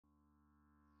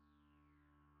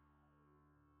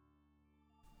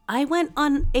I went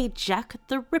on a Jack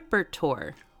the Ripper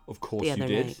tour. Of course the you other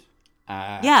did.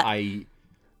 night.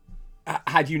 Yeah.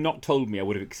 Had you not told me, I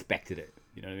would have expected it.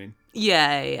 You know what I mean?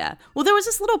 Yeah. Well, there was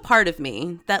this little part of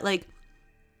me that, like,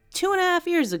 2.5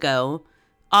 years ago,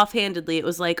 offhandedly, it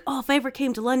was like, oh, if I ever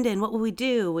came to London, what would we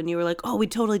do? And you were like, oh, we'd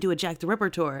totally do a Jack the Ripper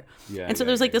tour. Yeah. And so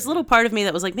there was like this little part of me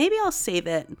that was like, maybe I'll save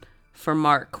it for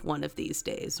Mark one of these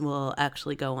days. We'll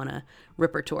actually go on a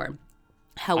Ripper tour.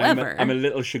 However, I'm a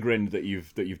little chagrined that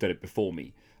you've done it before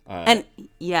me. And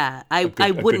yeah, I wouldn't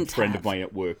a good friend have. of mine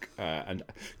at work, and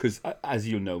because as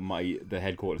you'll know, the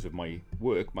headquarters of my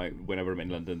work, whenever I'm in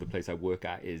London, the place I work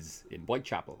at is in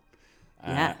Whitechapel.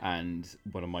 Yeah. And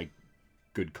one of my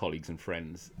good colleagues and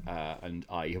friends and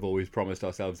I have always promised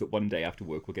ourselves that one day after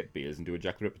work we'll get beers and do a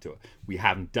Jack the Ripper tour. We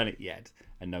haven't done it yet,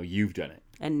 and now you've done it.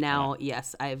 And now,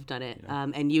 yes, I've done it,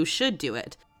 and you should do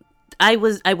it. I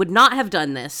would not have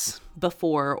done this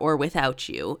before or without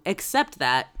you, except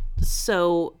that,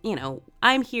 so,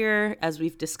 I'm here, as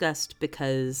we've discussed,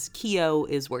 because Keo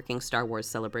is working Star Wars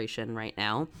Celebration right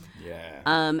now.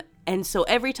 Yeah. And so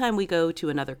every time we go to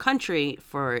another country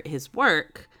for his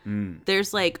work,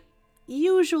 there's, like,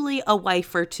 usually a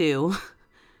wife or two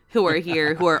who are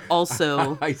here who are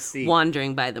also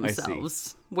wandering by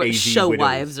themselves. AV show widows.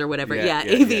 Wives or whatever. Yeah,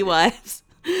 AV wives.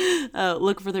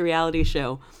 Look for the reality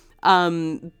show.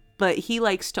 But he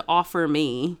likes to offer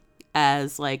me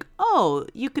as like, oh,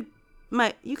 you could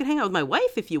hang out with my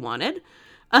wife if you wanted.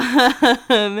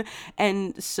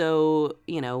 And so,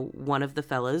 one of the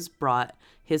fellas brought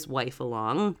his wife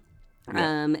along.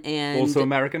 And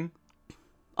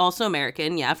also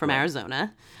American, yeah, from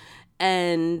Arizona.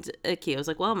 And Keo was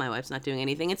like, well, my wife's not doing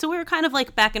anything. And so we were kind of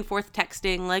like back and forth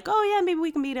texting, like, oh, yeah, maybe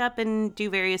we can meet up and do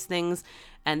various things.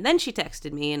 And then she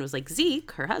texted me and was like,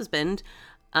 Zeke, her husband,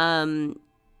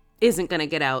 isn't going to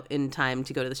get out in time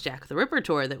to go to this Jack the Ripper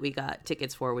tour that we got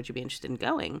tickets for. Would you be interested in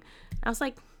going? I was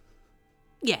like,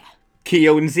 yeah.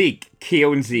 Keo and Zeke.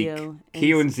 Keo and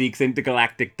Zeke's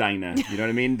Intergalactic Diner. You know what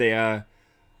I mean? They are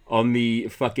on the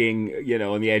fucking,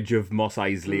 on the edge of Mos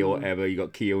Eisley or whatever. You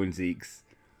got Keo and Zeke's.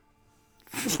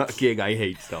 Fucking, I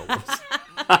hate Star Wars.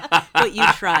 But you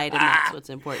tried, and that's what's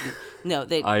important. No,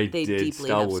 they did. deeply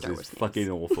Star love Wars Star Wars is names.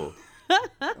 fucking awful.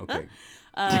 Okay.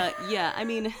 Yeah, I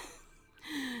mean,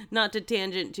 not to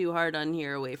tangent too hard on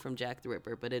here away from Jack the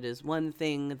Ripper, but it is one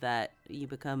thing that you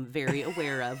become very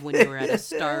aware of when you're at a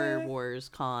Star Wars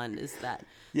con is that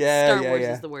Star Wars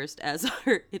is the worst, as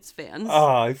are its fans.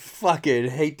 Oh, I fucking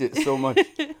hate it so much.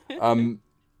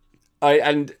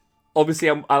 Obviously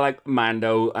I like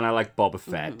Mando and I like Boba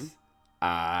Fett.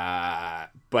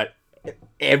 But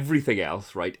everything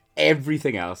else, right?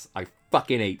 Everything else, I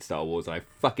fucking hate Star Wars. And I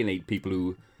fucking hate people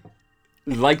who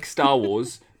like Star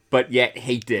Wars but yet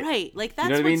hate it. Right, like that's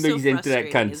you know what what's I mean? so These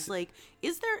internet frustrating. cunts. Is like,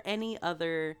 is there any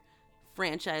other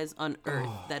franchise on Earth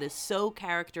that is so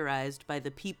characterized by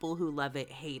the people who love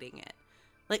it hating it?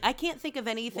 Like, I can't think of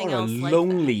anything What a else like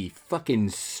lonely, fucking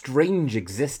strange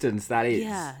existence that is.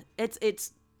 Yeah,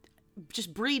 it's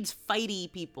just breeds fighty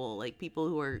people, like people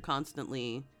who are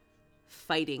constantly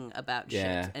fighting about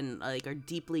shit and like are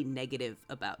deeply negative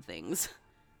about things.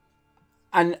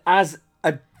 And as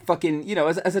a fucking,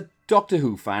 as a Doctor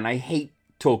Who fan, I hate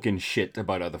talking shit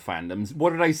about other fandoms.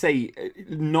 What did I say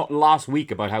not last week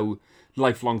about how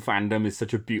lifelong fandom is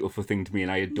such a beautiful thing to me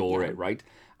and I adore it, right?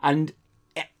 And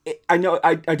I know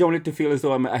I don't want it to feel as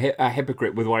though I'm a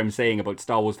hypocrite with what I'm saying about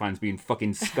Star Wars fans being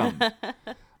fucking scum.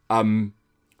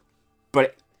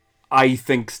 But I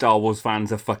think Star Wars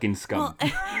fans are fucking scum. Well,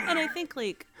 and I think,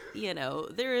 like,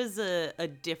 there is a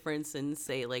difference in,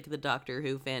 say, like, the Doctor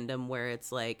Who fandom where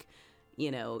it's like,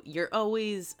 you're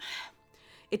always...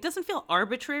 It doesn't feel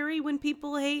arbitrary when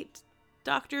people hate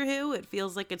Doctor Who. It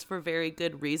feels like it's for very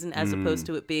good reason, as opposed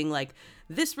to it being like,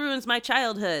 this ruins my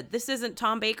childhood. This isn't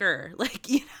Tom Baker. Like,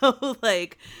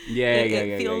 like...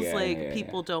 It feels like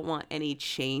people don't want any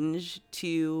change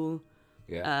to...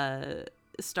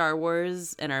 Star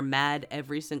Wars and are mad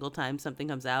every single time something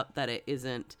comes out that it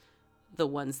isn't the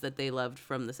ones that they loved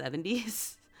from the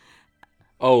 70s.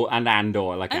 Oh, and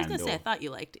Andor. I was going to say, I thought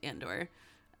you liked Andor.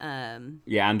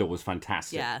 Yeah, Andor was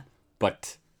fantastic. Yeah.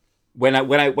 But when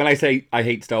I say I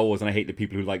hate Star Wars and I hate the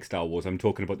people who like Star Wars, I'm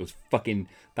talking about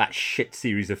that shit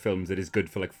series of films that is good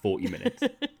for like 40 minutes.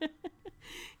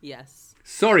 Yes.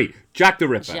 Sorry, Jack the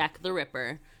Ripper. Jack the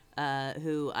Ripper,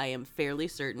 who I am fairly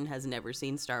certain has never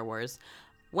seen Star Wars.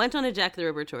 Went on a Jack the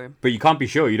Ripper tour. But you can't be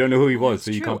sure. You don't know who he was,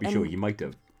 so you true. can't be And sure. You might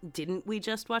have. Didn't we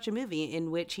just watch a movie in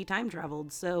which he time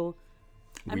traveled? So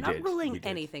I'm not ruling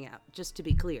anything out, just to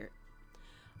be clear.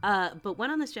 But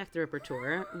went on this Jack the Ripper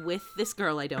tour with this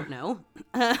girl I don't know,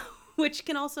 which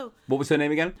can also... What was her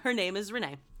name again? Her name is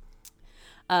Renee.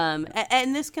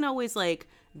 And this can always like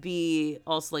be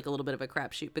also like a little bit of a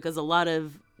crapshoot because a lot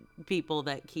of people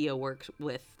that Kia works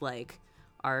with like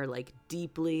are like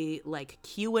deeply like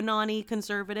QAnon-y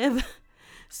conservative.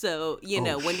 So, you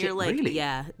know, when shit, you're like, really?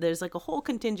 yeah, there's like a whole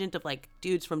contingent of like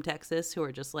dudes from Texas who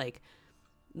are just like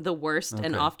the worst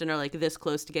and often are like this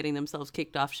close to getting themselves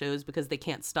kicked off shows because they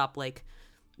can't stop like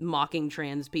mocking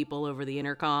trans people over the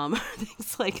intercom or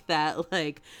things like that.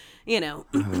 Like, you know,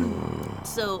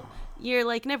 so you're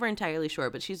like never entirely sure,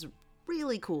 but she's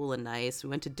really cool and nice. We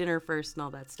went to dinner first and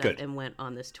all that stuff Good. and went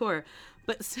on this tour.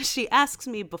 But so she asks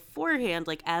me beforehand,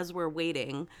 like as we're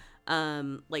waiting,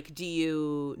 like, do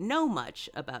you know much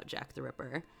about Jack the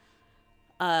Ripper?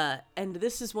 And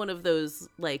this is one of those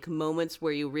like moments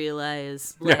where you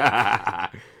realize like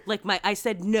I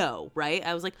said no, right?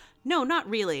 I was like, no, not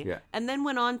really. Yeah. And then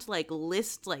went on to like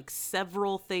list like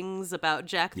several things about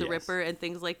Jack the Yes. Ripper and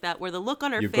things like that where the look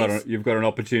on her You've face got an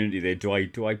opportunity there. Do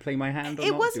I play my hand or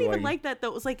it not? wasn't Do even I... like that though.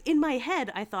 It was like in my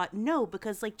head I thought no,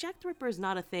 because like Jack the Ripper is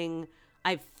not a thing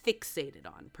I've fixated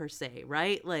on per se,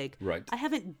 right? Like Right. I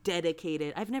haven't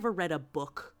dedicated, I've never read a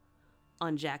book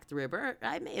on Jack the Ripper.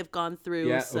 I may have gone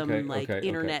through some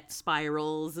internet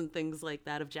spirals and things like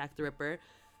that of Jack the Ripper.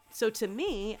 So to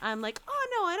me, I'm like, oh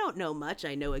no, I don't know much.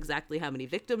 I know exactly how many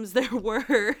victims there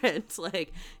were, and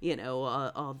like, you know,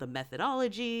 all the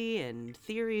methodology and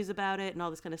theories about it and all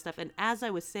this kind of stuff. And as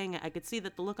I was saying it, I could see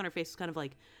that the look on her face was kind of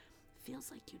like,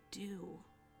 feels like you do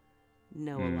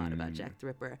know a lot about Jack the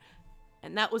Ripper.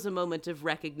 And that was a moment of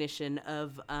recognition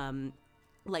of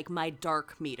like my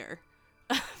dark meter.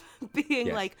 Being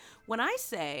Yes. like, when I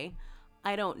say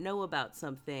I don't know about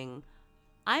something,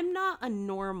 I'm not a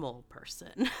normal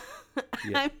person.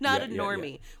 I'm not a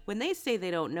normie. When they say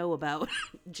they don't know about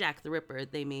Jack the Ripper,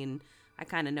 they mean I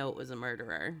kind of know it was a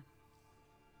murderer.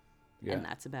 Yeah. And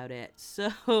that's about it.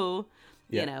 So,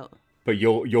 Yeah. you know. But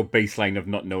your baseline of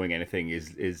not knowing anything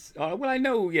is well, I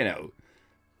know, you know,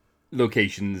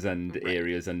 locations and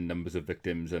areas and numbers of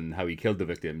victims and how he killed the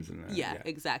victims. And, Yeah,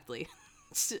 exactly.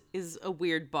 Is a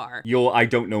weird bar. Your I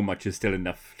don't know much is still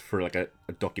enough for like a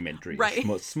documentary. Right.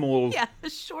 Small, Yeah, a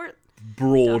short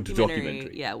broad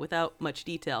documentary. Yeah, without much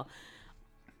detail.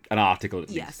 An article at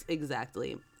least. Yes,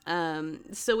 exactly.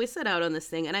 So we set out on this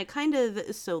thing, and I kind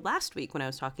of, so last week when I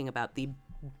was talking about the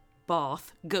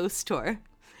Bath ghost tour,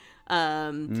 I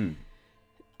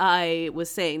was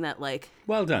saying that, like,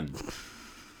 Well done.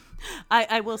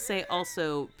 I will say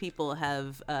also people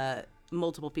have,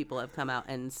 multiple people have come out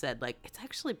and said, like, it's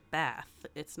actually Bath,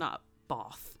 it's not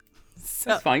Bath. So,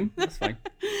 That's fine. That's fine.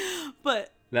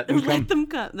 but Let them come. let them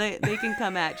come. They can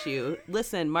come at you.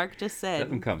 Listen, Mark just said Let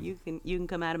them come. you can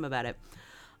come at him about it.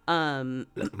 Let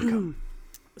them come.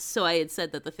 So I had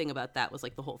said that the thing about that was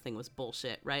like the whole thing was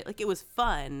bullshit, right? Like it was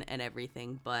fun and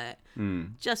everything, but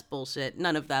just bullshit.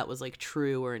 None of that was like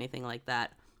true or anything like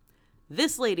that.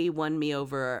 This lady won me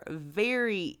over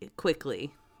very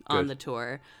quickly on the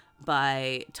tour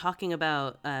by talking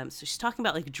about, so she's talking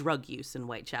about like drug use in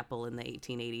Whitechapel in the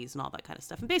 1880s and all that kind of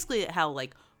stuff. And basically how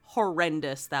like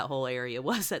horrendous that whole area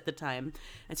was at the time.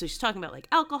 And so she's talking about like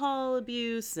alcohol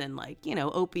abuse and like, you know,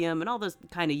 opium and all those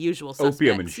kind of usual suspects.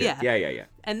 Opium and shit. Yeah.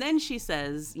 And then she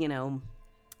says, you know,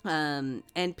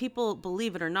 and people,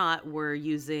 believe it or not, were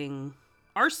using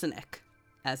arsenic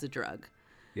as a drug.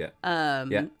 Yeah.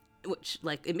 Which,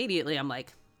 like, immediately I'm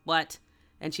like, what?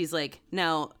 And she's like,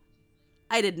 now,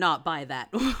 I did not buy that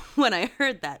when I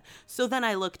heard that. So then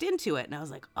I looked into it and I was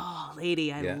like, oh,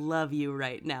 lady, I love you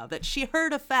right now. That she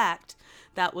heard a fact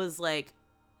that was like,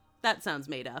 that sounds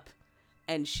made up.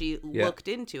 And she looked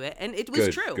into it and it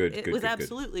was true. It was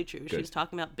absolutely true. She was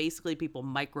talking about basically people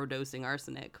microdosing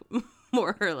arsenic,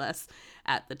 more or less,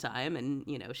 at the time. And,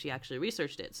 you know, she actually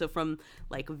researched it. So from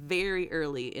like very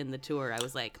early in the tour, I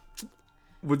was like,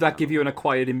 would that give you an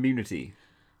acquired immunity?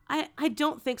 I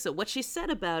don't think so. What she said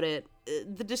about it,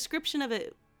 the description of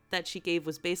it that she gave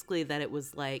was basically that it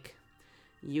was like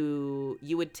you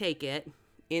would take it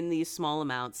in these small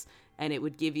amounts and it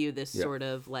would give you this sort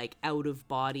of like out of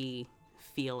body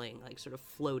feeling, like sort of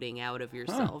floating out of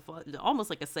yourself, almost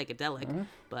like a psychedelic,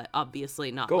 but obviously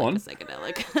not a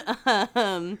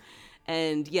psychedelic.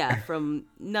 And yeah, from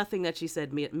nothing that she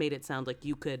said made it sound like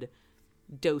you could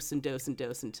dose and dose and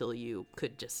dose until you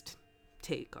could just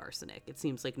take arsenic. It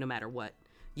seems like no matter what,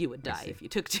 you would die if you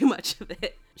took too much of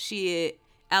it. She,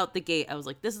 out the gate, I was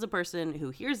like, this is a person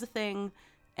who hears the thing,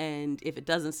 and if it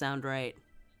doesn't sound right,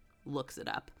 looks it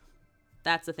up.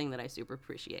 That's the thing that I super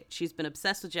appreciate. She's been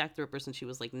obsessed with Jack the Ripper since she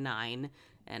was like 9,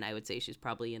 and I would say she's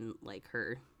probably in like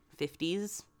her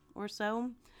 50s or so.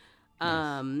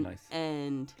 Nice.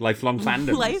 And Lifelong fandom.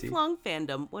 you see. lifelong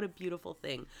fandom. What a beautiful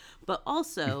thing. But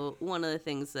also, one of the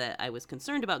things that I was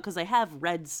concerned about, because I have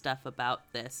read stuff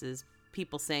about this, is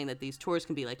people saying that these tours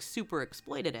can be like super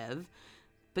exploitative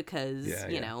because,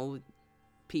 you know,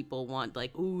 people want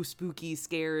like, ooh, spooky,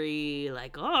 scary,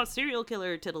 like, oh, serial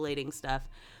killer titillating stuff.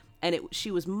 And she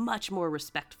was much more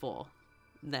respectful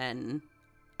than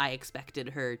I expected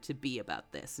her to be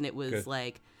about this. And it was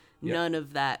like none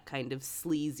of that kind of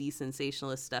sleazy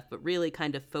sensationalist stuff, but really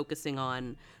kind of focusing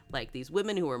on like these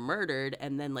women who were murdered,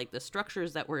 and then like the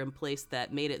structures that were in place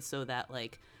that made it so that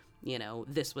like, you know,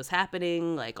 this was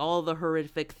happening, like all the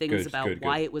horrific things about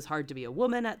why it was hard to be a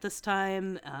woman at this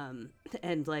time.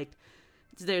 And like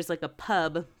there's like a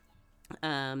pub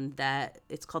that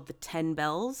it's called the 10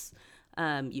 Bells.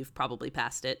 You've probably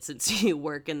passed it since you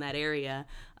work in that area.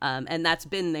 And that's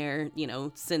been there, you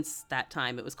know, since that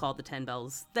time. It was called the 10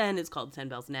 Bells then, it's called 10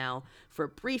 Bells now. For a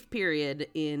brief period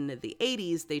in the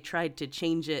 80s, they tried to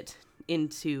change it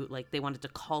into, like, they wanted to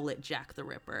call it Jack the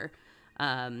Ripper.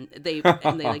 They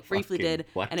like briefly did,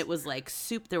 and it was like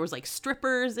soup. There was like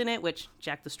strippers in it, which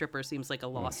Jack the Stripper seems like a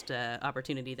lost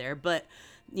opportunity there. But,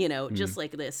 you know, just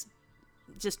like this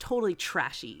just totally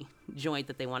trashy joint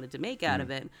that they wanted to make out of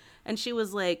it. And she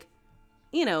was like,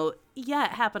 you know, yeah,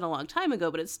 it happened a long time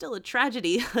ago, but it's still a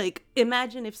tragedy. Like,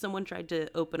 imagine if someone tried to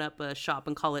open up a shop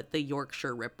and call it the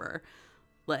Yorkshire Ripper.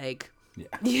 Like,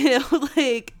 you know,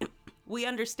 like, we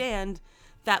understand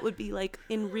that would be like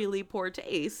in really poor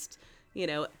taste, you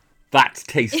know. That's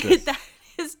tasteless. That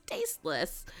is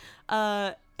tasteless.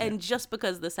 And just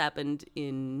because this happened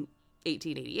in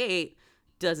 1888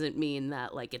 doesn't mean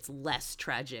that like it's less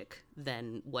tragic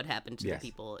than what happened to the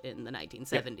people in the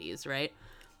 1970s, right?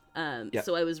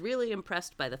 So I was really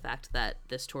impressed by the fact that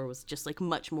this tour was just like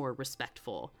much more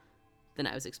respectful than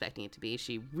I was expecting it to be.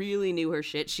 She really knew her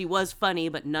shit. She was funny,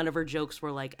 but none of her jokes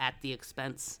were like at the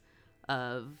expense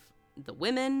of the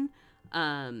women.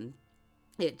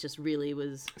 It just really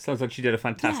was. Sounds like she did a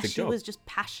fantastic job. She was just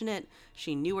passionate.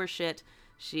 She knew her shit.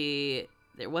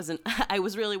 There wasn't, I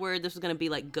was really worried this was going to be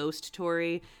like Ghost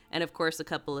Tory. And of course, a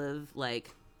couple of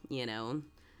like, you know,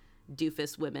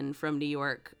 doofus women from New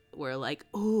York were like,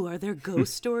 oh, are there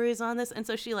ghost stories on this? And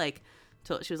so she like,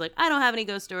 she was like, I don't have any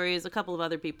ghost stories. A couple of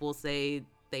other people say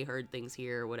they heard things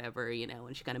here or whatever, you know,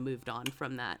 and she kind of moved on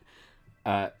from that.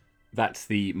 That's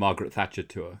the Margaret Thatcher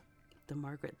tour. The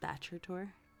Margaret Thatcher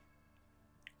tour?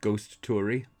 Ghost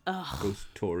Tory. Ghost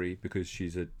Tory because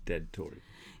she's a dead Tory.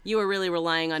 You were really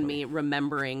relying on me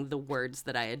remembering the words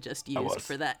that I had just used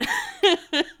for that.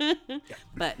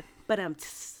 But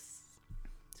it's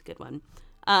a good one.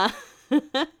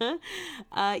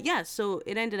 So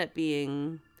it ended up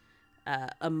being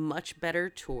a much better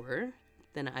tour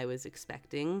than I was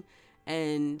expecting,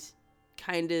 and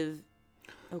kind of.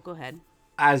 Oh, go ahead.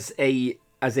 As a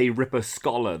Ripper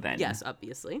scholar, then. Yes,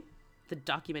 obviously, the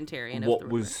documentarian. What of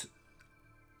the was.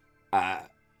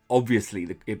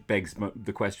 Obviously, it begs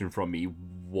the question from me,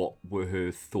 what were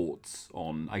her thoughts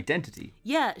on identity?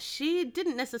 Yeah, she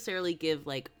didn't necessarily give,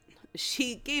 like,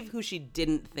 she gave who she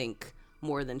didn't think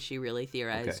more than she really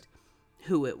theorized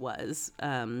who it was.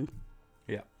 I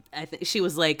think she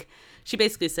was like, she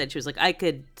basically said, she was like, I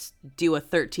could do a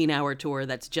 13-hour tour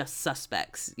that's just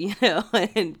suspects, you know,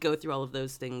 and go through all of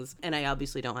those things. And I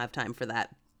obviously don't have time for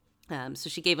that. So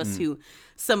she gave us who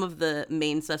some of the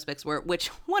main suspects were, which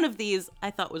one of these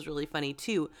I thought was really funny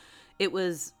too. It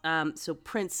was so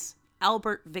Prince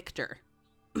Albert Victor.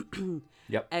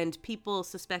 Yep. And people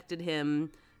suspected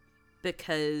him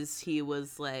because he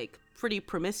was like pretty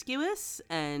promiscuous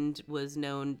and was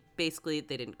known, basically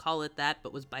they didn't call it that,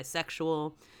 but was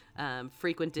bisexual,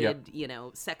 frequented, you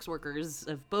know, sex workers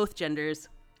of both genders,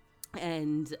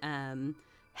 and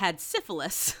had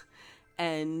syphilis.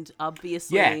 And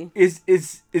obviously,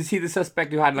 is he the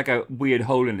suspect who had like a weird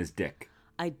hole in his dick?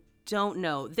 I don't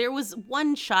know. There was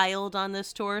one child on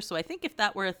this tour, so I think if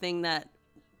that were a thing that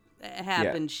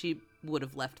happened, she would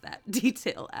have left that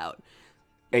detail out.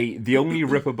 The only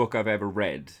Ripper book I've ever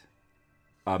read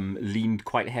leaned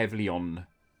quite heavily on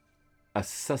a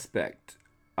suspect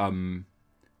who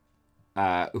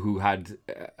had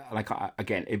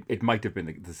again, it might have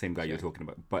been the same guy you're talking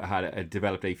about, but had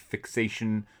developed a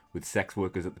fixation with sex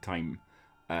workers at the time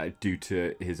due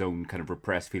to his own kind of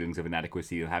repressed feelings of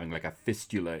inadequacy of having like a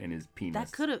fistula in his penis.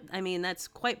 That could have, I mean, that's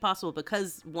quite possible,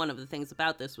 because one of the things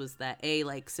about this was that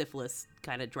like syphilis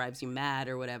kind of drives you mad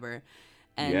or whatever,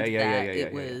 and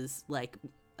it was like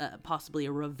possibly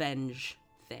a revenge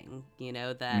thing, you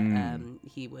know, that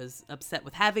he was upset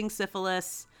with having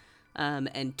syphilis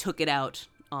and took it out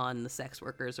on the sex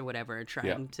workers or whatever, and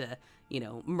trying to,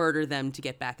 murder them to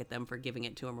get back at them for giving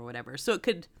it to him or whatever. So it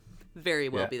could very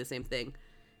well be the same thing.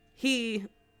 He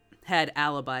had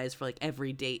alibis for like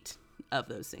every date of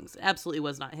those things. It absolutely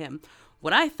was not him.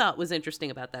 What I thought was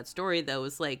interesting about that story, though,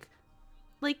 was like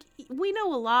we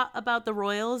know a lot about the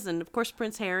royals, and of course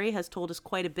Prince Harry has told us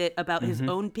quite a bit about his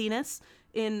own penis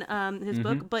in his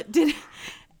book. But did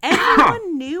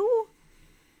everyone knew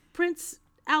Prince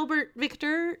Albert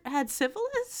Victor had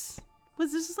syphilis?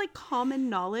 Was this just like common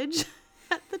knowledge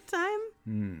at the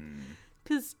time?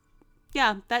 Because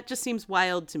that just seems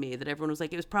wild to me that everyone was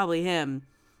like, it was probably him.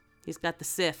 He's got the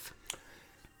syph.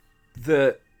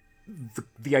 The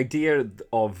idea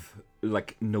of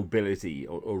like nobility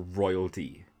or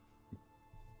royalty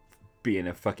being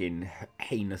a fucking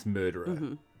heinous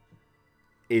murderer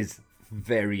is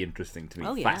very interesting to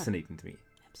me, fascinating to me.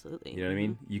 Absolutely. You know what I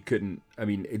mean? You couldn't,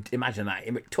 imagine that.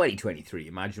 2023,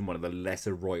 imagine one of the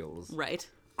lesser royals. Right.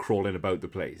 Crawling about the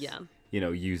place. Yeah.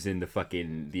 Using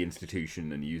the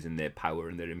institution and using their power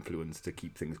and their influence to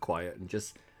keep things quiet and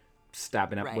just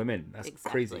stabbing up women. That's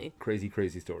exactly.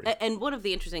 crazy story. And one of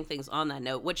the interesting things on that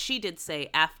note, what she did say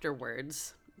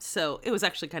afterwards, so it was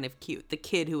actually kind of cute. The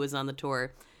kid who was on the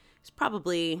tour is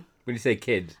probably... When you say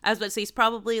kid? I was about to say he's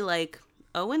probably like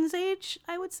Owen's age,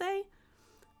 I would say.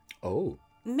 Oh.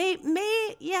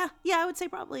 Yeah, I would say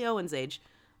probably Owen's age.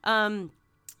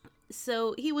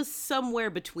 So he was somewhere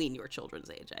between your children's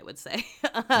age, I would say.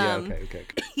 Okay.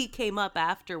 He came up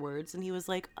afterwards and he was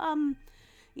like,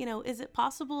 is it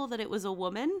possible that it was a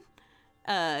woman?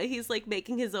 He's like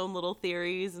making his own little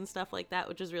theories and stuff like that,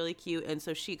 which is really cute. And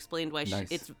so she explained why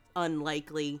it's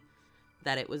unlikely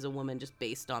that it was a woman just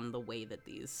based on the way that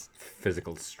these...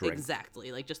 Physical strength.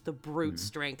 Exactly. Like just the brute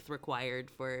strength required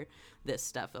for this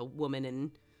stuff. A woman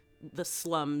in the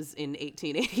slums in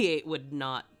 1888 would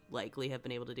not likely have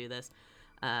been able to do this.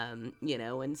 And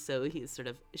so he's sort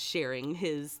of sharing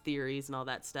his theories and all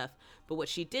that stuff. But what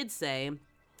she did say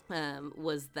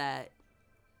was that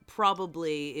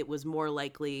probably it was more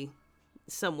likely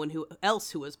someone who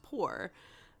was poor,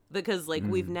 because like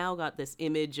we've now got this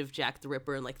image of Jack the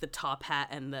Ripper and like the top hat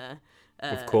and the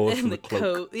of course, and the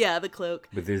coat, the cloak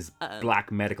with his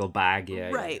black medical bag,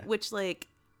 right, which like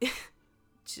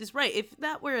she's right. If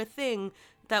that were a thing,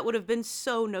 that would have been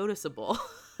so noticeable.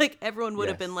 Like everyone would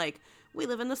have been like, we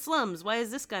live in the slums. Why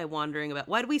is this guy wandering about?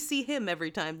 Why do we see him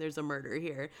every time there's a murder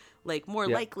here? Like, more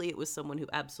likely it was someone who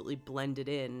absolutely blended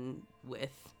in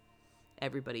with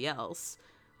everybody else.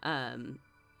 And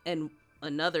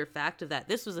another fact of that,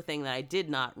 this was a thing that I did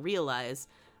not realize.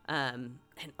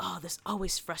 This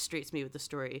always frustrates me with the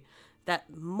story, that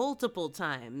multiple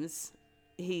times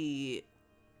he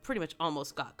pretty much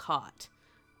almost got caught.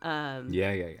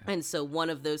 And so one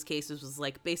of those cases was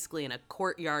like basically in a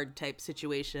courtyard type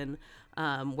situation,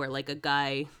 where like a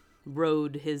guy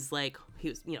rode his, like, he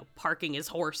was, parking his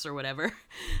horse or whatever.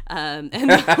 And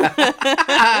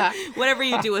whatever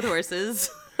you do with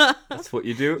horses. That's what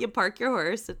you do. You park your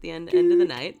horse at the end of the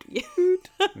night.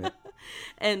 Yeah.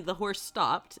 And the horse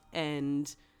stopped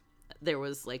and there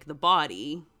was like the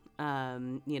body,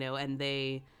 and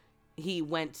he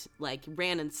went, like,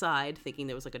 ran inside thinking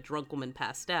there was, like, a drunk woman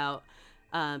passed out,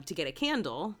 to get a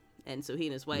candle. And so he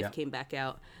and his wife came back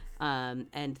out,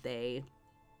 and they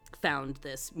found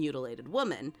this mutilated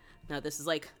woman. Now, this is,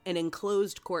 like, an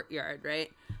enclosed courtyard,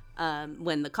 right?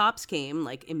 When the cops came,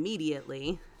 like,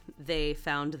 immediately, they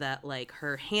found that, like,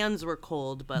 her hands were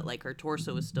cold, but, like, her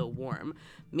torso was still warm.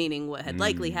 Meaning what had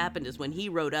likely happened is when he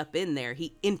rode up in there,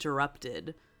 he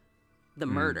interrupted the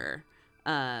murder.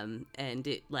 And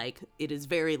it is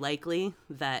very likely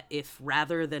that if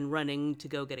rather than running to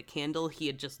go get a candle, he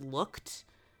had just looked,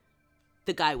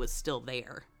 the guy was still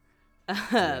there.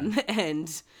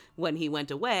 And when he went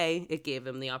away, it gave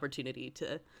him the opportunity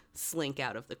to slink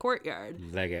out of the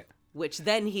courtyard. Leg it. Which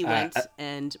then he went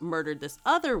and murdered this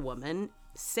other woman,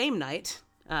 same night.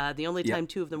 The only time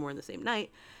two of them were in the same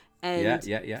night. And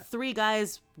three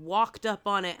guys walked up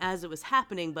on it as it was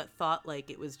happening, but thought like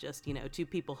it was just, two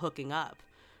people hooking up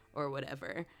or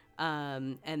whatever.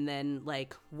 And then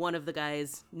like one of the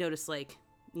guys noticed like,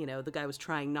 the guy was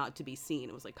trying not to be seen.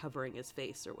 It was like covering his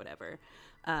face or whatever.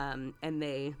 And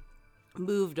they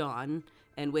moved on.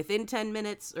 And within 10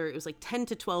 minutes, or it was like 10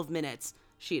 to 12 minutes,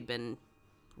 she had been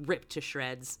ripped to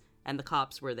shreds and the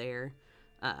cops were there.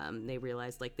 They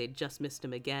realized like they'd just missed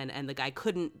him again. And the guy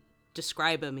couldn't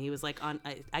describe him. He was like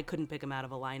I couldn't pick him out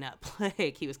of a lineup.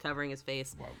 Like he was covering his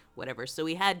face, whatever. So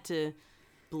he had to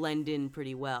blend in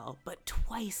pretty well, but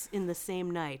twice in the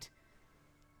same night.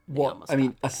 What I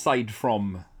mean, aside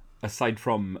from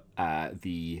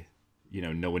the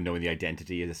no one knowing the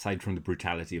identity, aside from the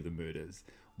brutality of the murders,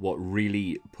 what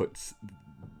really puts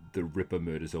the Ripper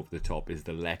murders over the top is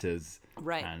the letters,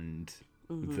 Right. and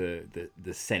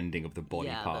the sending of the body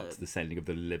parts, the sending of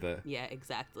the liver. Yeah,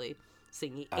 exactly.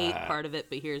 Saying he ate part of it,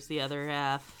 but here's the other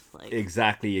half. Like,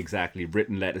 Exactly.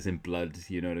 Written letters in blood.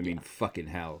 You know what I mean? Fucking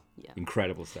hell. Yeah.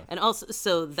 Incredible stuff. and also,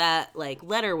 so that like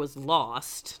letter was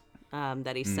lost,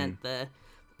 that he sent the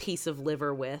piece of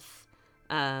liver with,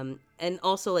 and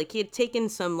also like he had taken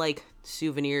some like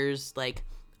souvenirs, like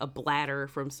a bladder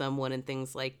from someone and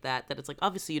things like that. That it's like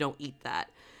obviously you don't eat that,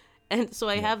 and so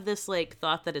I have this like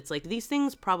thought that it's like these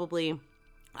things probably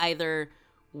either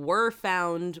were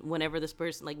found whenever this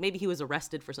person, like maybe he was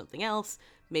arrested for something else,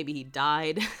 maybe he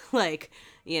died, like,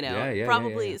 you know,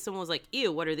 probably someone was like,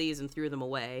 ew, what are these, and threw them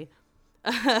away.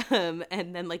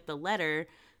 And then like the letter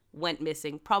went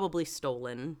missing, probably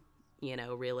stolen, you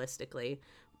know, realistically,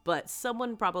 but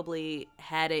someone probably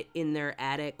had it in their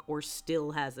attic or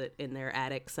still has it in their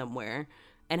attic somewhere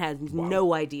and has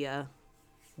no idea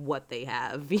what they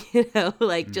have, you know,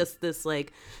 like just this,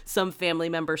 like some family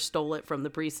member stole it from the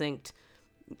precinct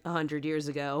 100 years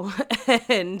ago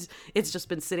and it's just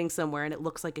been sitting somewhere and it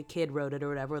looks like a kid wrote it or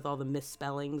whatever with all the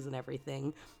misspellings and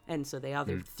everything, and so they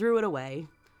either threw it away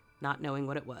not knowing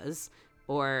what it was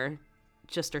or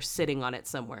just are sitting on it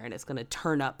somewhere and it's going to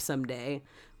turn up someday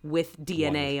with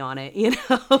DNA on it, you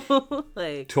know.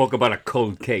 Like, talk about a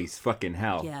cold case. Fucking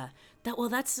hell. yeah,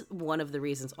 that's one of the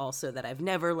reasons also that I've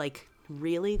never like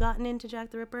really gotten into Jack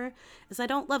the Ripper is I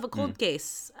don't love a cold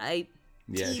case. I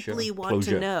deeply want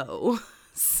to know.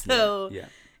 So,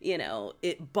 you know,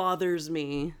 it bothers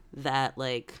me that,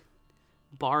 like,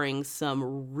 barring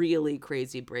some really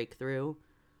crazy breakthrough,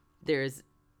 there's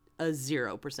a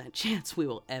 0% chance we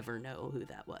will ever know who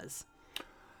that was.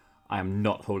 I am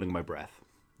not holding my breath.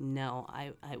 No,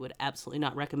 I would absolutely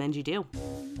not recommend you do.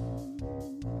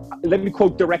 Let me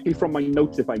quote directly from my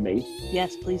notes, if I may.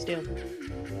 Yes, please do.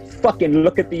 Fucking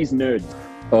look at these nerds.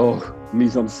 Oh,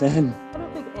 mise en scène. I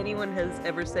don't think anyone has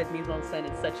ever said mise en scène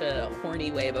in such a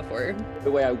horny way before.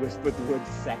 The way I whispered the word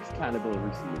sex cannibal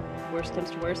recently. Worst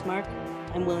comes to worst, Mark.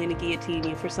 I'm willing to guillotine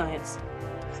you for science.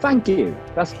 Thank you.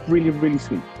 That's really, really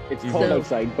sweet. It's cold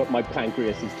outside, but my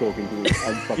pancreas is talking to me.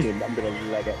 I'm gonna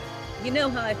leg it. You know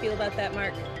how I feel about that,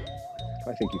 Mark.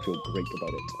 I think you feel great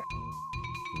about it.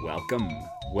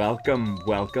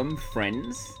 Welcome,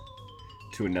 friends,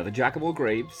 to another Jack of all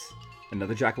Graves.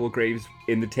 Another Jack of all Graves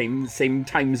in the same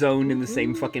time zone, in the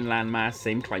same fucking landmass,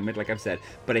 same climate, like I've said.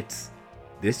 But it's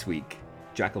this week,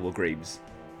 Jack of all Graves,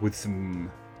 with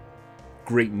some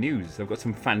great news. I've got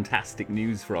some fantastic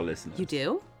news for our listeners. You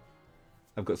do?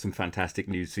 I've got some fantastic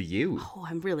news for you. Oh,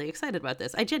 I'm really excited about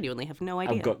this. I genuinely have no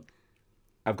idea.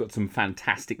 I've got some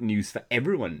fantastic news for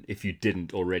everyone, if you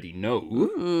didn't already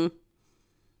know.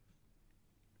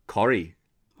 Corey.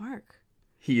 Mark.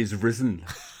 He is risen.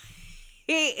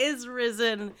 He is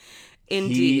risen,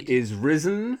 indeed. He is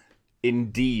risen,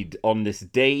 indeed. On this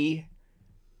day,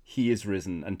 he is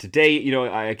risen. And today, you know,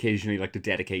 I occasionally like to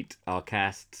dedicate our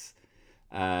casts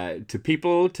to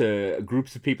people, to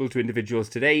groups of people, to individuals.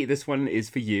 Today, this one is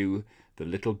for you, the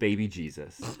little baby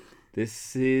Jesus.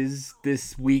 This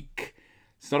week.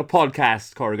 It's not a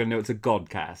podcast, Corrigan. No, it's a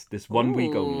Godcast. This one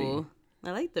week only.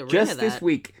 I like the ring Just of that.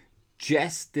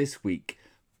 Just this week.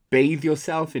 Bathe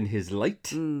yourself in his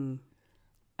light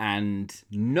and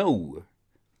know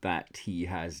that he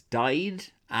has died.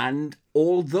 And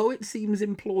although it seems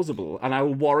implausible, and I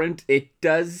will warrant it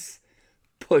does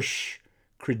push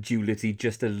credulity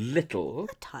just a little.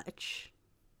 A touch.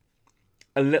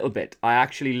 A little bit. I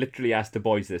actually literally asked the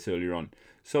boys this earlier on.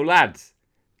 So, lads,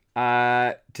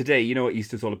 today, you know what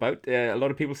Easter's all about. A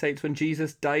lot of people say it's when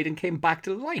Jesus died and came back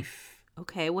to life.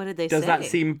 Okay, what did they say? Does that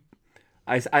seem...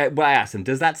 I asked him,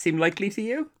 does that seem likely to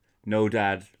you? No,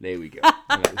 Dad. There we go.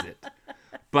 And that was it.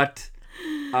 But,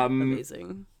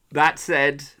 amazing. That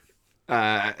said,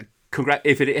 hey,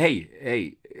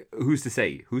 who's to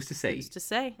say? Who's to say?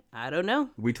 I don't know.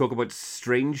 We talk about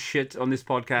strange shit on this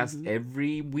podcast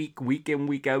every week in,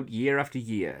 week out, year after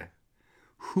year.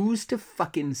 Who's to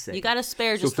fucking say? You got to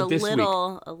spare just a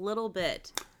little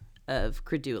bit of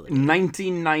credulity.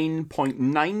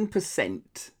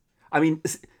 99.9%. I mean,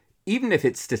 even if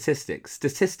it's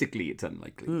statistically it's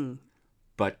unlikely.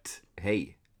 But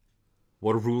hey,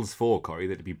 what are rules for, Corey?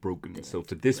 That to be broken. So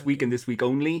for this week and this week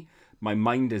only, my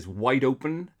mind is wide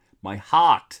open. My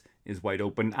heart is wide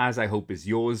open, as I hope is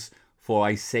yours. For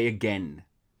I say again,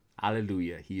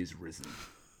 hallelujah, he is risen.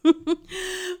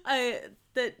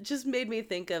 That just made me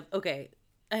think of, okay,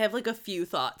 I have like a few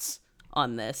thoughts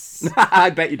on this. I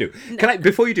bet you do.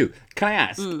 Before you do, can I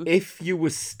ask, if you were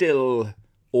still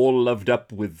all loved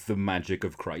up with the magic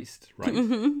of Christ, right?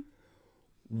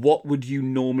 what would you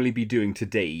normally be doing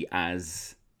today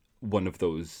as one of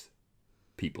those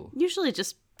people? Usually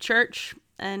just church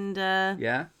and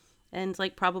Yeah? and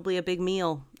like probably a big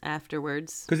meal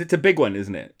afterwards. Because it's a big one,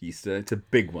 isn't it? Easter, it's a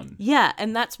big one. Yeah,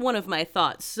 and that's one of my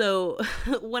thoughts. So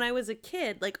when I was a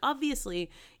kid, like obviously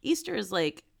Easter is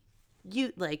like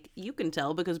you can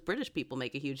tell because British people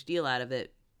make a huge deal out of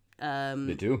it.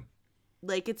 They do.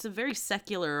 Like it's a very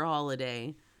secular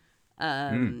holiday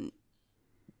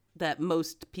that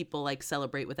most people like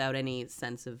celebrate without any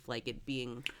sense of like it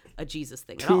being a Jesus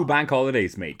thing. Two bank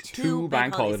holidays, mate. Two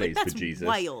bank holidays like, for Jesus. That's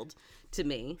wild to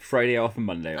me. Friday off and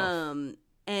Monday off.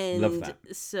 And Love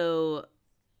that. so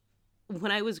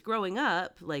when I was growing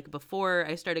up, like before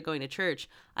I started going to church,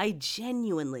 I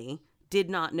genuinely did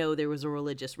not know there was a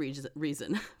religious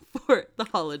reason for the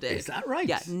holiday. Is that right?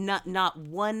 Yeah, not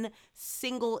one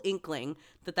single inkling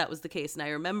that was the case. And I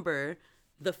remember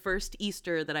the first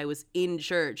Easter that I was in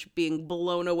church being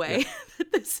blown away.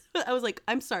 I was like,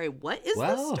 I'm sorry, what is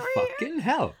this story here? Fucking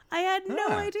hell. I had no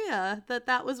idea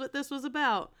that was what this was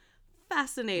about.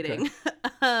 Fascinating.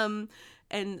 Okay.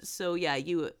 And so, yeah,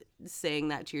 you saying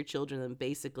that to your children and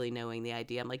basically knowing the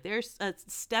idea. I'm like, there's a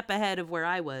step ahead of where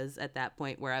I was at that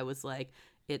point where I was like,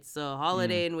 it's a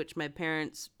holiday in which my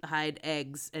parents hide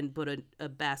eggs and put a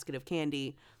basket of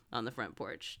candy on the front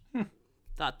porch.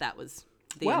 Thought that was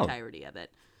the entirety of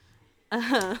it.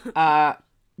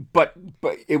 But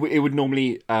it would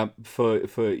normally,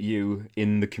 for you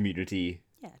in the community,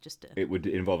 it would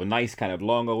involve a nice kind of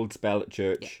long old spell at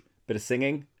church, bit of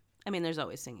singing. I mean, there's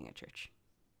always singing at church.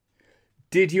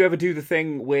 Did you ever do the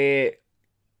thing where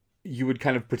you would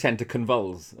kind of pretend to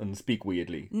convulse and speak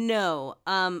weirdly? No,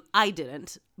 I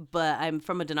didn't. But I'm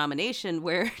from a denomination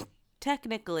where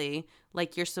technically,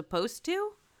 like, you're supposed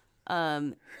to.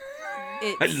 I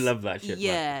love that shit.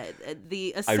 Yeah, man.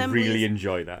 The assemblies, I really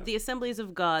enjoy that. The Assemblies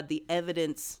of God, the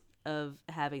evidence of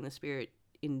having the Spirit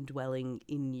indwelling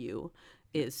in you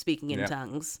is speaking in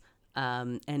tongues.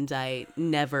 And I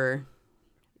never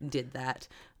did that.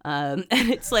 And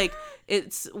it's like,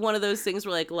 it's one of those things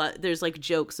where like there's like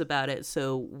jokes about it.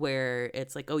 So where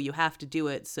it's like, oh, you have to do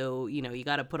it. So, you know, you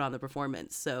got to put on the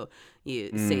performance. So you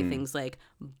say things like,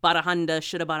 bada hunda,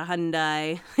 shoulda bada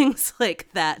Hyundai, things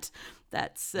like that.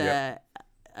 That's,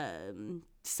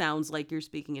 sounds like you're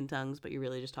speaking in tongues, but you're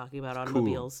really just talking about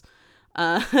automobiles.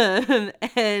 Cool.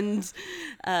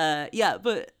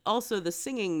 But also the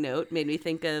singing note made me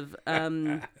think of,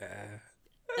 I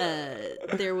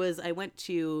went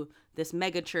to this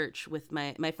mega church with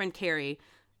my friend Carrie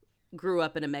grew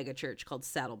up in a mega church called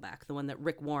Saddleback, the one that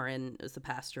Rick Warren is the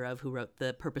pastor of, who wrote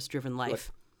The Purpose-Driven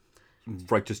Life.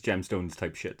 Righteous Gemstones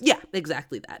type shit. Yeah,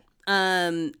 exactly that.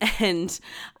 And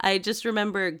I just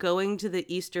remember going to the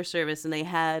Easter service and they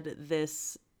had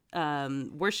this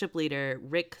worship leader,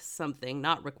 Rick something,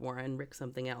 not Rick Warren, Rick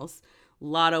something else. A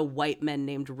lot of white men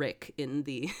named Rick in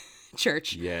the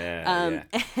church. Yeah.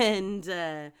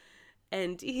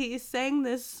 And he sang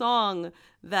this song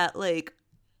that like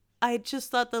I just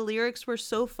thought the lyrics were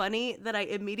so funny that I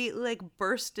immediately like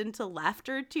burst into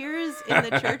laughter tears in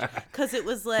the church because it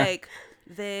was like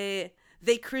they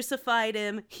crucified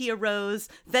him, he arose,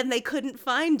 then they couldn't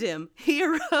find him, he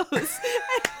arose.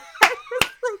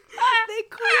 They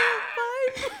couldn't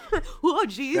find him. Oh,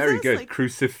 Jesus. Very good. Like,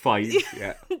 crucified.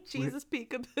 Yeah. Jesus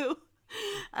peekaboo.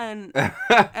 And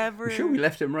sure we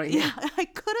left him right here. Yeah, I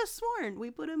could have sworn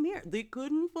we put him here. They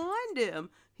couldn't find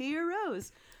him. He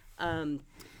arose.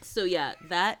 So yeah,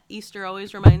 that Easter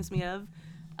always reminds me of.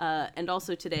 And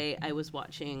also today I was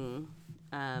watching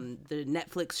the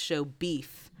Netflix show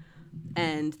Beef,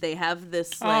 and they have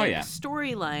this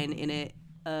storyline in it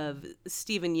of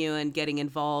Stephen Ewan getting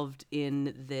involved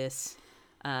in this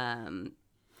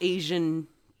Asian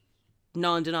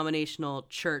non-denominational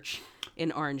church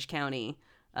in Orange County,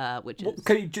 which is...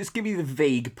 Can you just give me the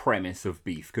vague premise of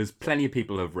Beef? Because plenty of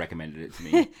people have recommended it to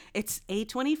me. It's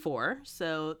A24,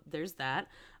 so there's that.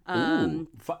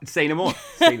 Say no more.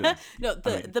 Say less. No,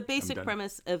 the basic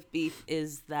premise of Beef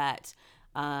is that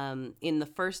in the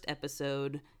first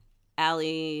episode,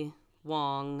 Ali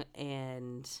Wong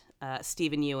and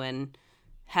Stephen Ewan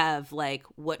have like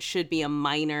what should be a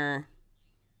minor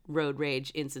road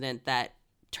rage incident that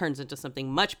turns into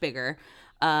something much bigger.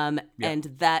 And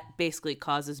that basically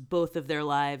causes both of their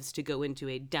lives to go into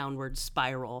a downward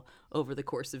spiral over the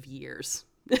course of years,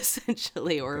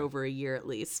 essentially, or over a year at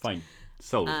least. Fine.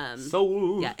 Sold.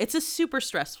 Yeah, it's a super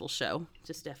stressful show.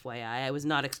 Just FYI, I was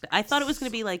not I thought it was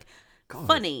going to be like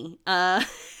funny.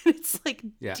 It's like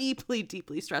deeply,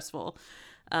 deeply stressful.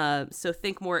 So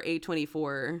think more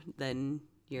A24 than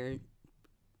you're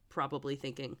probably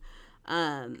thinking.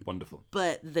 Wonderful.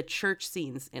 But the church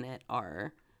scenes in it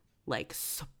are like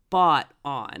spot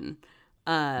on.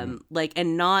 Like,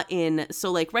 and not in,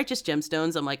 so like Righteous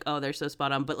Gemstones, I'm like, oh, they're so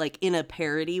spot on, but like in a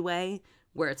parody way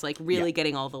where it's like really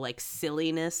getting all the like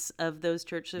silliness of those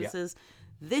church services.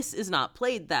 This is not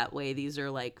played that way. These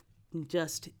are like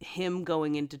just him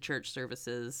going into church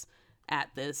services at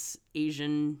this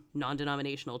Asian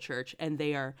non-denominational church, and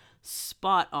they are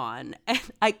spot on. And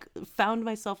I found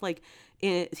myself like,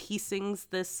 he sings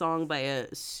this song by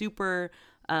a super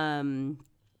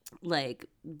like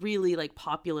really like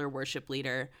popular worship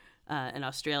leader, an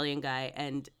Australian guy,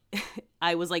 and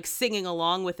I was like singing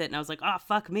along with it, and I was like, oh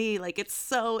fuck me, like it's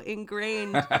so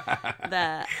ingrained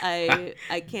that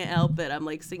I can't help it. I'm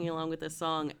like singing along with this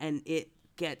song, and it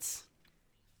gets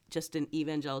just an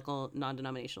evangelical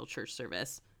non-denominational church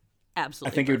service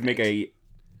absolutely I think perfect.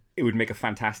 it would make a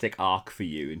fantastic arc for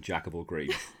you in Jack of All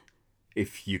Grades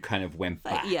if you kind of went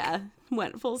back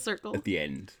Went full circle at the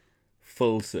end,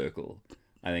 full circle.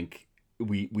 I think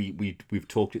we've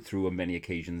talked it through on many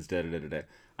occasions, and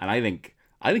I think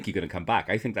you're going to come back.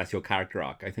 I think that's your character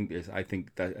arc. I think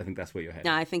that's where you're headed.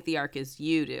 No, I think the arc is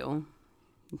you do.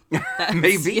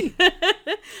 Maybe.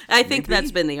 I think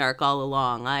that's been the arc all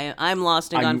along. I'm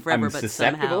lost and gone forever, I'm but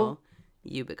susceptible. somehow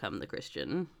you become the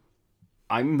Christian.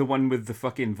 I'm the one with the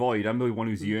fucking void. I'm the one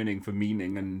who's yearning for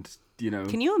meaning, and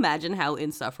Can you imagine how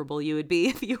insufferable you would be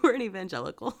if you were an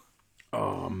evangelical?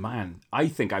 Oh man, I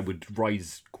think I would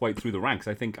rise quite through the ranks.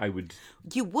 I think I would.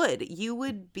 You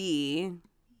would be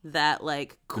that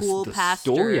like cool the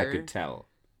pastor. story I could tell.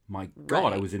 My God,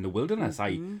 I Right. was in the wilderness.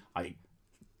 I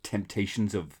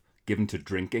temptations of given to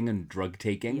drinking and drug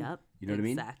taking. Yep. You know what I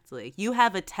mean? Exactly. You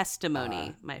have a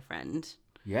testimony, my friend.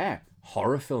 Yeah,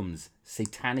 horror films,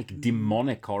 satanic,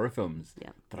 demonic horror films Yeah.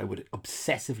 that I would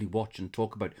obsessively watch and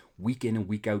talk about week in and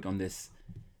week out on this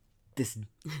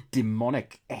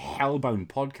demonic hellbound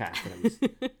podcast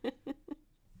that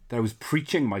I was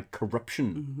preaching my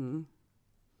corruption. Mm-hmm.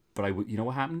 But you know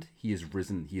what happened? He is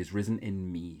risen. He is risen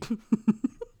in me.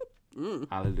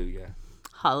 Hallelujah.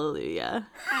 Hallelujah.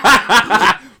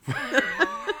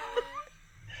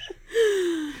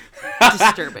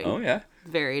 Disturbing. Oh yeah.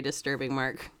 Very disturbing,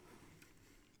 Mark.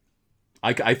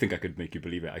 I think I could make you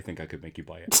believe it. I think I could make you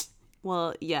buy it.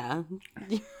 Well, yeah,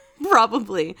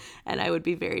 probably. And I would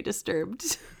be very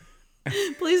disturbed.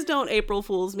 Please don't April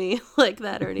Fools me like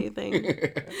that or anything.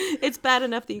 It's bad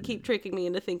enough that you keep tricking me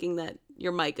into thinking that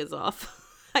your mic is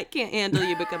off. I can't handle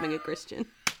you becoming a Christian.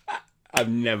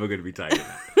 I'm never going to be tired of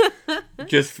that.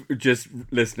 just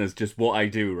listeners, just what I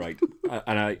do, right?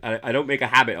 And I don't make a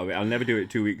habit of it. I'll never do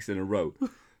it 2 weeks in a row.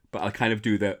 But I'll kind of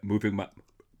do the moving my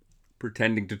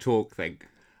pretending to talk thing.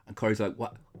 And Corey's like,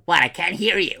 what? What? I can't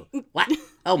hear you. What?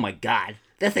 Oh my God.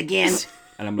 This again?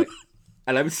 And I'm like,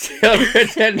 and I'm still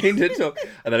pretending to talk.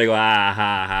 And then I go, ah,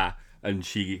 ha, ha. And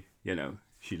she,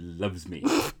 she loves me.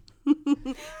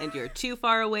 And you're too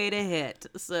far away to hit.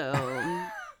 So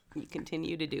you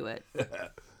continue to do it.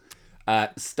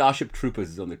 Starship Troopers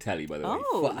is on the telly, by the way.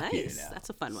 Oh, Fuck nice. yeah, That's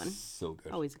a fun one. so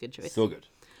good. Always a good choice. So good.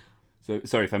 So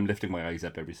sorry if I'm lifting my eyes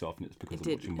up every so often. It's because I'm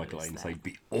did watching Michael notice Ironside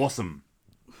be awesome.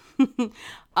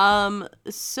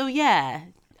 So yeah,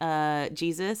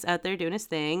 Jesus out there doing his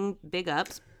thing. Big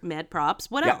ups, mad props.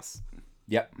 What Yeah. else?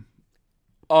 Yep.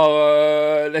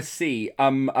 Let's see.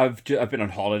 I've been on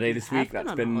holiday this week. been That's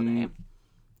on been holiday.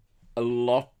 a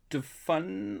lot of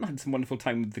fun. I had some wonderful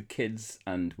time with the kids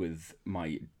and with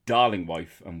my darling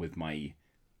wife and with my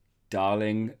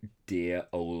darling, dear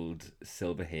old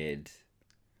silver-haired,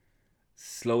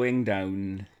 slowing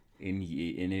down in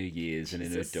her years and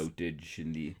in her Jesus. dotage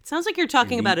It sounds like you're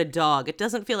talking about a dog. It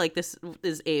doesn't feel like this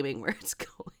is aiming where it's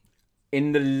going.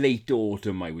 in the late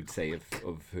autumn, I would say,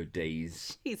 of her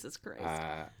days. Jesus Christ.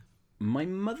 My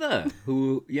mother,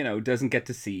 who, doesn't get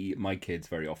to see my kids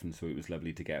very often, so it was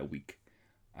lovely to get a week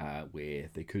where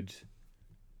they could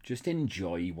just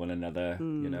enjoy one another,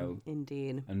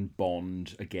 Indeed. and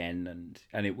bond again.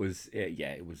 And it was,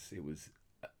 it was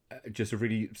just a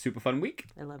really super fun week.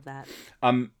 I love that.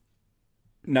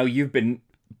 Now you've been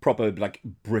proper, like,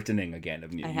 Britaning again,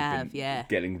 haven't you? I You've have, been yeah.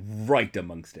 Getting right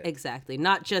amongst it. Exactly.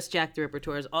 Not just Jack the Ripper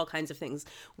tours, all kinds of things.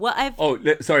 Well,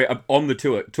 Sorry, I'm on the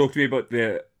tour. Talk to me about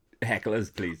the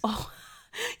hecklers, please.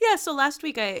 Yeah, so last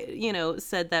week I,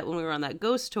 said that when we were on that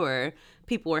ghost tour,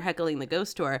 people were heckling the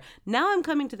ghost tour. Now I'm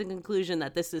coming to the conclusion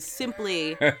that this is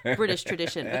simply British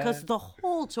tradition because the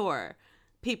whole tour,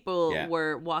 people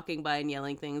were walking by and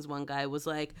yelling things. One guy was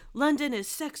like, "London is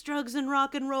sex, drugs, and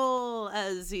rock and roll,"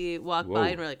 as he walked by,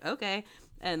 and we're like, okay.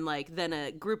 And like then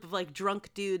a group of like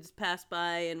drunk dudes passed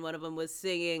by, and one of them was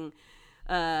singing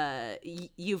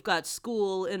 "You've Got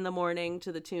School in the Morning"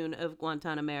 to the tune of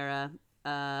Guantanamera,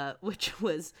 which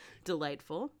was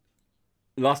delightful.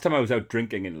 last time I was out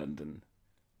drinking in London,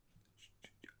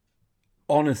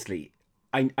 honestly,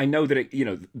 I know that it,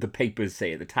 the papers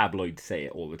say it, the tabloids say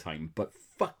it all the time, but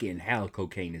fucking hell,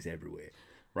 cocaine is everywhere,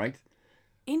 right?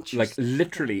 Interesting. Like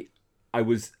literally, I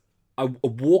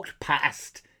walked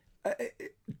past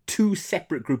two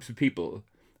separate groups of people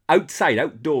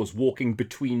outdoors, walking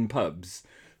between pubs,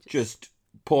 just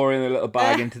pouring a little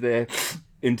bag into their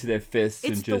fists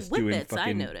It's and just the doing whippets I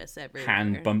fucking notice everywhere.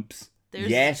 hand bumps. There's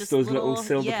Yes, just those little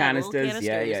silver little canisters.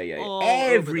 Yeah. all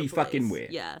Every over the fucking place. way.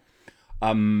 Yeah.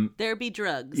 There be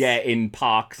drugs. Yeah, in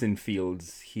parks and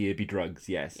fields, here be drugs.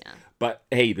 Yes. Yeah. But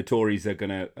hey, the Tories are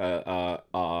gonna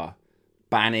are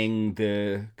banning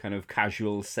the kind of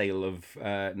casual sale of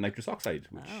nitrous oxide,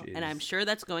 which is... And I'm sure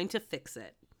that's going to fix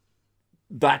it.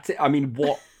 That's it. I mean,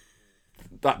 what...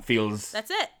 That feels...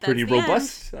 That's it. That's pretty the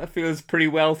robust. That feels pretty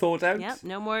well thought out. Yep.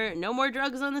 No more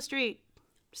drugs on the street.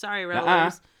 Sorry,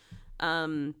 rebels.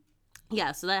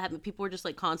 Yeah, so that happened. People were just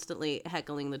like constantly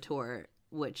heckling the tour,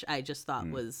 which I just thought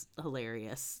was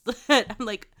hilarious. I'm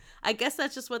like, I guess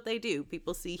that's just what they do.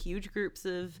 People see huge groups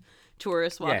of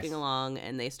tourists walking along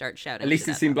and they start shouting. At least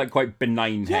it seemed like quite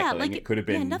benign heckling. Like it could have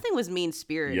been... Yeah, nothing was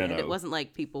mean-spirited. It wasn't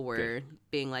like people were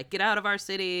being like, get out of our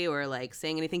city, or like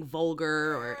saying anything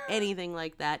vulgar or anything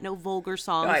like that. No vulgar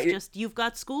songs, just you've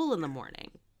got school in the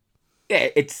morning. Yeah,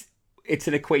 it's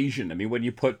an equation. I mean, when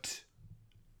you put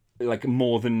like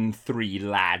more than 3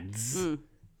 lads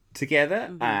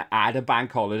together, add a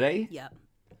bank holiday. Yeah.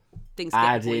 Things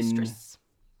get boisterous.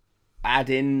 Add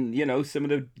in, some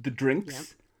of the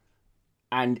drinks,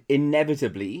 and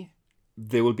inevitably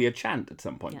there will be a chant at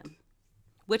some point. Yeah.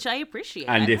 Which I appreciate.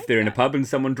 And if they're in a pub and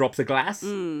someone drops a glass,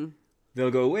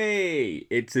 they'll go, "Hey,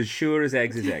 it's as sure as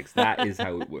eggs is eggs." That is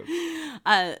how it works.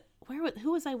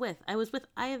 Who was I with? I was with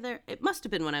it must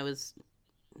have been when I was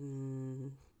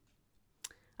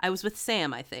with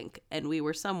Sam, I think, and we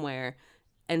were somewhere,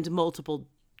 and multiple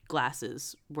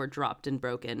glasses were dropped and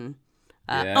broken.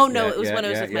 It was when I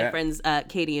was with my friends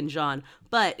Katie and John,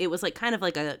 but it was like kind of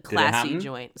like a classy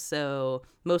joint, so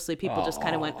mostly people just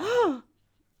kind of went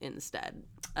instead.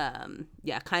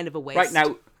 Kind of a waste. Right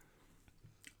now,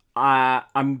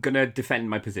 I'm gonna defend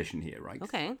my position here, right?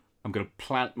 Okay. I'm gonna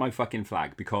plant my fucking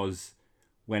flag, because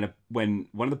when one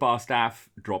of the bar staff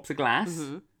drops a glass,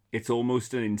 it's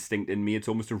almost an instinct in me. It's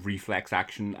almost a reflex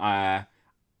action.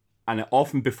 And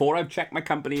often before I've checked my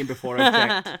company and before I've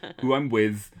checked who I'm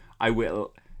with, I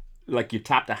will, like you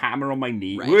tapped a hammer on my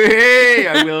knee. Right. Hey,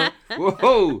 I will.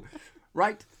 Whoa.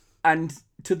 Right. And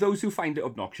to those who find it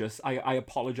obnoxious, I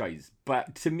apologize.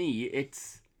 But to me,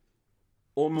 it's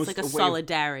almost like a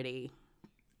solidarity.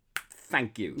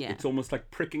 Thank you. Yeah. It's almost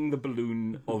like pricking the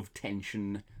balloon of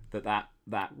tension that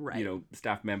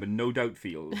staff member no doubt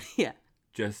feels. Yeah.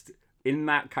 Just in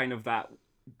that kind of that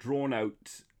drawn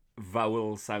out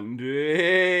vowel sound.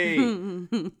 Hey!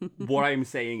 What I'm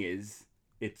saying is,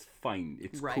 it's fine.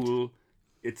 It's cool.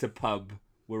 It's a pub.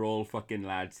 We're all fucking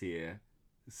lads here.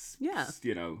 Yeah.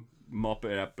 Mop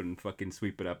it up and fucking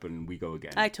sweep it up and we go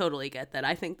again. I totally get that.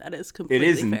 I think that is completely It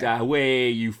isn't fair. Way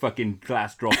you fucking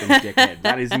glass dropping dickhead.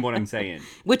 That isn't what I'm saying.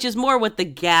 Which is more what the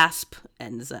gasp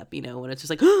ends up, when it's just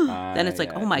like, then it's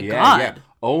like, oh my God. Yeah.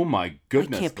 Oh my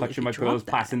goodness. Clutching my pearls,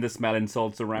 passing the smelling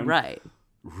salts around. Right.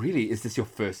 Really? Is this your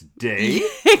first day?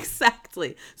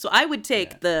 Exactly. So I would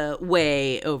take the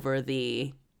way over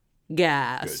the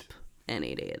gasp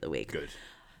any day of the week. Good.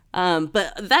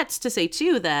 But that's to say,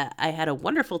 too, that I had a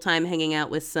wonderful time hanging out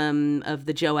with some of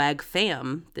the Joag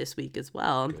fam this week as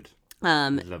well. Good.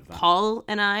 Love that. Paul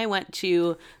and I went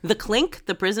to The Clink,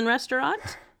 the prison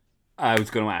restaurant. I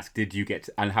was going to ask, did you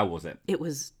and how was it? It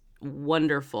was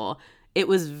wonderful. It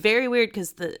was very weird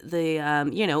because the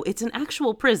it's an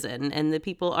actual prison, and the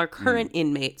people are current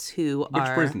inmates who Which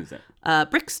prison is it?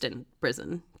 Brixton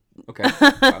Prison. Okay.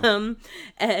 Wow.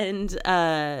 And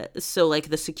so like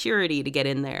the security to get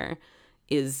in there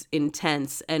is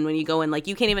intense, and when you go in, like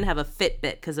you can't even have a Fitbit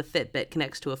because a Fitbit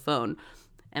connects to a phone,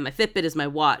 and my Fitbit is my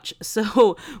watch.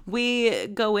 So we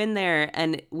go in there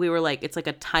and we were like, it's like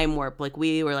a time warp. Like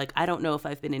we were like, I don't know if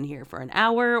I've been in here for an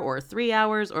hour or 3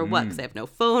 hours or what, because I have no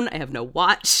phone, I have no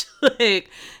watch, like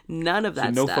none of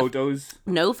that so stuff.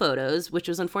 No photos, which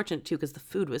was unfortunate too because the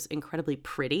food was incredibly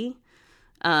pretty.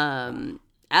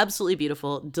 Absolutely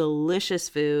beautiful, delicious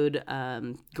food,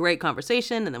 great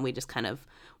conversation, and then we just kind of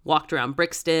walked around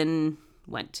Brixton,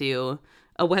 went to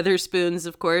a Weatherspoons,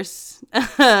 of course,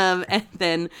 and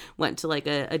then went to like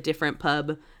a different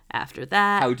pub after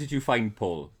that. How did you find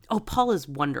Paul? Oh, Paul is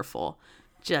wonderful.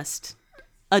 Just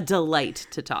a delight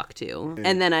to talk to.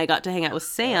 And then I got to hang out with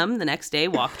Sam the next day,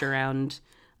 walked around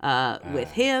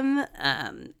with him,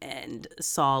 and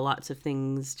saw lots of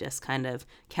things just kind of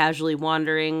casually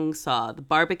wandering. Saw the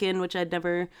Barbican, which I'd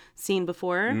never seen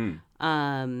before.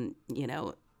 You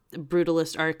know,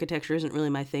 brutalist architecture isn't really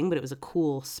my thing, but it was a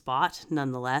cool spot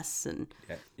nonetheless, and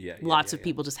lots of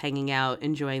people just hanging out,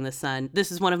 enjoying the sun.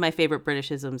 This is one of my favorite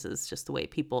Britishisms, is just the way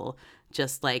people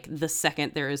just like the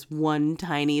second there is one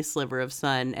tiny sliver of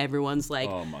sun, everyone's like,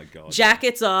 oh my God,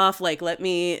 jackets off, like let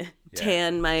me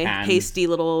tan my pasty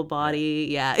little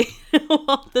body,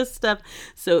 all this stuff.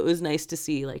 So it was nice to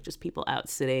see like just people out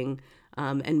sitting,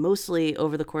 and mostly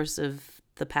over the course of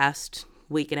the past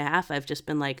week and a half, I've just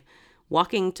been like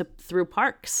walking through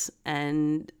parks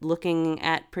and looking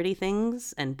at pretty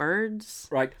things and birds.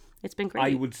 Right. It's been great.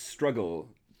 I would struggle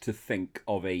to think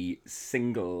of a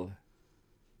single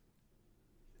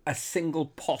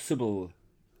possible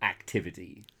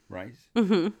activity, right?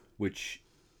 Mm-hmm. Which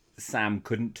Sam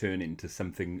couldn't turn into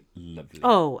something lovely.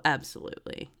 Oh,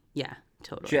 absolutely. Yeah,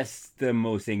 totally. Just the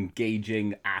most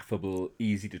engaging, affable,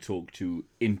 easy to talk to,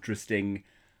 interesting,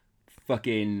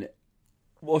 fucking...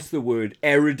 what's the word?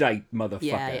 Erudite motherfucker.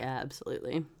 Yeah,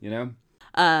 absolutely. You know?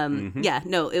 Yeah,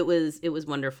 no, it was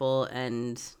wonderful,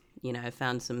 and you know, I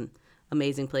found some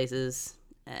amazing places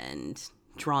and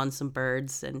drawn some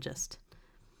birds and just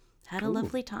had a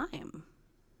lovely time.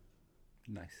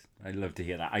 Nice. I'd love to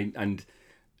hear that.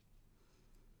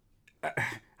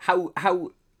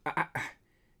 How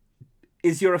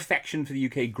is your affection for the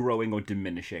UK growing or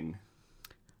diminishing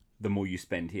the more you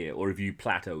spend here, or have you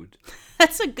plateaued?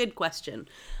 That's a good question.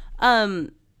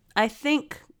 I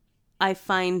think I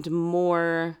find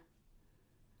more...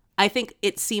 I think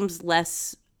it seems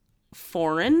less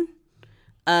foreign.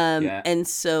 And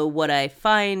so what I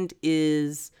find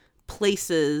is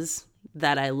places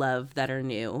that I love that are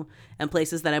new, and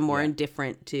places that I'm more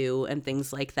indifferent to, and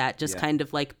things like that, just kind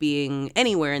of like being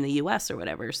anywhere in the US or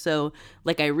whatever. So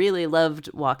like I really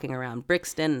loved walking around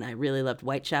Brixton, and I really loved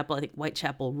Whitechapel. I think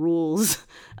Whitechapel rules,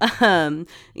 you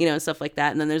know, stuff like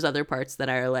that. And then there's other parts that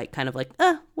are like kind of like,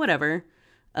 whatever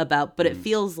about, but it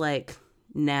feels like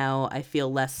now I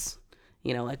feel less,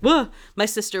 you know, like, whoa. My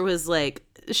sister was like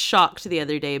shocked the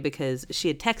other day because she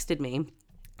had texted me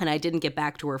and I didn't get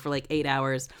back to her for like 8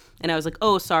 hours. And I was like,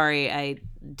 oh, sorry, I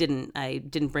didn't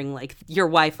bring like your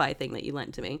Wi-Fi thing that you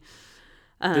lent to me.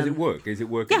 Does it work? Is it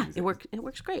working? Yeah, it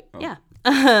works great. Oh. Yeah.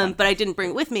 But I didn't bring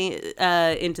it with me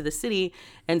into the city.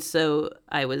 And so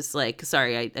I was like,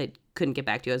 sorry, I couldn't get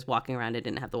back to you. I was walking around. I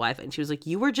didn't have the Wi-Fi. And she was like,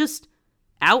 you were just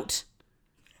out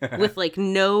with like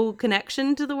no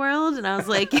connection to the world. And I was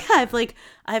like, yeah,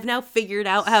 I've now figured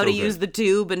out how to use the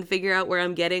tube and figure out where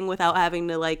I'm getting without having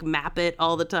to like map it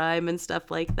all the time and stuff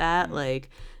like that.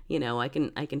 Like, you know, I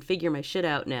can figure my shit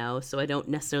out now, so I don't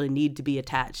necessarily need to be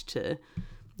attached to,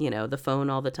 you know, the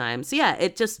phone all the time. So yeah,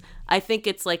 I think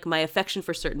it's like my affection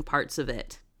for certain parts of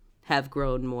it have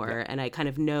grown more, and I kind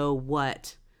of know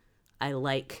what I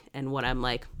like and what I'm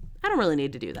like, I don't really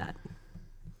need to do that.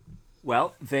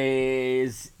 Well,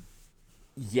 there's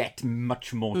yet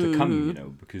much more to come, you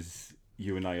know, because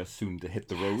you and I are soon to hit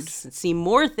the road. See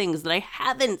more things that I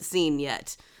haven't seen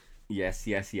yet. Yes.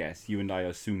 You and I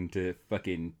are soon to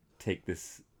fucking take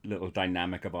this little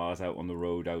dynamic of ours out on the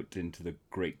road, out into the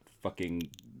great fucking,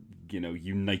 you know,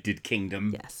 United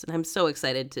Kingdom. Yes, and I'm so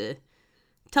excited to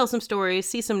tell some stories,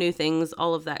 see some new things,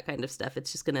 all of that kind of stuff.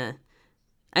 It's just gonna...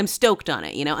 I'm stoked on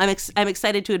it, you know. I'm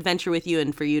excited to adventure with you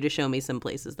and for you to show me some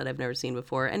places that I've never seen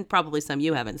before, and probably some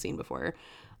you haven't seen before.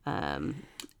 And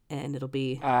it'll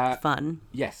be fun.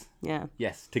 Yes. Yeah.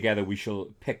 Yes. Together we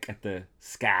shall pick at the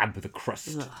scab, the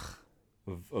crust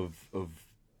of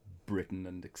Britain,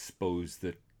 and expose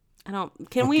the...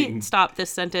 Can we stop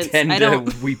this sentence? Tender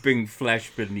weeping flesh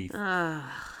beneath.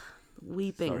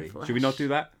 Weeping flesh. Should we not do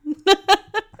that?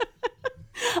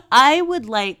 I would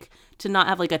like to not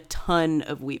have like a ton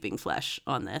of weeping flesh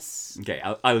on this. Okay,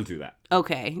 I'll do that.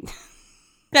 Okay.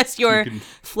 That's your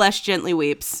flesh gently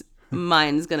weeps.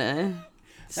 Mine's gonna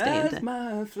stay in As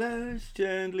my flesh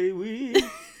gently weeps.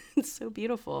 It's so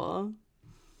beautiful.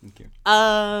 Thank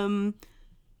you.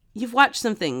 You've watched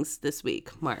some things this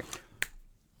week, Mark.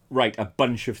 Right, a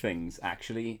bunch of things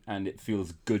actually, and it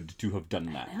feels good to have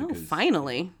done that. Oh,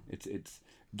 finally. It's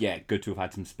good to have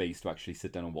had some space to actually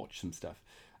sit down and watch some stuff.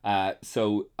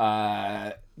 So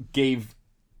gave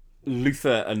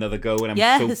Luther another go, and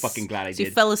I'm so fucking glad I did.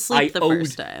 You fell asleep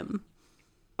first time.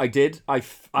 I did. I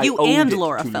you owed and it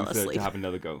Laura to fell Luther asleep to have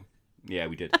another go. Yeah,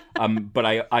 we did. But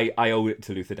I owe it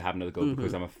to Luther to have another go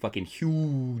because I'm a fucking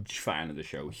huge fan of the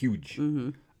show. Huge.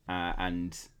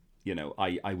 And, you know,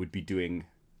 I would be doing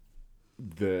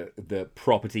the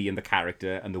property and the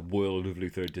character and the world of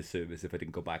Luther a disservice if I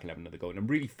didn't go back and have another go. And I'm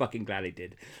really fucking glad I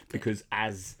did, because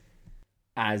as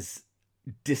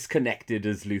disconnected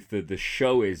as Luther the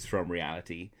show is from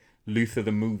reality, Luther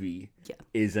the movie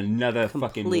is another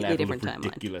fucking level different of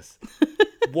ridiculous.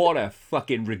 What a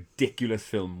fucking ridiculous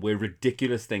film where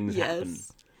ridiculous things happen.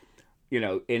 You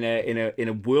know, in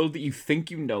a world that you think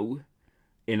you know,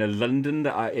 in a London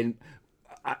that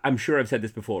I'm sure I've said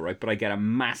this before, right? But I get a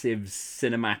massive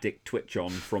cinematic twitch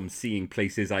on from seeing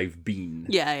places I've been.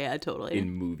 Yeah, totally.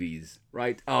 In movies,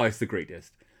 right? Oh, it's the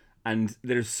greatest. And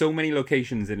there's so many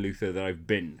locations in Luther that I've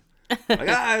been. Like,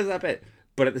 is that bit?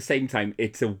 But at the same time,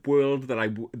 it's a world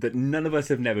that none of us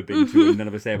have never been to, and none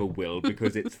of us ever will,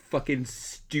 because it's fucking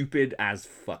stupid as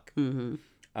fuck.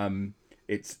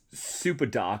 It's super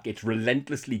dark. It's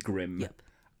relentlessly grim,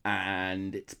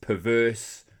 and it's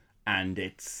perverse, and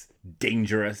it's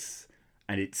dangerous,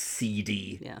 and it's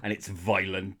seedy, and it's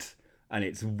violent, and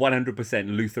it's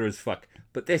 100% Luther as fuck.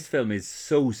 But this film is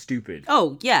so stupid.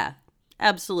 Oh yeah,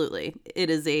 absolutely. It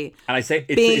is and I say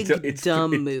it's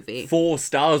dumb movie. 4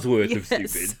 stars worth of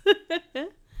stupid,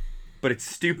 but it's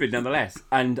stupid nonetheless.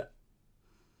 And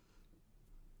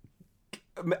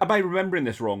am I remembering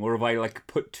this wrong, or have I like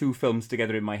put 2 films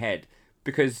together in my head?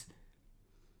 Because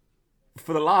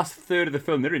for the last third of the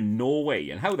film, they're in Norway,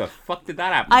 and how the fuck did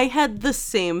that happen? I had the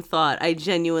same thought. I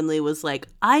genuinely was like,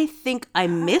 I think I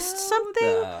missed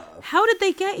something. How did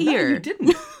they get here? No, you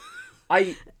didn't.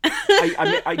 I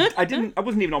didn't. I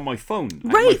wasn't even on my phone.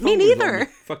 Right, my phone me neither. Was on the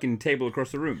fucking table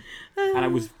across the room, and I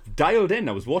was dialed in.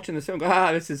 I was watching the film.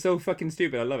 This is so fucking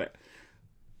stupid. I love it.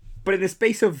 But in the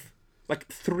space of like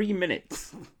 3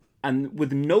 minutes, and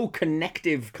with no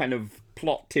connective kind of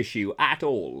plot tissue at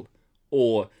all,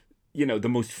 or the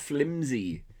most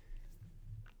flimsy,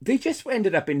 they just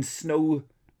ended up in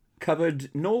snow-covered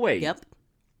Norway. Yep.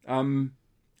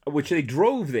 Which they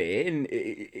drove there,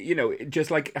 and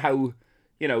just like how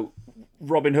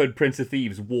Robin Hood, Prince of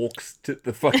Thieves, walks to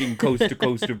the fucking coast to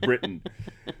coast of Britain.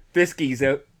 This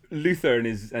geezer, Luther, and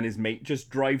his mate just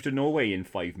drive to Norway in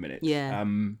 5 minutes. Yeah.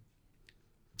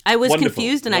 I was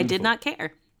confused, and wonderful. I did not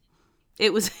care.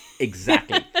 It was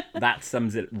exactly that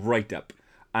sums it right up,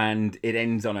 and it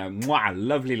ends on a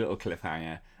lovely little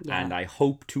cliffhanger. Yeah. And I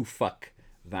hope to fuck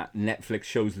that Netflix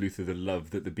shows Luther the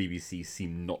love that the BBC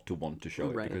seem not to want to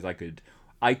show it, because I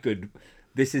could.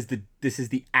 This is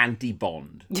the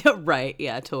anti-Bond. Yeah, right.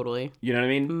 Yeah, totally. You know what I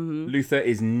mean? Mm-hmm. Luther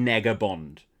is nega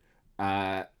Bond.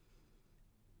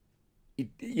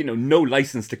 No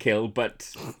license to kill,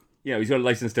 but he's got a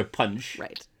license to punch.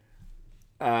 Right.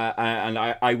 And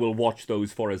I will watch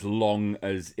those for as long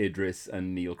as Idris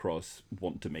and Neil Cross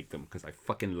want to make them, because I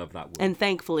fucking love that word. And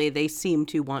thankfully, they seem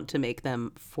to want to make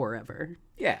them forever.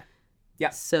 Yeah. Yeah.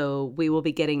 So we will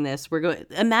be getting this.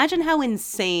 Imagine how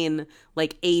insane,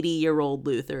 like, 80-year-old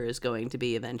Luther is going to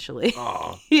be eventually.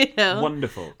 Oh, Like,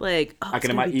 wonderful. I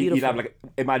can imagine. You'd have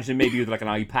imagine maybe with like an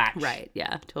eye patch. Right.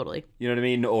 Yeah. Totally. You know what I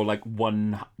mean? Or like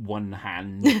one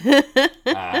hand,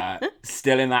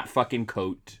 still in that fucking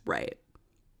coat. Right.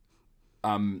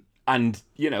 And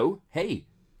hey,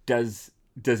 does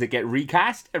it get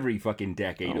recast every fucking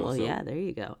decade or so? Yeah, there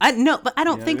you go. But I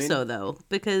don't think so though,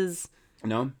 because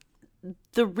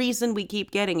the reason we keep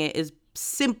getting it is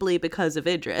simply because of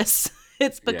Idris.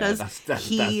 It's because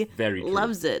he that's very true.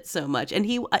 Loves it so much, and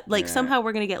he somehow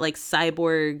we're gonna get like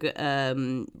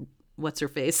cyborg. What's her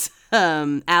face?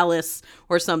 Alice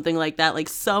or something like that. Like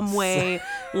some way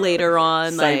later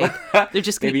on, like they're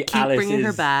just gonna keep bringing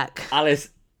her back. Alice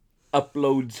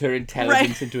uploads her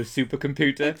intelligence into a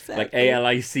supercomputer, like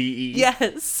ALICE.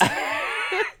 Yes.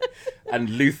 And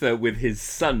Luther with his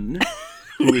son,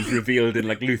 who is revealed in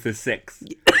like Luther 6.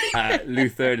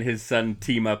 Luther and his son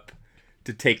team up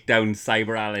to take down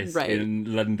Cyber Alice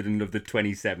in London of the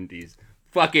 2070s.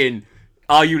 Fucking,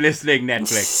 are you listening,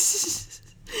 Netflix?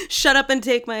 Shut up and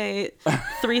take my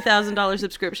 $3,000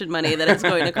 subscription money that it's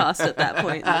going to cost at that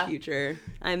point in the future.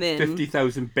 I'm in.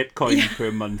 50,000 Bitcoin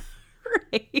per month.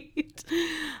 Right.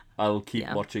 I'll keep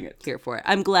watching it. Here for it.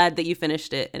 I'm glad that you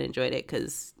finished it and enjoyed it,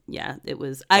 because it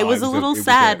was. I was a little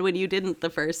sad when you didn't the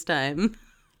first time.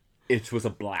 It was a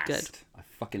blast. Good. I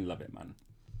fucking love it, man.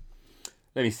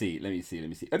 Let me see.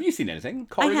 Have you seen anything,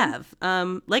 Corrigan? I have.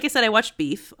 Like I said, I watched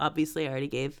Beef. Obviously, I already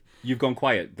gave. You've gone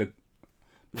quiet. The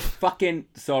fucking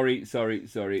sorry.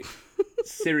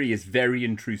 Siri is very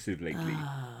intrusive lately.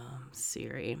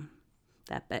 Siri,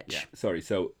 that bitch. Yeah. Sorry.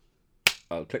 So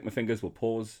I'll click my fingers. We'll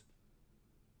pause.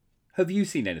 Have you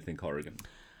seen anything, Corrigan?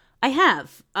 I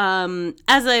have.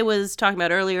 As I was talking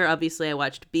about earlier, obviously I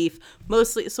watched Beef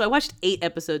mostly. So I watched 8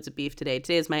 episodes of Beef today.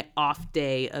 Today is my off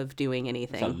day of doing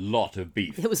anything. It's a lot of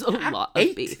beef. It was a lot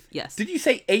of beef. Yes. Did you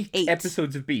say 8 8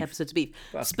 episodes of beef? Episodes of Beef.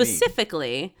 Fuck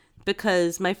Specifically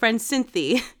because my friend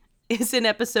Cynthia is in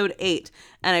episode 8,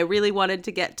 and I really wanted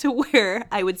to get to where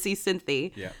I would see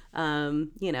Cynthia. Yeah.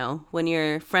 You know, when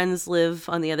your friends live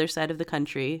on the other side of the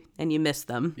country and you miss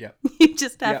them, Yeah. you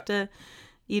just have to,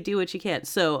 you do what you can.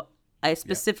 So I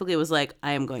specifically was like,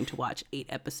 I am going to watch 8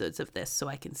 episodes of this so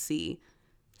I can see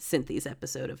Cynthia's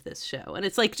episode of this show. And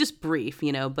it's like just brief,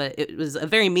 you know, but it was a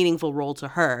very meaningful role to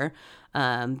her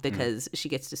because she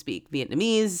gets to speak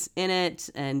Vietnamese in it.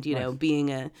 And, you know,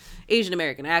 being a Asian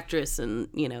American actress and,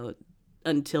 you know,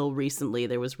 until recently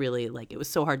there was really like, it was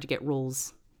so hard to get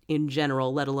roles in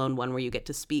general, let alone one where you get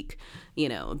to speak, you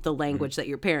know, the language that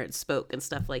your parents spoke and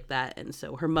stuff like that. And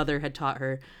so her mother had taught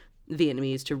her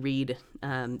Vietnamese to read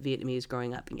Vietnamese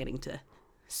growing up, and getting to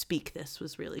speak this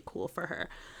was really cool for her.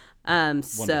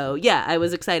 So yeah, I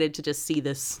was excited to just see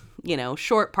this, you know,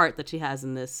 short part that she has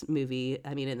in this movie.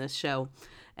 I mean, in this show.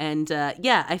 And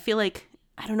yeah, I feel like,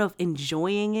 I don't know if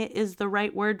enjoying it is the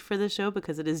right word for the show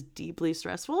because it is deeply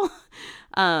stressful.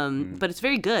 But it's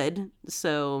very good.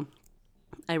 So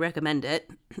I recommend it.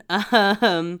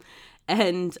 And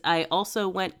I also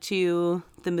went to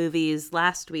the movies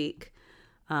last week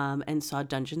and saw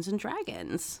Dungeons and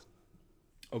Dragons.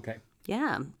 Okay.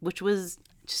 Yeah, which was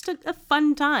just a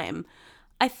fun time.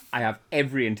 I have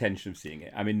every intention of seeing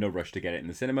it. I'm in no rush to get it in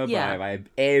the cinema, Yeah. but I have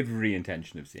every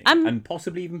intention of seeing it and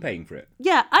possibly even paying for it.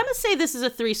 Yeah, I'm gonna say this is a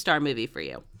 3-star movie for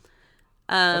you.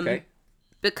 Okay.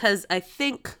 Because I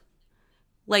think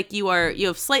like you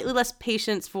have slightly less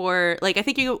patience for, like, I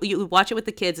think you watch it with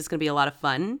the kids, it's gonna be a lot of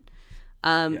fun.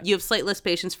 You have slightly less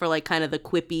patience for like kind of the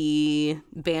quippy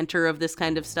banter of this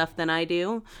kind of stuff than I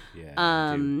do. Yeah,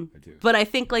 I do. But I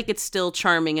think like it's still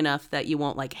charming enough that you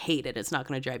won't like hate it. It's not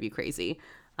going to drive you crazy.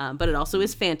 But it also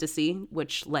is fantasy,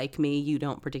 which like me, you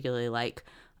don't particularly like.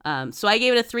 So I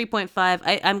gave it a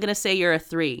 3.5. I'm going to say you're a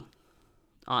 3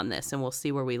 on this, and we'll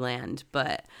see where we land.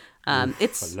 But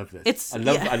it's I love this. It's I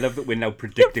love that we're now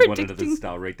predicting one another's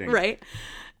star rating. right.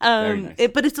 Very nice.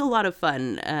 But it's a lot of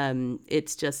fun.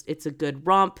 It's a good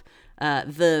romp.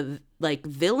 The like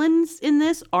villains in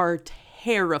this are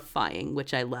terrifying,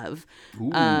 which I love.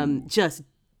 Just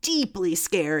deeply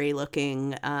scary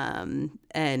looking.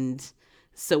 And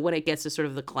so when it gets to sort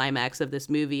of the climax of this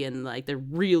movie and like they're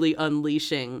really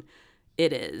unleashing,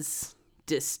 it is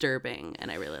disturbing, and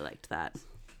I really liked that.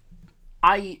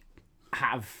 I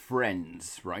have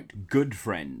friends, right? Good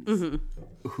friends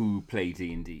who play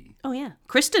D&D. Oh yeah,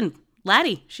 Kristen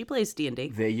Laddie, she plays D&D.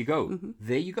 There you go.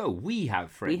 There you go. We have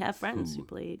friends. Who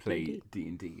play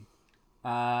D&D.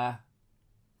 I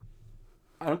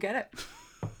don't get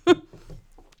it.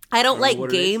 I don't like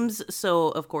games, so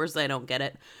of course I don't get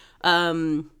it.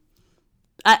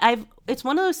 I've it's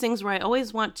one of those things where I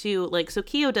always want to like. So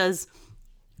Keo does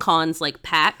cons like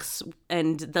PAX,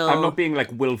 and they'll. I'm not being like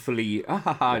willfully.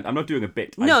 I'm not doing a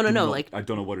bit. No. Like I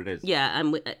don't know what it is.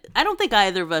 Yeah, I don't think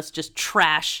either of us just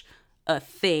trash a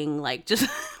thing like just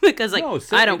because like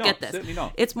I don't get this. Certainly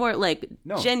not. It's more like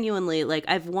genuinely like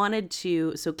I've wanted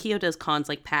to. So Keo does cons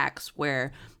like PAX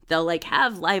where they'll like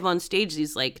have live on stage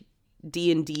these like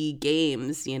D&D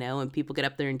games, you know, and people get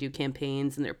up there and do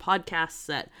campaigns, and there are podcasts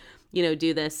that, you know,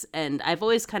 do this. And I've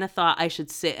always kind of thought I should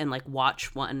sit and like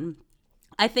watch one.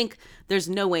 I think there's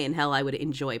no way in hell I would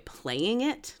enjoy playing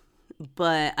it,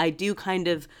 but I do kind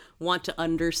of want to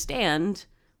understand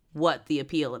what the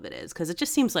appeal of it is, because it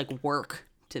just seems like work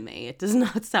to me. It does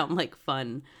not sound like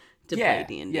fun to play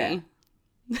D&D. Yeah.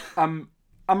 I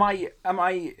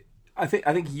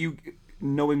think you,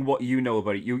 knowing what you know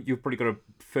about it, you've probably got a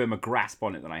firmer grasp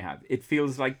on it than I have. It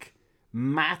feels like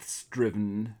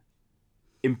maths-driven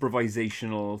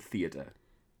improvisational theater.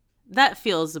 That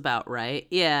feels about right.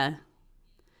 Yeah.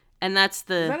 And that's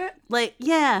the... Is that it? Like,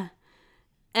 yeah.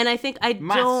 And I think I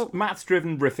don't...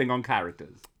 Maths-driven riffing on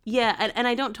characters. Yeah, and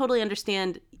I don't totally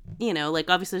understand, you know,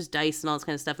 like, obviously there's dice and all this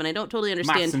kind of stuff, and I don't totally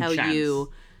understand how chance.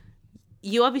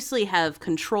 You obviously have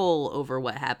control over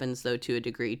what happens, though, to a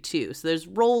degree, too. So there's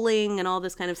rolling and all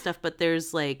this kind of stuff, but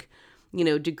there's, like, you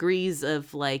know, degrees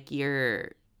of, like,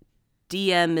 your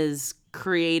DM is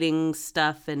creating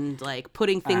stuff and, like,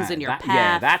 putting things in your path.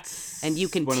 Yeah, that's and you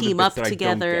can one team of the up bits that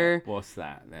together. I don't get. What's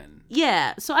that, then?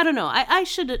 Yeah, so I don't know. I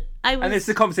And it's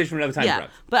a conversation for another time,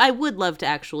 perhaps. But I would love to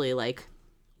actually, like,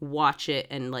 watch it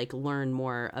and, like, learn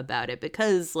more about it,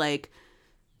 because, like,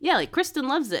 yeah, like, Kristen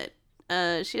loves it.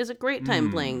 She has a great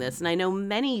time playing this, and I know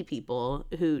many people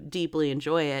who deeply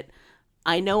enjoy it.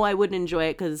 I know I wouldn't enjoy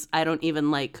it because I don't even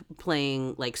like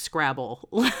playing like Scrabble,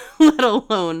 let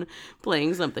alone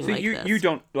playing something So like this. you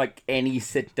don't like any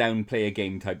sit down play a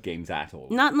game type games at all?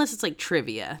 Not unless it's like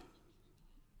trivia,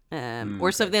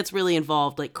 or something that's really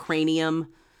involved, like Cranium,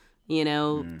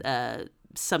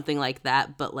 something like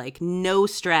that. But like no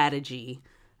strategy.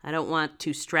 I don't want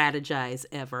to strategize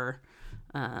ever.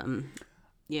 Nothing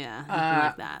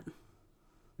like that.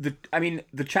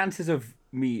 The chances of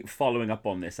me following up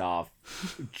on this are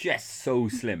just so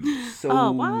slim,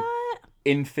 What?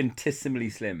 infinitesimally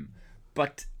slim.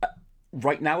 But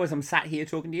right now, as I'm sat here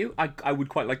talking to you, I would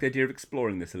quite like the idea of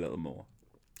exploring this a little more.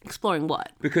 Exploring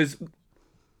what? Because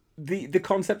the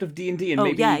concept of D&D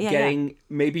and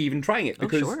maybe even trying it.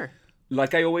 Because, sure.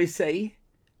 like I always say,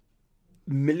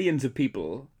 millions of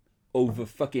people over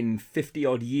fucking 50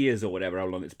 odd years or whatever, how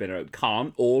long it's been out,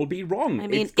 can't all be wrong. I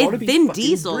mean, it's gotta if be Vin fucking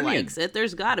Diesel brilliant. likes it,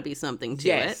 there's got to be something to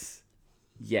it.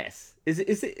 Yes.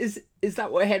 Is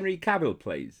that what Henry Cavill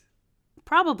plays?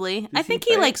 Probably. I think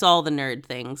he likes all the nerd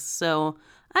things, so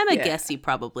I'm a guess he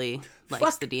probably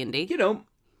likes the D&D. You know,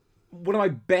 one of my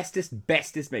bestest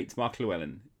mates, Mark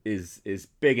Llewellyn, is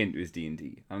big into his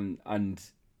D&D, and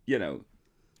you know,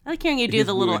 I like hearing you do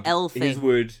the little L thing. His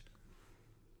word.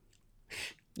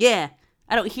 Yeah,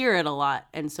 I don't hear it a lot,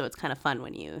 and so it's kind of fun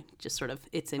when you just sort of,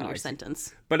 it's in your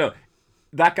sentence. But no,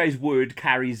 that guy's word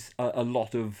carries a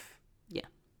lot of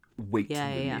weight with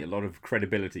me, a lot of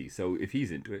credibility. So if he's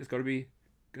into it, it's gonna be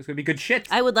good shit.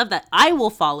 I would love that. I will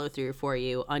follow through for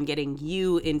you on getting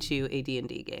you into a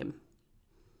D&D game.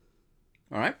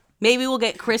 All right. Maybe we'll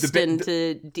get Kristen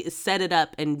to set it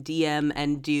up and DM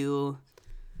and do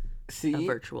a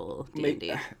virtual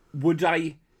D&D. Would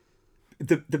I...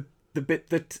 The bit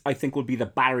that I think will be the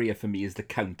barrier for me is the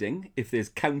counting. If there's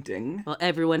counting... Well,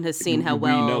 everyone has seen how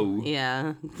well... know.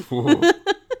 Yeah.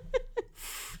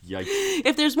 Yikes.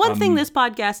 If there's one thing this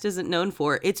podcast isn't known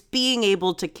for, it's being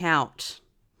able to count.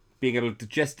 Being able to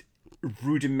just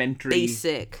rudimentary...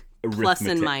 Basic. Arithmetic. Plus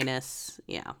and minus.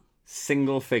 Yeah.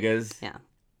 Single figures. Yeah.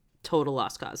 Total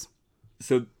lost cause.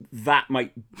 So that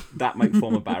might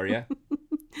form a barrier.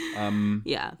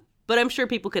 Yeah. But I'm sure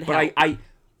people could help. But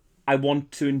I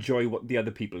want to enjoy what the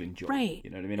other people enjoy. Right. You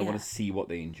know what I mean? I want to see what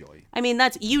they enjoy. I mean,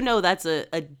 that's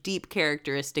a deep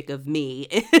characteristic of me,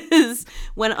 is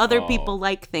when other people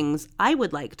like things, I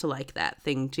would like to like that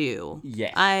thing too.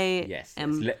 Yes. Yes.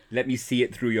 Let me see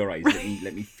it through your eyes.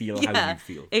 Let me feel how you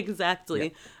feel.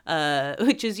 Exactly. Yeah.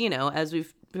 Which is, as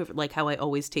we've, like how I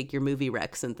always take your movie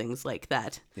recs and things like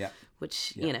that. Yeah.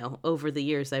 Which, over the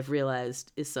years I've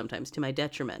realized is sometimes to my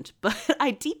detriment. But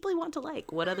I deeply want to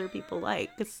like what other people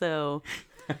like. So,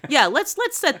 yeah, let's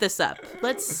set this up.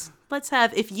 Let's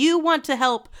have, if you want to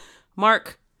help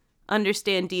Mark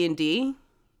understand D&D,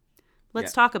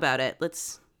 let's talk about it.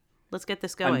 Let's get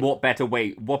this going. And what better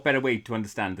way to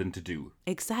understand than to do?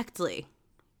 Exactly.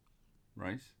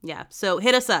 Right? Yeah. So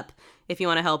hit us up if you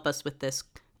want to help us with this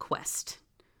quest.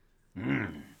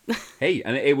 Hey,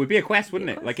 and it would be a quest, wouldn't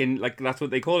it? Like that's what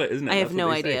they call it, isn't it? I have no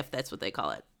idea if that's what they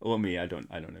call it. Or me, I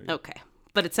don't know. Okay.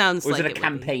 But it sounds like it a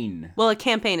campaign. Well, a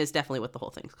campaign is definitely what the whole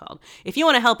thing's called. If you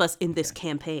want to help us in this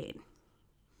campaign.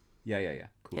 Yeah.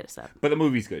 Cool. Hit us up. But the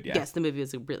movie's good, yeah? Yes, the movie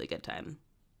was a really good time.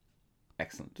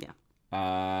 Excellent. Yeah.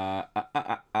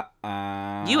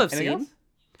 You have seen? Else?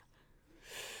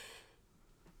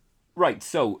 Right,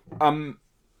 so,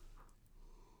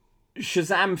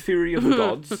 Shazam! Fury of the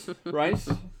Gods, right?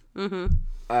 Mm-hmm.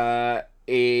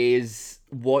 Is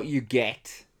what you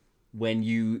get when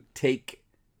you take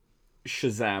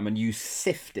Shazam and you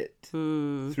sift it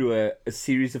through a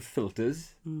series of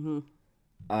filters,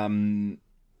 and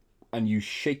you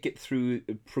shake it through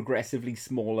progressively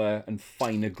smaller and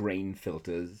finer grain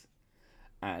filters.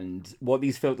 And what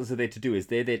these filters are there to do is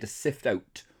they're there to sift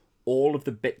out all of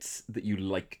the bits that you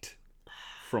liked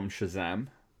from Shazam.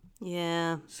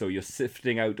 Yeah. So you're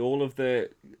sifting out all of the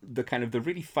kind of the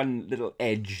really fun little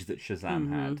edge that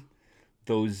Shazam had.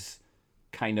 Those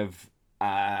kind of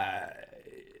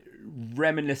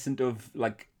reminiscent of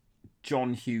like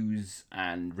John Hughes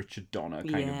and Richard Donner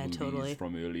kind of movies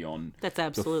from early on. That's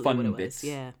absolutely what it was. Bits.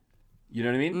 Yeah. You know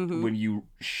what I mean? Mm-hmm. When you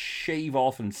shave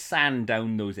off and sand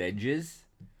down those edges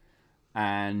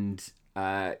and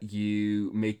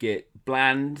you make it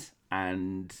bland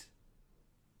and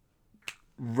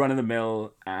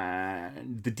run-of-the-mill,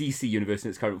 and the DC universe in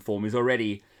its current form is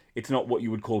already, it's not what you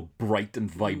would call bright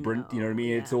and vibrant, you know what I mean?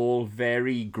 Yeah. It's all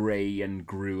very grey and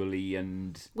gruely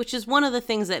and... Which is one of the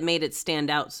things that made it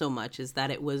stand out so much, is that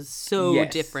it was so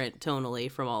different tonally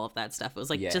from all of that stuff. It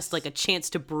was like just like a chance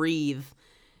to breathe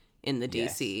in the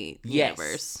DC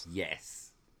universe.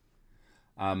 Yes.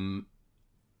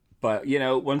 But, you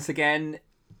know, once again,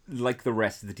 like the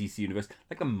rest of the DC universe,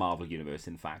 like the Marvel universe,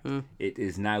 in fact, it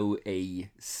is now a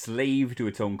slave to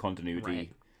its own continuity.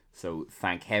 Right. So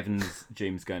thank heavens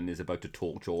James Gunn is about to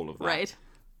torch all of that. Right.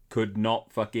 Could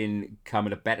not fucking come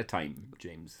at a better time,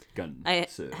 James Gunn. I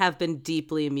sir. have been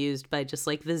deeply amused by just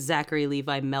like the Zachary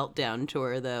Levi meltdown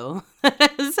tour, though,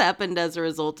 that has happened as a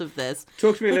result of this.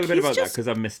 Talk to me a Like, little bit he's about that, just- because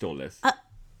I've missed all this.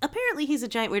 Apparently, he's a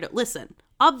giant weirdo. Listen,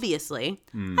 obviously,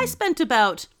 I spent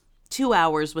about 2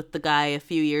 hours with the guy a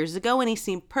few years ago, and he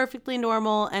seemed perfectly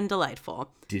normal and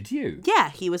delightful. Did you? Yeah,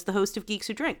 he was the host of Geeks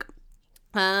Who Drink.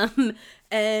 Yeah,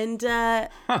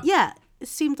 it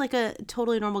seemed like a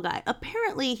totally normal guy.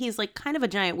 Apparently, he's like kind of a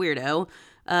giant weirdo.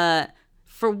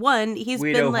 For one,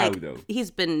 Weirdo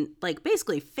he's been like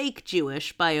basically fake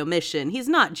Jewish by omission. He's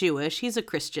not Jewish, he's a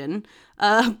Christian.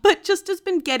 But just has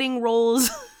been getting roles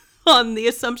on the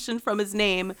assumption from his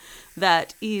name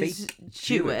that he's Fake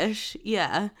Jewish.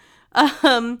 Yeah.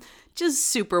 Just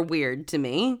super weird to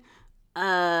me.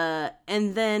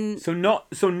 And then So not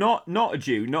a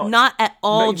Jew, not at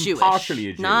all not even Jewish. partially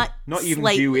a Jew. Not even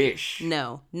slightly. Jewish.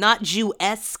 No, not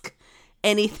Jew-esque,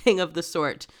 anything of the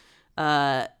sort.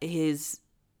 His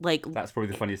like That's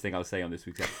probably the funniest thing I'll say on this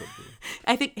week's episode.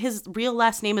 I think his real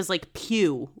last name is like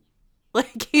Pugh.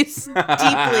 Like he's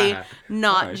deeply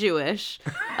not Right. Jewish.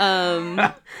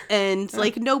 And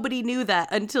like nobody knew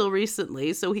that until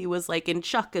recently. So he was like in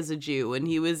Chuck as a Jew, and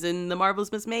he was in The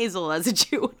Marvelous Miss Maisel as a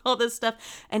Jew, and all this stuff.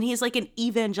 And he's like an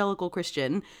evangelical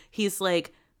Christian. He's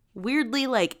like weirdly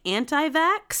like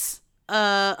anti-vax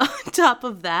on top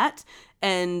of that.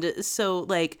 And so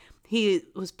like he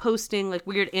was posting like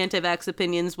weird anti-vax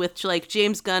opinions, which like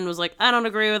James Gunn was like, I don't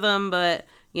agree with them, but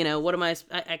you know, what am I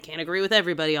can't agree with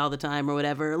everybody all the time or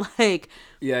whatever. Like,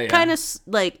 Yeah. kind of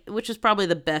like, which is probably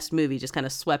the best movie, just kind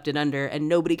of swept it under, and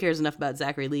nobody cares enough about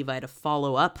Zachary Levi to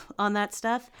follow up on that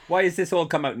stuff. Why has this all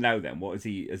come out now then? What is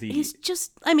he? He's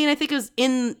just, I mean, I think it was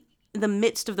in the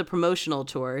midst of the promotional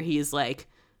tour, he's like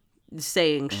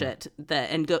saying shit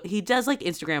that, and he does like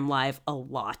Instagram Live a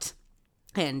lot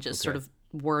and just sort of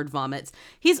word vomits.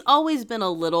 He's always been a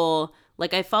little,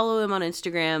 like, I follow him on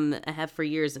Instagram, I have for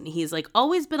years, and he's like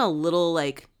always been a little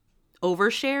like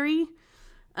oversharey.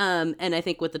 And I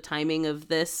think with the timing of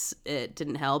this, it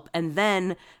didn't help. And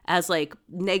then as like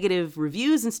negative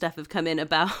reviews and stuff have come in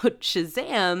about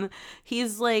Shazam,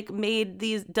 he's like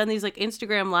done these like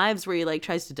Instagram lives where he like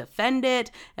tries to defend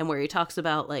it, and where he talks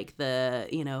about like the,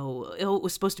 you know, it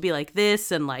was supposed to be like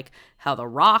this, and like how The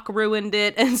Rock ruined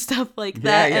it and stuff like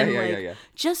that. And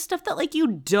just stuff that like you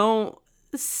don't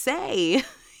say.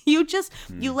 You just,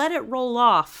 you let it roll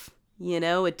off, you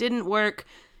know, it didn't work.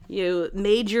 You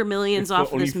made your millions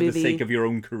off of this movie. Only for the sake of your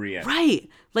own career. Right.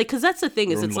 Like, because that's the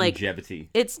thing, is it's longevity. like,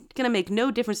 it's going to make no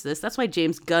difference to this. That's why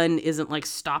James Gunn isn't like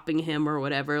stopping him or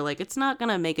whatever. Like, it's not going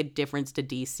to make a difference to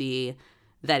DC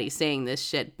that he's saying this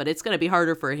shit, but it's going to be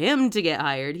harder for him to get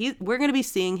hired. We're going to be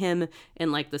seeing him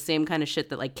in like the same kind of shit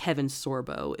that like Kevin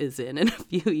Sorbo is in a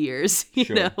few years,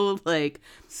 you know, like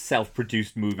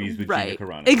self-produced movies with right. Gina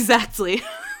Carano. Exactly.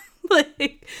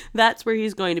 Like, that's where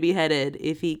he's going to be headed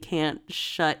if he can't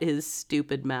shut his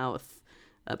stupid mouth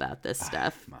about this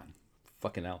stuff. Man,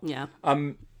 fucking hell. Yeah.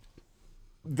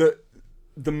 The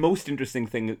most interesting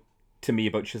thing to me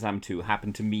about Shazam 2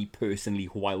 happened to me personally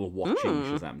while watching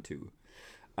Shazam 2.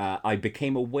 I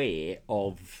became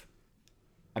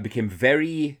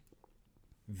very,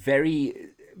 very,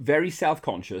 very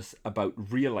self-conscious about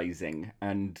realizing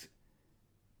and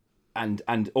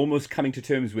almost coming to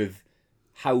terms with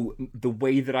how the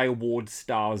way that I award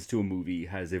stars to a movie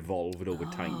has evolved over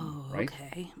time, right?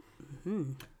 Okay.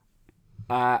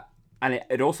 And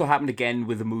it also happened again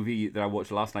with a movie that I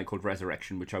watched last night called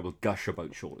Resurrection, which I will gush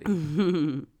about shortly.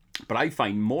 But I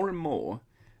find more and more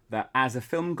that as a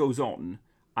film goes on,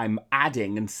 I'm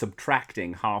adding and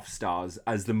subtracting half stars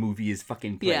as the movie is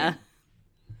fucking playing.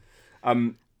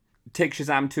 Yeah. Take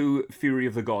Shazam 2, Fury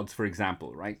of the Gods, for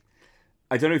example, right?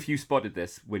 I don't know if you spotted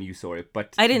this when you saw it,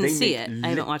 but I didn't see it. I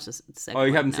haven't watched this second Oh,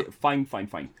 you one, haven't no. seen it?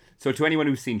 Fine. So to anyone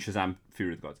who's seen Shazam,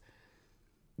 Fury of the Gods,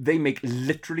 they make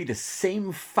literally the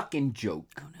same fucking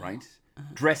joke, right?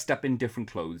 Dressed up in different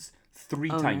clothes 3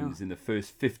 times in the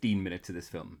first 15 minutes of this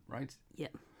film, right? Yeah.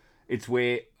 It's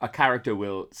where a character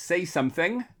will say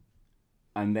something,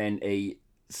 and then a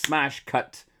smash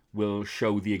cut will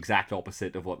show the exact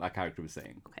opposite of what that character was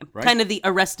saying. Okay. Right? Kind of the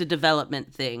Arrested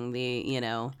Development thing, you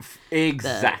know.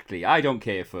 Exactly. I don't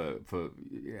care for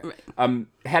yeah. Right.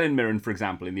 Helen Mirren, for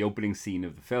example, in the opening scene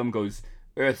of the film goes,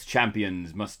 Earth's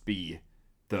champions must be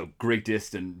the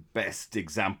greatest and best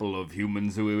example of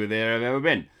humans who there have ever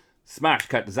been. Smash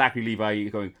cut to Zachary Levi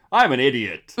going, I'm an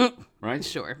idiot. Right?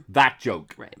 Sure. That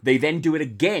joke. Right. They then do it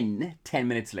again 10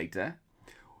 minutes later.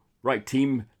 Right,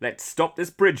 team, let's stop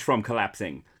this bridge from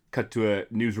collapsing. Cut to a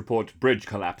news report, bridge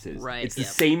collapses. Right, It's the yep.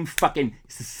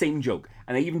 it's the same joke.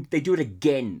 And they do it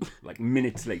again, like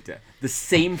minutes later. The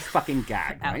same fucking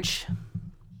gag, right? Ouch.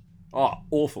 Oh,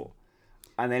 awful.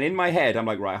 And then in my head, I'm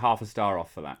like, right, half a star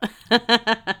off for that.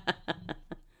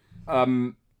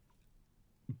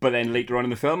 But then later on in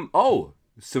the film,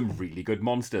 some really good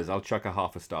monsters. I'll chuck a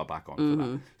half a star back on for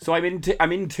that. So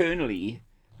I'm internally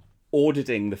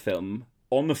auditing the film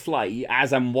on the fly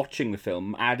as I'm watching the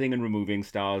film, adding and removing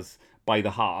stars by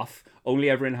the half, only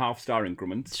ever in half-star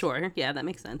increments. Sure. Yeah, that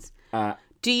makes sense.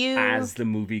 Do you... As the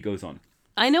movie goes on.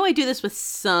 I know I do this with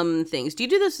some things. Do you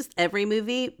do this with every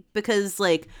movie? Because,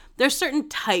 like, there's certain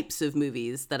types of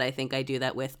movies that I think I do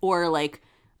that with. Or, like,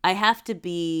 I have to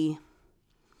be,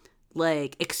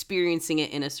 like, experiencing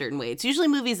it in a certain way. It's usually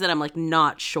movies that I'm, like,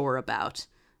 not sure about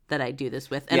that I do this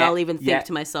with. And I'll even think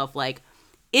to myself, like,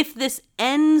 if this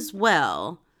ends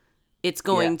well, it's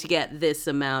going to get this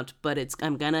amount, but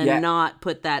I'm going to not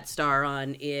put that star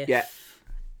on if... Yeah.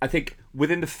 I think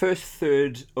within the first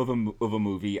third of a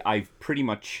movie, I've pretty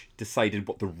much decided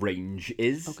what the range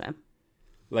is. Okay.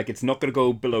 Like, it's not going to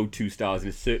go below 2 stars, and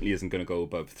it certainly isn't going to go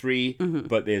above 3.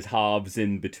 But there's halves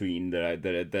in between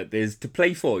that there's to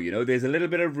play for. You know, there's a little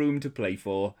bit of room to play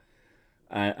for,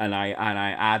 and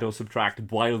I add or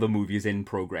subtract while the movie is in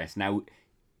progress. Now,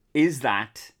 is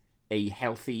that a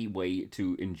healthy way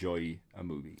to enjoy a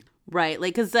movie? Right,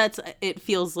 like, because it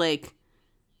feels like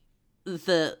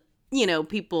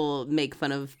people make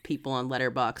fun of people on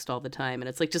Letterboxd all the time, and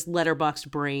it's like just Letterboxd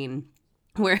brain,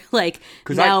 where like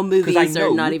now movies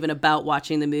are not even about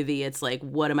watching the movie. It's like,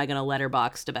 what am I going to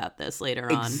Letterboxd about this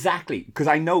later on? Exactly, because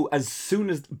I know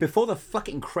before the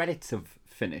fucking credits have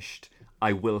finished,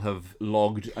 I will have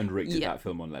logged and rated that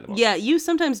film on Letterboxd. Yeah, you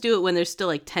sometimes do it when there's still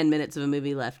like 10 minutes of a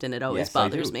movie left, and it always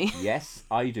bothers me. Yes,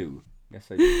 I do. Yes,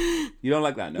 I do. You don't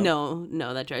like that, no?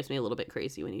 No, that drives me a little bit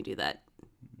crazy when you do that.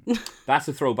 That's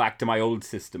a throwback to my old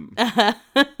system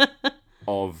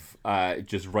of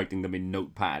just writing them in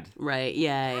Notepad. Right,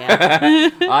 yeah.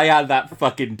 I had that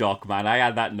fucking doc, man. I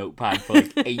had that Notepad for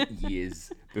like 8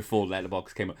 years before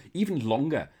Letterboxd came out. Even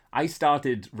longer. I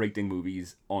started rating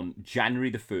movies on January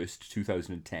the 1st,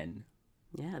 2010.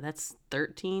 Yeah, that's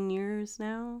 13 years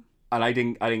now. And I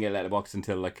didn't get Letterboxd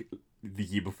until like the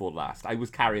year before last. I was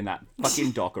carrying that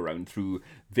fucking doc around through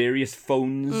various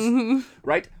phones,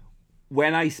 right?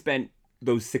 When I spent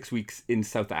those 6 weeks in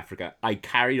South Africa, I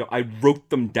wrote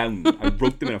them down. I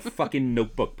wrote them in a fucking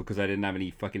notebook because I didn't have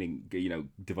any fucking,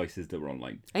 devices that were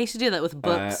online. I used to do that with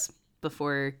books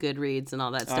before Goodreads and all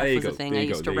that stuff was a thing. I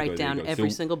used to write down every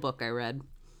single book I read.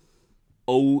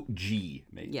 OG,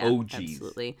 mate. Yeah, OG.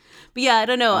 Absolutely. But yeah, I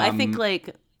don't know. I think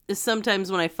like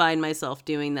sometimes when I find myself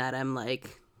doing that, I'm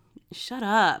like, shut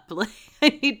up. Like,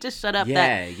 I need to shut up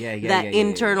that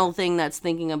internal thing that's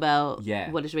thinking about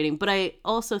what is reading. But I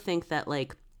also think that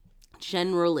like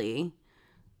generally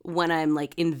when I'm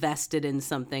like invested in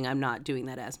something, I'm not doing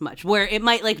that as much. Where it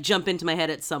might like jump into my head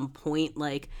at some point,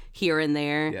 like here and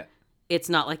there. Yeah. It's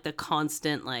not like the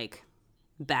constant like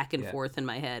back and forth in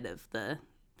my head of the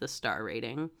star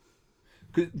rating.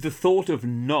 The thought of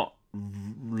not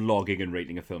logging and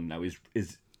rating a film now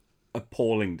is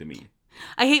appalling to me.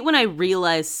 I hate when I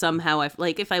realize somehow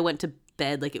if I went to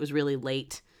bed like it was really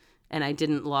late and I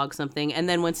didn't log something, and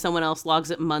then when someone else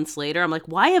logs it months later, I'm like,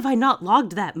 why have I not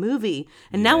logged that movie?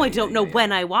 And now I don't know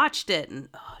when I watched it, and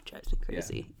it drives me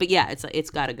crazy. Yeah. But yeah,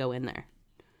 it's got to go in there.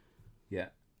 Yeah.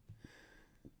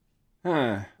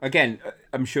 Again,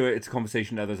 I'm sure it's a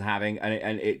conversation others are having,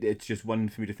 and it's just one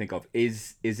for me to think of.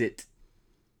 Is it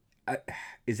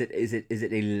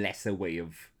a lesser way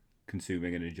of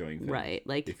consuming and enjoying film? Right,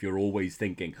 like if you're always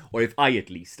thinking, or if I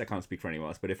can't speak for anyone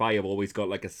else, but if I have always got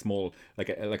like a small, like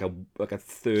a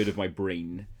third of my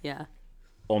brain,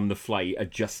 on the fly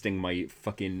adjusting my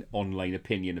fucking online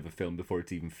opinion of a film before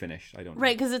it's even finished. I don't know.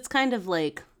 Right, because it's kind of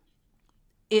like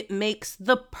it makes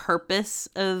the purpose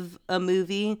of a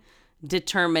movie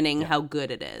determining how good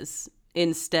it is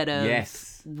instead of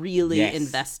really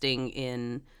investing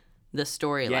in the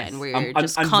storyline where you're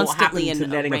just constantly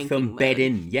in letting a film bed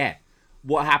in. Yeah.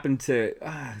 What happened to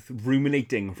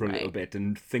ruminating for a little bit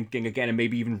and thinking again and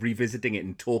maybe even revisiting it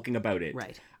and talking about it?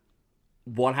 Right.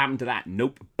 What happened to that?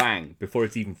 Nope. Bang. Before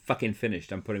it's even fucking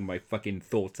finished, I'm putting my fucking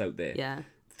thoughts out there. Yeah.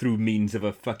 Through means of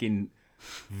a fucking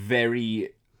very,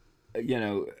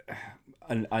 there's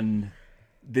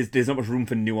not much room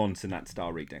for nuance in that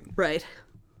star rating. Right.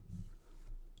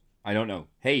 I don't know.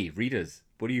 Hey, readers,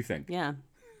 what do you think? Yeah.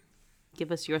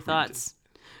 Give us your thoughts.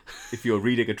 If you're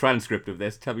reading a transcript of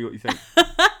this, tell me what you think.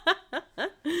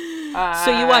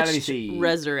 So you let me watched see.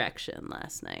 Resurrection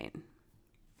last night.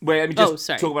 Wait, let me just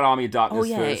sorry. talk about Army of Darkness Oh,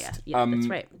 yeah, first. yeah. That's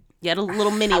right. You had a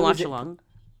little mini how is watch it- along.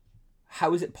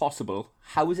 How is it possible?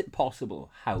 How is it possible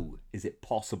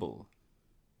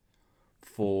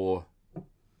for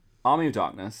Army of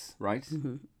Darkness, right?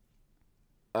 Mm-hmm.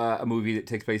 A movie that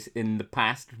takes place in the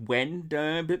past when,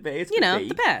 a bit vague, it's a You bit know, vague.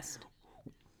 the best.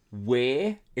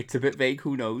 Where, it's a bit vague,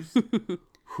 who knows?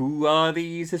 Who are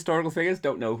these historical figures?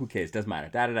 Don't know, who cares, doesn't matter.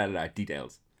 Da-da-da-da-da,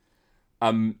 details.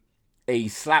 A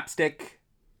slapstick,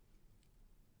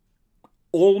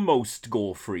 almost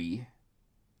gore-free,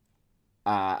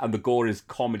 and the gore is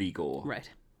comedy gore. Right.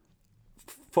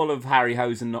 Full of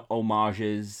Harryhausen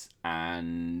homages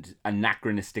and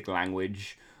anachronistic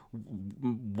language.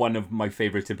 One of my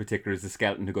favorites in particular is the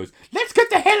skeleton who goes, "Let's get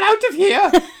the hell out of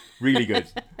here!" Really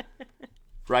good.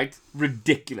 Right?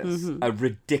 Ridiculous. A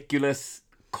ridiculous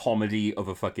comedy of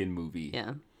a fucking movie.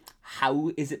 Yeah.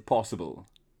 How is it possible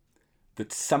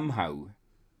that somehow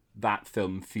that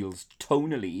film feels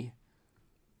tonally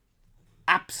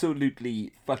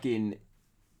absolutely fucking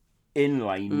in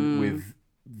line with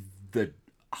the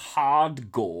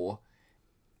hard gore,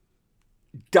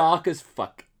 dark as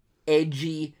fuck,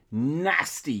 edgy,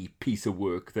 nasty piece of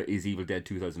work that is Evil Dead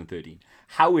 2013?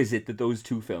 How is it that those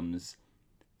two films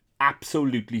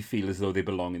absolutely feel as though they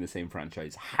belong in the same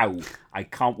franchise? How? I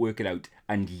can't work it out,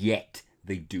 and yet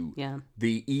they do. Yeah.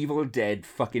 The Evil Dead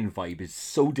fucking vibe is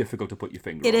so difficult to put your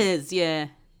finger on. It is, yeah.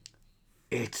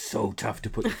 It's so tough to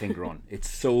put your finger on. It's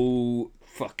so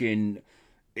fucking...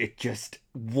 It just...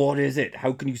 What is it?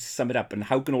 How can you sum it up? And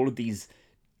how can all of these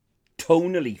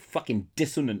tonally fucking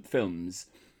dissonant films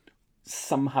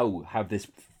somehow have this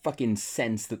fucking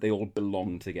sense that they all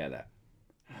belong together?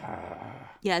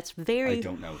 Yeah, it's very... I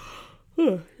don't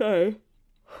know. Sorry.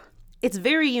 It's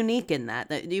very unique in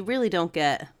that you really don't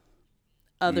get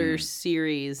other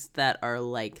series that are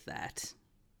like that.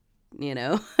 You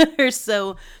know? They're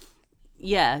so...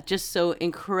 Yeah, just so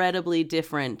incredibly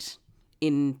different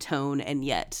in tone, and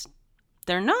yet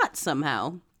they're not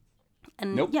somehow.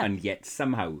 And Nope, yeah. and yet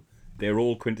somehow they're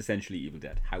all quintessentially Evil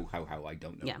Dead. How, I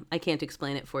don't know. Yeah, I can't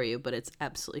explain it for you, but it's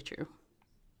absolutely true.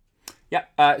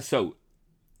 Yeah, so,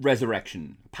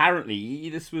 Resurrection. Apparently,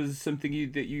 this was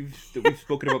something that we've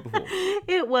spoken about before.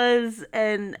 It was,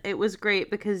 and it was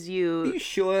great because Are you you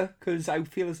sure? Because I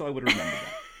feel as though I would remember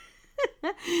that.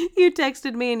 you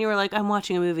texted me and you were like, "I'm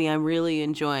watching a movie I'm really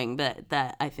enjoying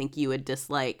that I think you would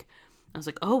dislike." I was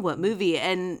like, "Oh, what movie?"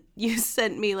 And you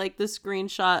sent me like the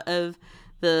screenshot of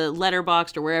the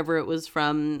Letterboxd or wherever it was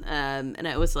from, and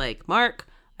I was like, "Mark,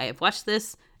 I have watched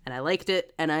this and I liked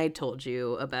it, and I told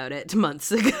you about it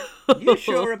months ago." You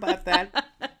sure about that?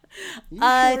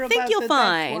 I think you'll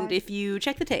find if you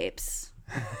check the tapes.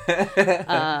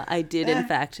 I did, in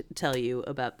fact, tell you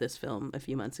about this film a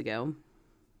few months ago.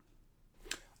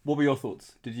 What were your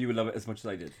thoughts? Did you love it as much as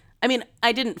I did? I mean,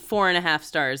 I didn't 4.5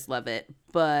 stars love it,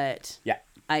 but Yeah.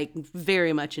 I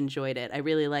very much enjoyed it. I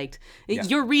really liked Yeah.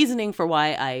 your reasoning for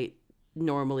why I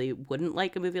normally wouldn't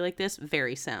like a movie like this.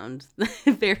 Very sound,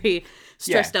 very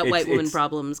stressed out white woman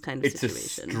problems kind of It's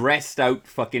situation. a stressed out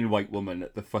fucking white woman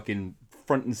at the fucking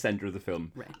front and center of the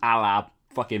film. Right. A la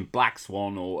fucking Black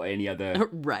Swan or any other,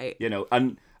 Right. you know,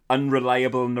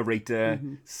 unreliable narrator,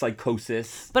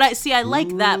 psychosis. But I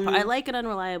like that. I like an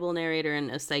unreliable narrator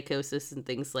and a psychosis and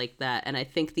things like that. And I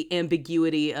think the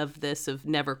ambiguity of this, of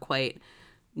never quite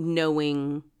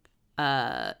knowing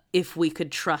if we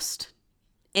could trust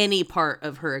any part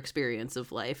of her experience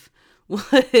of life,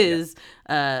 was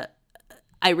I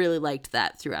really liked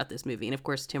that throughout this movie. And of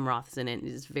course, Tim Roth's in it and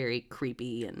is very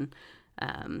creepy and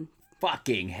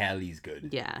Fucking hell, he's good.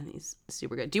 yeah, he's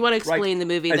super good. Do you want to explain the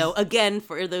movie though, again,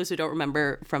 for those who don't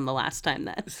remember from the last time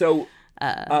that So,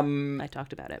 I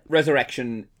talked about it?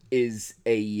 Resurrection is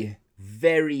a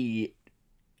very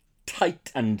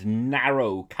tight and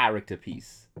narrow character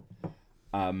piece,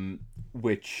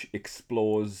 which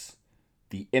explores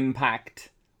the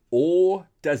impact, or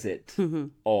does it,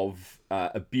 of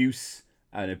abuse,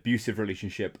 an abusive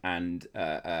relationship, and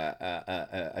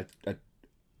a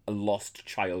lost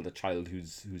child, a child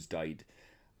who's died,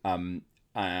 in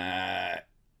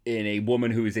a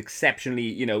woman who is exceptionally,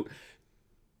 you know,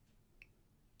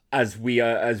 as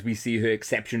we see her,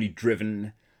 exceptionally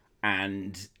driven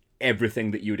and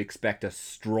everything that you would expect a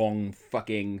strong,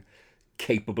 fucking,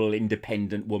 capable,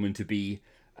 independent woman to be.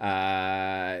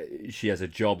 She has a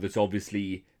job that's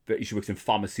obviously, she works in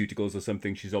pharmaceuticals or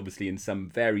something. She's obviously in some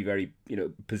very, very, you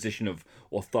know, position of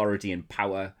authority and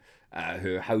power.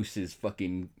 Her house is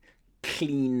fucking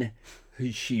clean.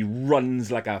 She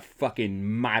runs like a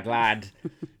fucking mad lad.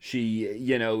 She,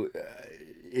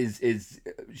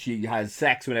 she has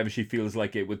sex whenever she feels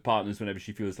like it, with partners whenever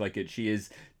she feels like it. She is,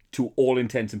 to all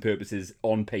intents and purposes,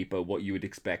 on paper, what you would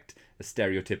expect a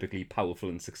stereotypically powerful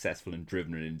and successful and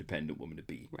driven and independent woman to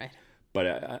be. Right.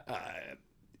 But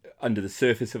under the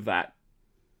surface of that,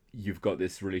 you've got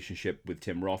this relationship with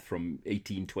Tim Roth from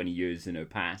 18, 20 years in her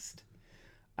past,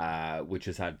 which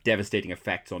has had devastating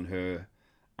effects on her.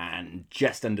 And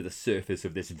just under the surface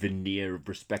of this veneer of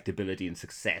respectability and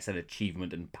success and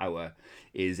achievement and power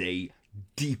is a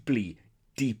deeply,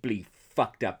 deeply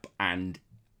fucked up and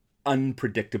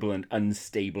unpredictable and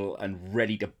unstable and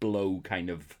ready to blow kind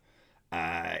of,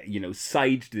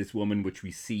 side to this woman, which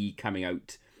we see coming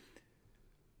out.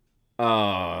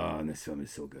 Oh, and this film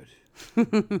is so good.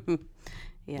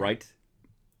 Yeah. Right?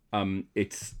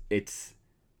 It's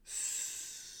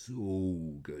so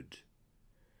good.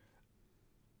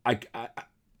 I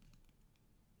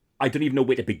don't even know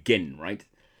where to begin, right?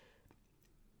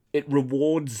 It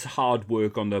rewards hard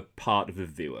work on the part of the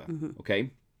viewer,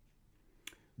 okay?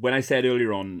 When I said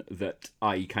earlier on that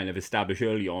I kind of established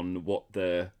early on what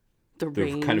the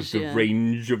range, kind of the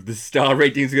range of the star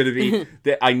rating is going to be,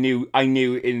 that I knew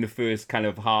in the first kind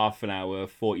of half an hour,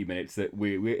 40 minutes that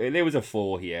we there was a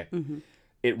 4 here.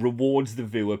 It rewards the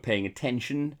viewer paying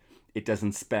attention. It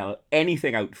doesn't spell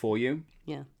anything out for you.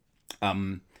 Yeah.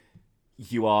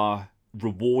 You are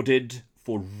rewarded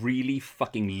for really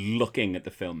fucking looking at the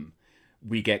film.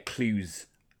 We get clues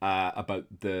about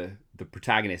the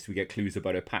protagonist. We get clues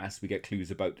about her past. We get clues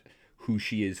about who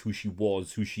she is, who she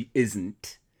was, who she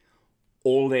isn't.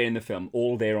 All there in the film,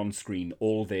 all there on screen,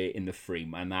 all there in the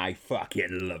frame. And I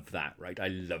fucking love that, right? I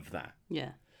love that.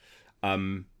 Yeah.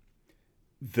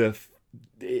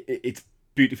 It's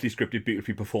beautifully scripted,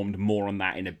 beautifully performed. More on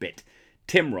that in a bit.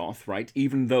 Tim Roth, right?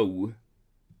 Even though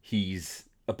he's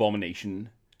Abomination,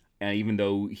 and even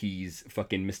though he's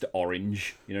fucking Mr.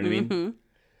 Orange, you know what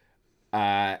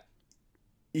I mean?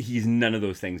 He's none of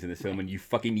those things in this film, and you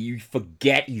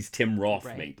forget he's Tim Roth,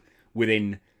 mate.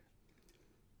 Within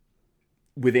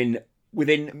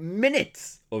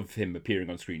minutes of him appearing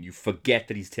on screen, you forget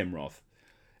that he's Tim Roth.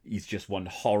 He's just one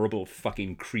horrible,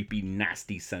 fucking creepy,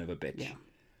 nasty son of a bitch.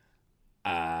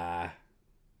 Yeah.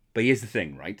 But here's the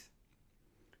thing, right?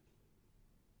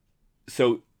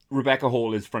 So Rebecca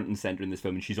Hall is front and center in this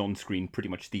film, and she's on screen pretty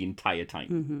much the entire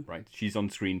time, right? She's on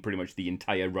screen pretty much the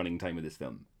entire running time of this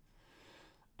film.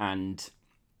 And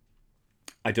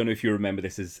I don't know if you remember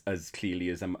this as clearly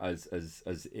as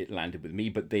it landed with me,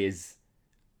 but there's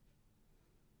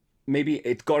maybe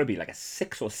it's got to be like a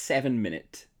 6 or 7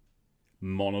 minute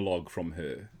monologue from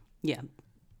her. Yeah.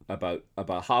 About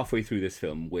halfway through this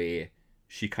film where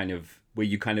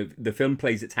the film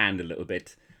plays its hand a little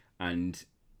bit, and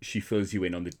she fills you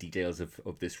in on the details of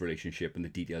this relationship and the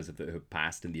details of her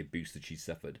past and the abuse that she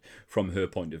suffered from her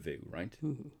point of view, right?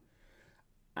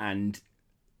 And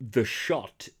the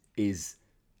shot is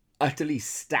utterly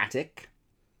static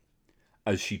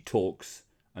as she talks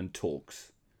and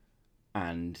talks,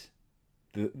 and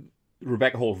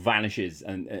Rebecca Hall vanishes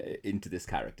into this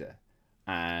character,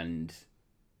 and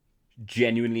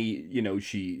genuinely,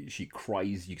 she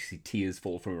cries. You see tears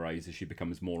fall from her eyes as she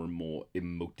becomes more and more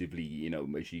emotively,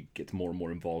 as she gets more and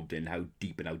more involved in how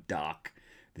deep and how dark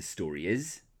this story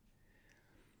is.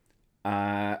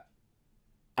 And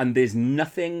there's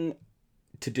nothing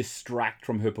to distract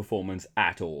from her performance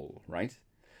at all, right?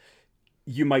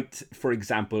 You might, for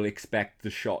example, expect the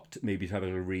shot maybe to have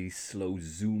a really slow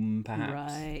zoom,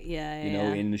 perhaps. Right, yeah.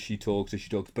 In as she talks,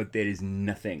 but there is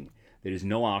nothing. There is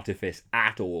no artifice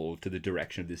at all to the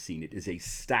direction of the scene. It is a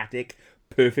static,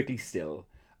 perfectly still,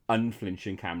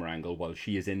 unflinching camera angle while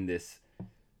she is in this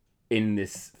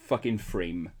fucking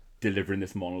frame delivering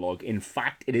this monologue. In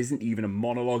fact, it isn't even a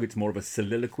monologue, it's more of a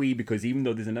soliloquy, because even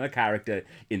though there's another character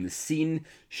in the scene,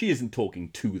 she isn't talking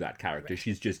to that character.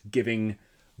 She's just giving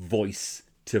voice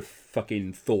to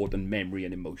fucking thought and memory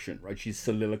and emotion, right? She's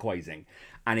soliloquizing.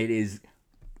 And it is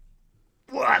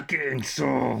fucking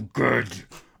so good.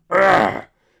 Ugh.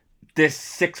 There's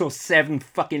 6 or 7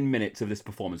 fucking minutes of this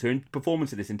performance. Her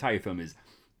performance of this entire film is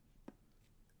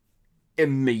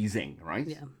amazing, right?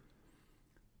 Yeah.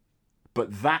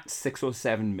 But that 6 or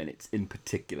 7 minutes in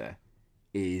particular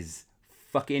is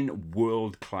fucking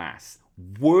world class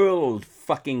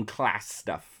fucking class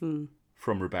stuff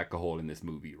from Rebecca Hall in this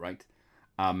movie, right?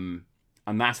 And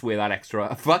that's where that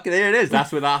extra there it is.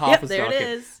 That's where that half a star. There it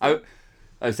is. I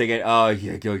was thinking, oh,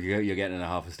 you're getting a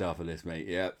half a star for this, mate.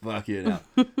 Yeah, fuck you now.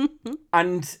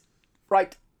 And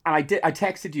I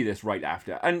texted you this right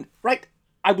after, and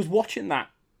I was watching that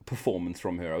performance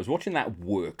from her. I was watching that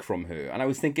work from her, and I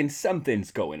was thinking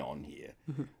something's going on here.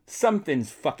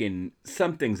 Something's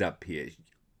up here.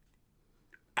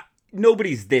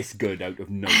 Nobody's this good out of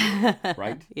nowhere,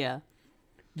 right? Yeah.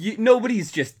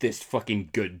 Nobody's just this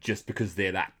fucking good just because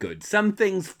they're that good.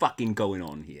 Something's fucking going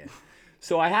on here.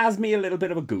 So I has me a little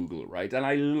bit of a Google, right? And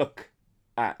I look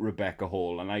at Rebecca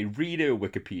Hall, and I read her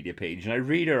Wikipedia page, and I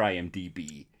read her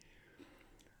IMDb.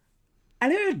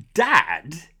 And her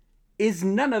dad is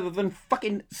none other than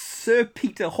fucking Sir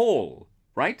Peter Hall,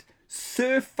 right?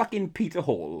 Sir fucking Peter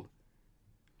Hall.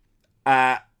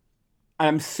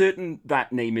 I'm certain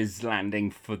that name is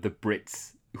landing for the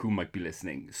Brits who might be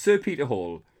listening. Sir Peter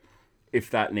Hall,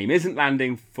 if that name isn't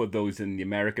landing for those in the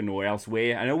American or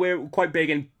elsewhere. I know we're quite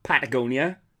big in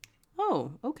Patagonia.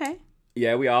 Oh, okay.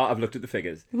 Yeah, we are. I've looked at the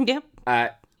figures. Yep.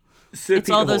 Sir It's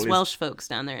Peter all those Hall Welsh folks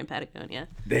down there in Patagonia.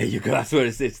 There you go. That's what it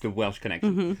is. It's the Welsh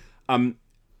connection.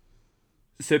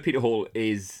 Sir Peter Hall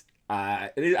is,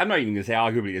 I'm not even going to say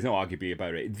arguably, there's no arguably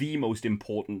about it, the most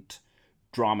important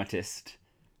dramatist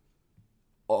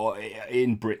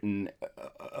in Britain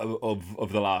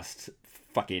of the last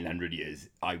fucking 100 years,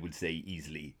 I would say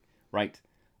easily, right?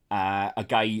 A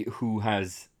guy who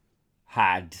has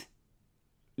had,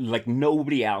 like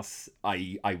nobody else,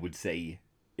 I would say,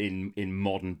 in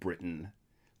modern Britain,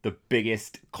 the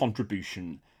biggest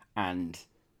contribution and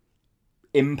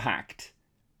impact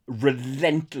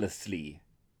relentlessly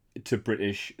to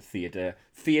British theatre,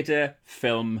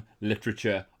 film,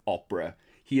 literature, opera.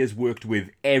 He has worked with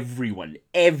everyone,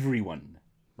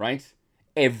 right?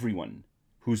 Everyone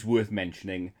who's worth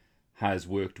mentioning has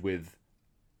worked with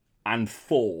and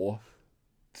for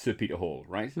Sir Peter Hall,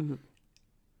 right? From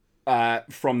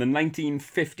the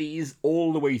 1950s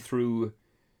all the way through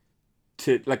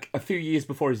to like a few years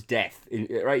before his death,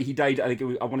 right? He died, I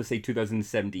think I want to say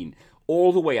 2017.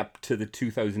 All the way up to the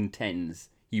 2010s,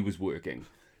 he was working.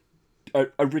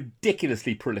 A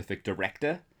ridiculously prolific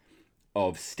director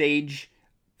of stage,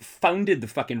 founded the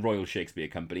fucking Royal Shakespeare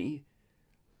Company,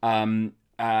 head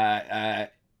of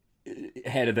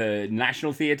the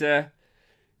National Theatre,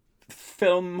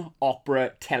 film,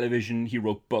 opera, television. He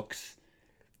wrote books,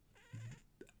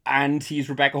 and he's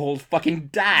Rebecca Hall's fucking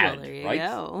dad, Well, there you right?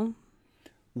 go.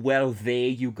 Well, there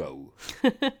you go.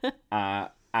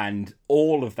 And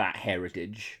all of that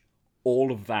heritage,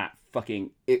 all of that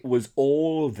fucking, it was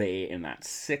all there in that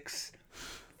 6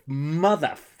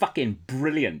 motherfucking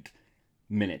brilliant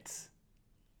minutes.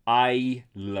 I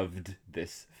loved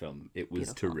this film. It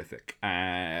was terrific.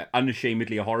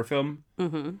 Unashamedly a horror film.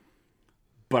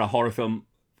 But a horror film,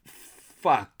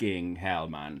 fucking hell,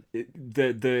 man.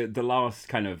 The last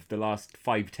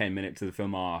 5-10 minutes of the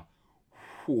film are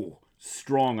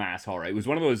strong ass horror. It was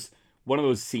one of those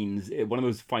scenes, one of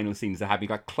those final scenes that had me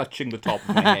like clutching the top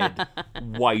of my head,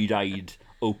 wide-eyed,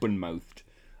 open-mouthed.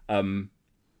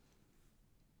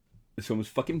 This film was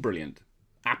fucking brilliant.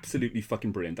 Absolutely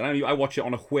fucking brilliant. And I watch it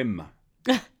on a whim.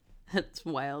 That's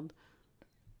wild.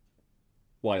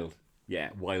 Wild. Yeah,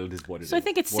 wild is what it is. So I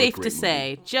think it's What a safe to great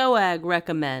say Joag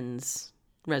recommends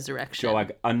Resurrection.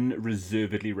 Joag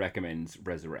unreservedly recommends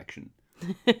Resurrection.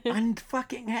 And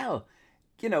fucking hell,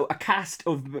 you know, a cast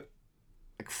of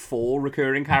like 4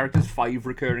 recurring characters, 5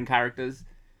 recurring characters.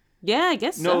 Yeah, I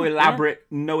guess No so.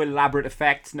 elaborate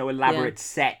effects, no elaborate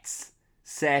sets.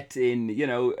 Set in, you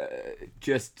know,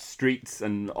 just streets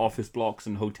and office blocks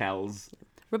and hotels.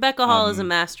 Rebecca Hall is a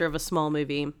master of a small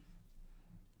movie.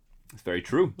 It's very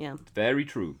true. Yeah. It's very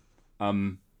true.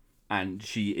 And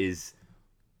she is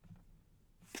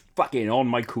fucking on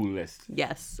my cool list.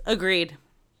 Yes, agreed.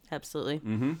 Absolutely.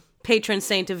 Patron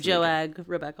saint of Joag,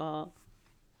 Rebecca Hall.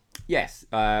 Yes,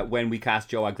 when we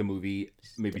cast Joag the movie,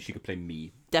 maybe she could play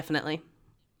me. Definitely.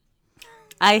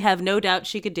 I have no doubt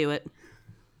she could do it.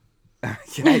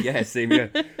 yeah, same here.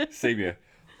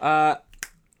 All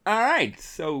right.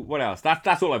 So what else?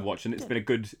 That's all I've watched, and it's been a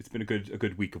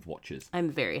good week of watches.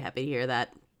 I'm very happy to hear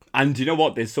that. And you know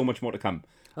what? There's so much more to come.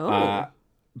 Oh.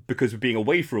 Because we're being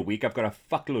away for a week, I've got a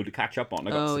fuckload to catch up on.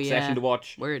 I got Succession to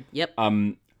watch. Word. Yep.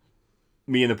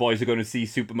 Me and the boys are going to see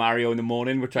Super Mario in the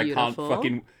morning, which Beautiful. I can't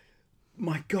fucking.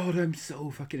 My God, I'm so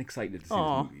fucking excited to see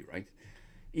this movie, right?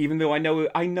 Even though I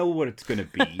know what it's going to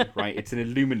be, right? It's an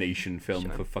Illumination film,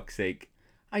 for fuck's sake.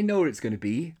 I know what it's going to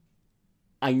be.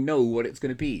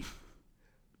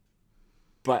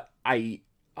 But I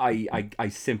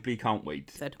simply can't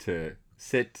wait to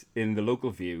sit in the local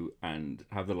view and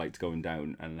have the lights going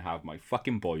down and have my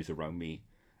fucking boys around me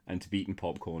and to be eating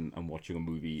popcorn and watching a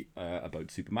movie about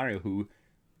Super Mario, who,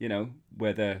 you know,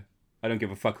 whether I don't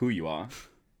give a fuck who you are,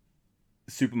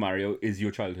 Super Mario is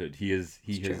your childhood. He is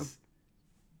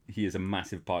a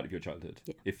massive part of your childhood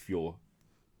if you're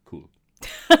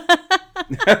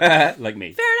Like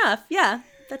me. Fair enough. Yeah,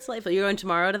 that's delightful. You're going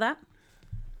tomorrow to that?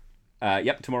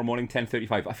 Yep, tomorrow morning,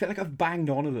 10:35. I feel like I've banged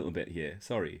on a little bit here.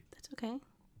 Sorry. That's okay.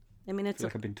 I mean, it's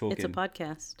Like I've been talking. it's a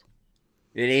podcast.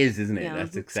 It is, isn't it? Yeah, That's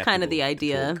it's acceptable. kind of the to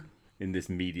idea. talk in this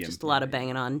medium. Just a lot of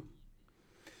banging on.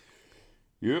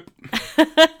 Yep.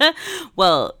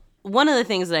 Well, one of the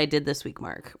things that I did this week,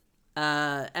 Mark,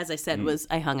 as I said, was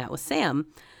I hung out with Sam.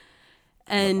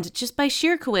 And just by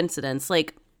sheer coincidence,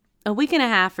 like a week and a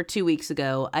half or 2 weeks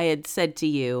ago, I had said to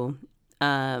you,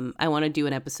 I want to do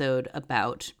an episode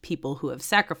about people who have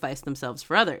sacrificed themselves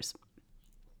for others.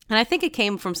 And I think it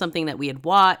came from something that we had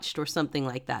watched or something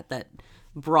like that that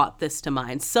brought this to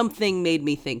mind. Something made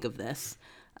me think of this.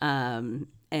 I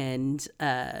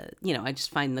just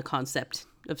find the concept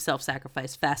of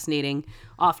self-sacrifice fascinating,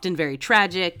 often very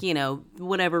tragic,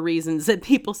 whatever reasons that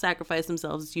people sacrifice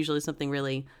themselves, it's usually something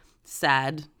really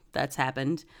sad that's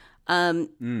happened.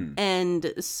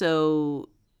 And so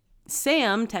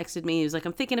Sam texted me, he was like,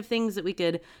 I'm thinking of things that we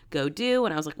could go do.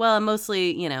 And I was like, well, I'm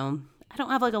mostly, I don't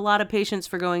have like a lot of patience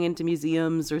for going into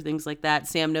museums or things like that.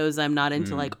 Sam knows I'm not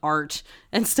into like art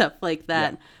and stuff like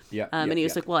that. And he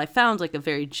was like, well, I found like a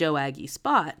very Joe Aggie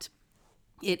spot.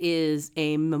 It is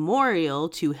a memorial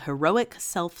to heroic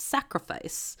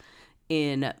self-sacrifice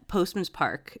in Postman's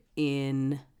Park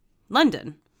in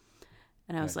London.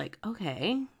 And I was like,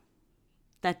 okay,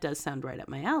 that does sound right up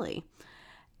my alley.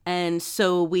 And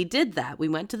so we did that. We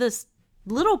went to this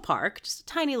little park, just a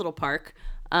tiny little park,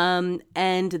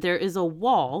 and there is a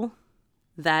wall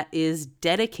that is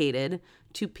dedicated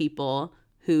to people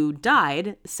who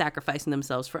died sacrificing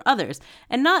themselves for others.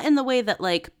 And not in the way that,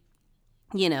 like,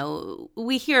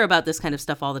 we hear about this kind of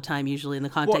stuff all the time, usually in the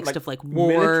context of like war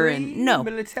military? and no.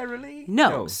 Militarily?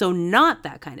 No. So not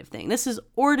that kind of thing. This is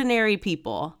ordinary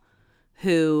people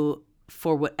who,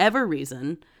 for whatever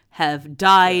reason, have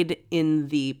died in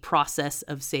the process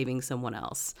of saving someone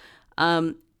else.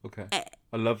 Okay.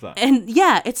 I love that. And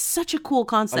yeah, it's such a cool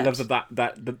concept. I love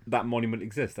that monument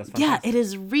exists. That's fantastic. Yeah, it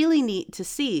is really neat to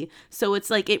see. So it's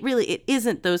like, it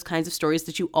isn't those kinds of stories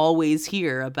that you always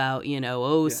hear about,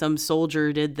 some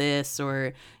soldier did this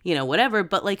or, whatever,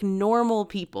 but like normal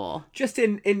people. Just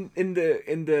in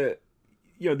the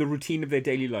the routine of their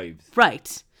daily lives.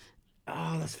 Right.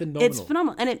 Oh, that's phenomenal. It's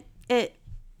phenomenal. And it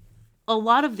a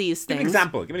lot of these things.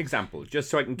 Give me an example, just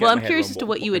so I can get Well, my I'm head curious around as to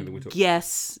what you kind of would thing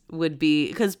guess would be,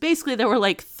 because basically there were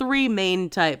like three main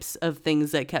types of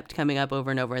things that kept coming up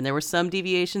over and over, and there were some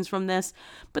deviations from this,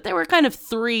 but there were kind of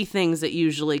three things that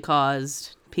usually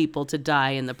caused people to die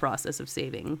in the process of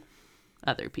saving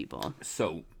other people.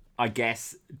 So, I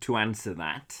guess to answer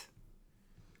that,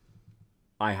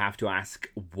 I have to ask,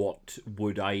 what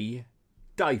would I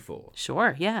die for?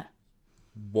 Sure, yeah.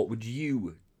 What would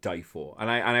you die for?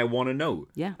 And I want to know.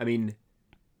 Yeah. I mean,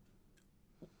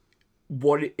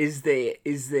 what is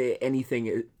there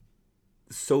anything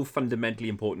so fundamentally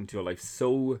important to your life,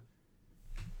 so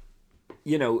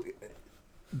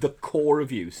the core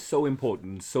of you, so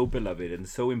important, so beloved, and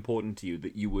so important to you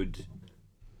that you would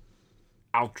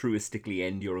altruistically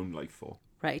end your own life for?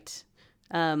 Right.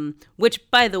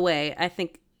 Which, by the way, I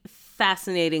think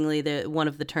fascinatingly, one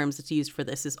of the terms that's used for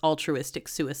this is altruistic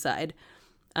suicide.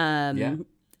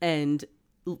 And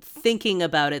thinking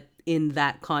about it in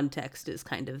that context is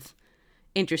kind of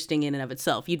interesting in and of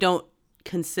itself. You don't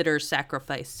consider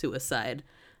sacrifice suicide,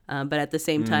 but at the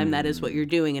same time, that is what you're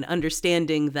doing, and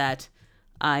understanding that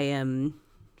I am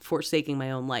forsaking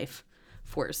my own life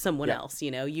for someone else.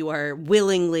 You are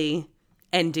willingly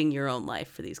ending your own life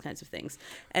for these kinds of things.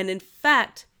 And in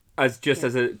fact, as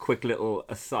a quick little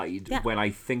aside, when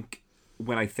I think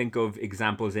of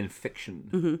examples in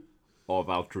fiction of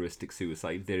altruistic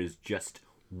suicide, there is just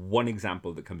one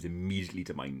example that comes immediately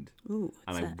to mind. Ooh,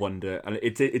 and I wonder, and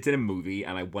it's in a movie,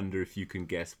 and I wonder if you can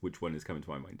guess which one is coming to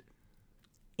my mind.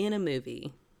 In a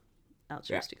movie,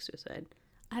 altruistic suicide.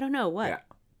 I don't know what.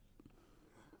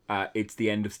 Yeah. It's the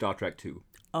end of Star Trek 2.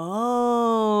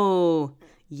 Oh,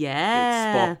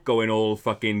 yeah. It's Spock going all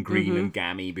fucking green and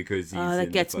gammy because he's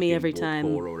that gets me every time.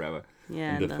 Or whatever.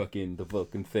 Yeah, and the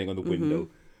Vulcan thing on the window.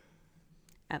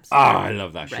 Absolutely. I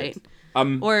love that right. shit.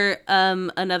 Or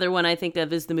another one I think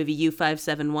of is the movie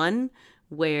U-571,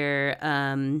 where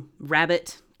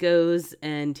Rabbit goes,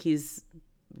 and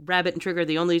Rabbit and Trigger are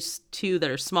the only two that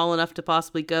are small enough to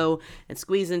possibly go and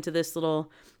squeeze into this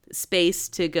little space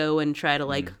to go and try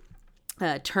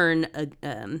to turn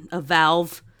a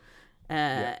valve,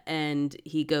 and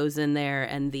he goes in there,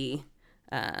 and the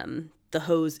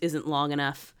hose isn't long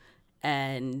enough,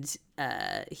 and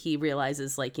he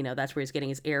realizes that's where he's getting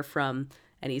his air from,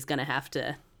 and he's gonna have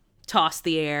to toss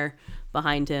the air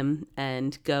behind him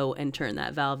and go and turn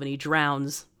that valve, and he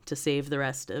drowns to save the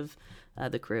rest of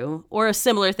the crew. Or a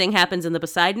similar thing happens in the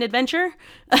Poseidon Adventure,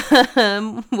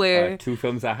 where 2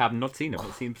 films I have not seen. I've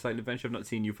not seen Poseidon Adventure. I've not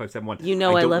seen U571. You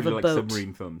know I love really a boat.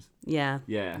 Submarine films. Yeah.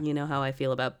 Yeah. You know how I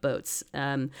feel about boats.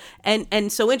 And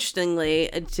so interestingly,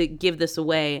 to give this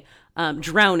away,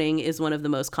 drowning is one of the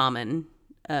most common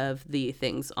of the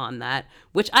things on that,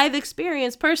 which I've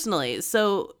experienced personally.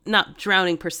 So not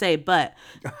drowning per se, but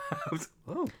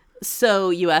so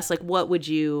you ask, like, what would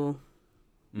you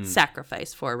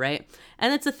sacrifice for, right?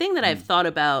 And it's a thing that I've thought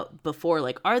about before,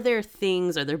 like, are there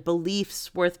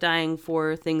beliefs worth dying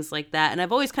for, things like that? And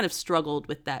I've always kind of struggled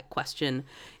with that question,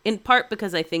 in part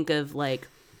because I think of, like,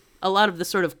 a lot of the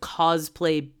sort of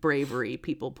cosplay bravery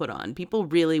people put on. People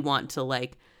really want to,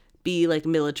 like, be, like,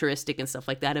 militaristic and stuff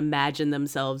like that, imagine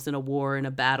themselves in a war, in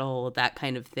a battle, that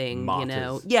kind of thing. Martyrs. You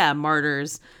know? Yeah,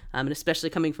 martyrs. And especially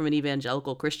coming from an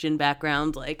evangelical Christian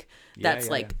background, like, that's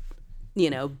you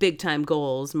know, big time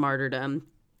goals, martyrdom.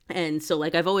 And so,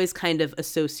 like, I've always kind of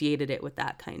associated it with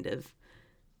that kind of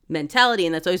mentality.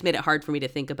 And that's always made it hard for me to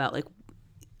think about, like,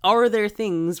 are there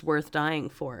things worth dying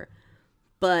for?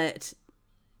 But,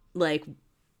 like,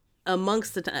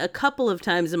 amongst a couple of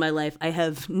times in my life, I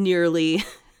have nearly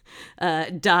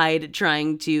died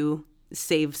trying to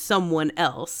save someone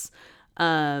else,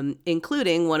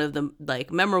 including one of the,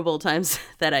 like, memorable times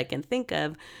that I can think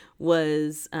of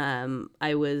was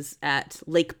I was at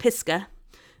Lake Pisgah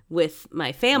with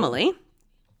my family,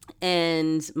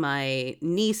 and my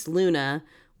niece Luna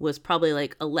was probably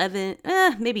like 11,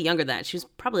 maybe younger than that. She was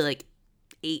probably like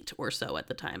 8 or so at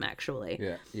the time,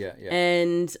 actually. Yeah.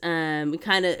 And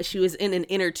she was in an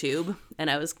inner tube, and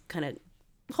I was kind of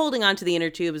holding on to the inner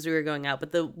tube as we were going out,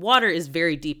 but the water is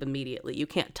very deep immediately. You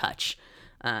can't touch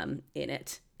in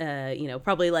it. You know,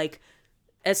 probably like,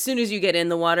 as soon as you get in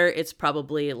the water, it's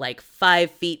probably like 5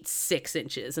 feet 6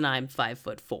 inches, and I'm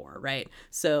 5'4", right?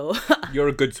 So you're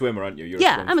a good swimmer, aren't you?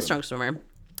 I'm a strong swimmer.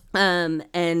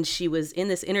 And she was in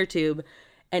this inner tube,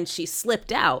 and she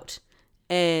slipped out,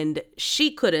 and she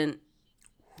couldn't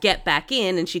get back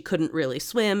in, and she couldn't really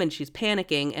swim, and she's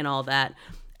panicking and all that.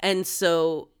 And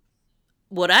so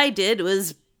what I did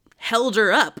was held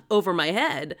her up over my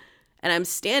head, and I'm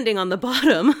standing on the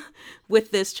bottom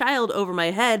with this child over my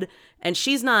head. And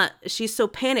she's so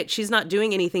panicked, she's not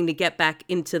doing anything to get back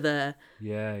into the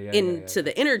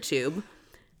the inner tube.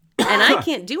 And I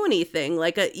can't do anything.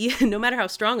 Like, no matter how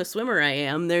strong a swimmer I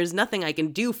am, there's nothing I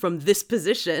can do from this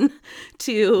position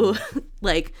to,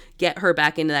 like, get her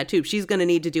back into that tube. She's going to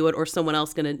need to do it, or someone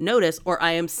else going to notice, or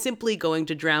I am simply going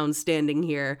to drown standing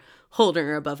here holding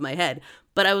her above my head.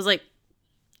 But I was like,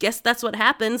 guess that's what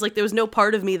happens. Like, there was no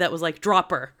part of me that was like,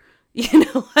 drop her. You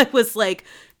know, I was like,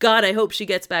 God, I hope she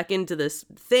gets back into this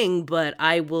thing, but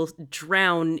I will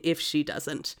drown if she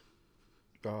doesn't.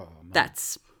 Oh, man.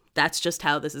 That's just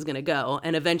how this is going to go.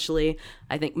 And eventually,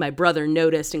 I think my brother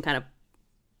noticed and kind of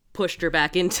pushed her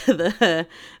back into the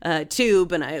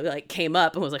tube, and I, like, came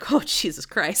up and was like, oh, Jesus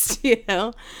Christ, you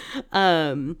know?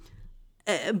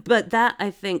 But that,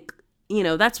 I think, you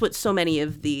know, that's what so many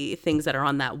of the things that are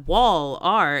on that wall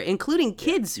are, including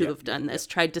kids who have done this,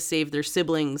 tried to save their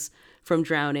siblings from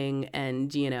drowning,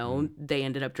 and, you know, they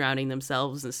ended up drowning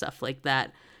themselves and stuff like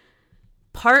that.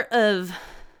 Part of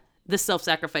the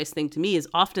self-sacrifice thing to me is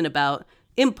often about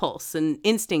impulse and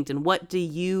instinct, and what do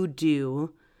you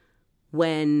do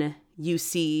when you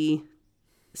see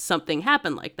something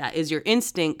happen like that? Is your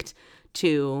instinct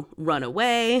to run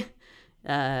away?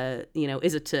 You know,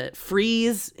 is it to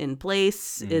freeze in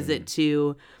place? Is it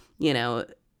to, you know,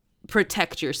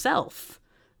 protect yourself,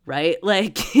 right?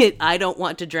 Like, I don't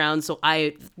want to drown, so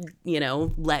I, you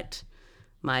know, let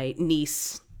my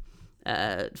niece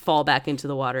fall back into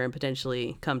the water and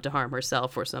potentially come to harm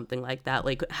herself or something like that.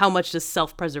 Like, how much does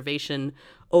self-preservation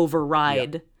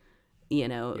override, you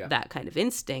know, that kind of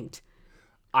instinct?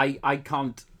 I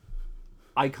can't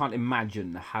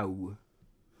imagine how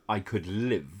I could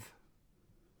live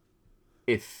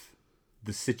if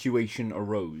the situation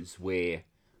arose where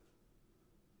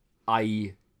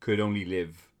I could only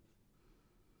live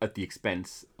at the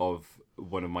expense of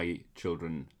one of my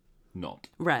children not.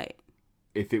 Right.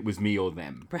 If it was me or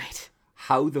them. Right.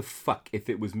 How the fuck, if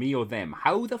it was me or them,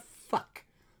 how the fuck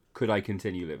could I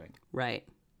continue living? Right.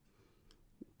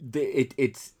 It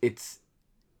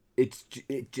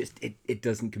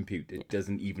doesn't compute. It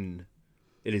isn't even,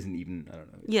 I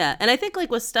don't know. Yeah, and I think,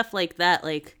 like, with stuff like that,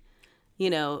 like, you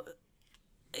know,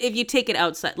 if you take it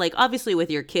outside, like, obviously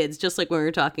with your kids, just like when we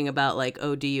were talking about, like,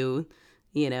 oh, do you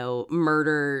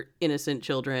murder innocent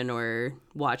children or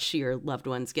watch your loved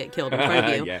ones get killed in front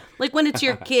of you. Yeah. Like when it's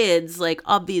your kids, like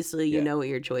obviously you Yeah. know what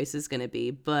your choice is going to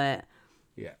be. But,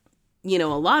 Yeah. a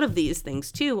lot of these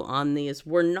things too on these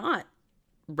were not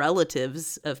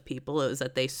relatives of people. It was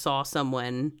that they saw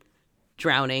someone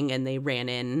drowning and they ran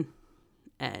in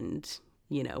and,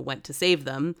 went to save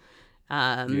them.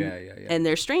 Yeah. And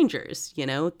they're strangers,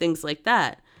 things like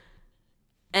that.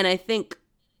 And I think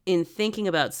in thinking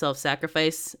about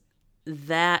self-sacrifice,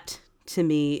 that to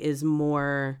me is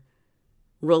more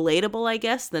relatable, I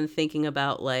guess, than thinking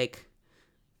about like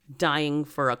dying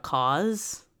for a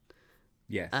cause.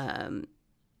 Yes.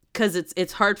 Because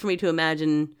it's hard for me to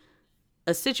imagine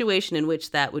a situation in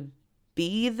which that would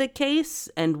be the case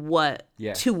and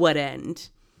to what end,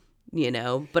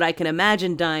 But I can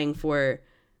imagine dying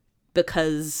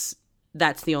because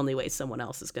that's the only way someone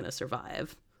else is going to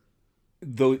survive.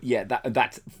 Though, yeah,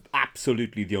 that's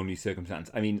absolutely the only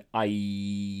circumstance. I mean,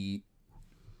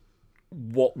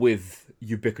 what with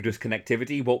ubiquitous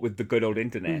connectivity, what with the good old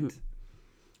internet,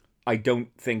 I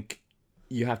don't think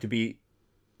you have to be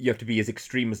as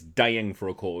extreme as dying for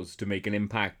a cause to make an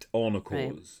impact on a cause.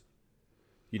 Right.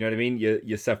 You know what I mean?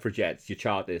 Your suffragettes, your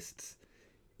Chartists,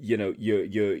 your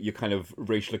kind of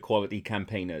racial equality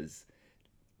campaigners.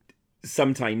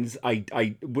 Sometimes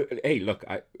hey, look,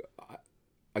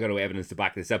 I got no evidence to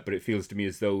back this up, but it feels to me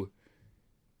as though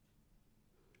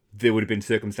there would have been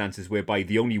circumstances whereby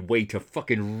the only way to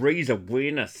fucking raise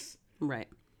awareness, right,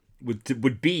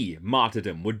 would be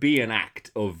martyrdom, would be an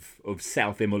act of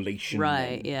self-immolation.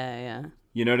 Right, yeah.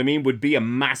 You know what I mean? Would be a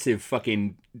massive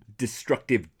fucking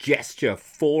destructive gesture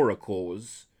for a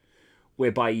cause,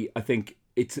 whereby I think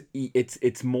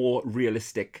it's more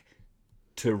realistic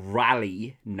to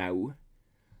rally now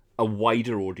a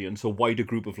wider audience, a wider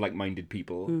group of like-minded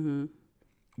people,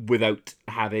 without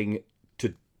having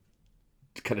to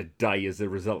kind of die as a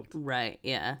result. Right,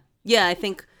 yeah. Yeah, I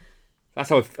think... That's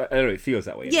how I don't know, it feels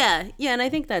that way. Yeah, and I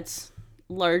think that's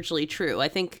largely true. I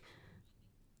think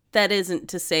that isn't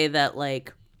to say that,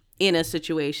 like, in a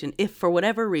situation, if for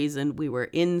whatever reason we were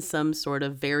in some sort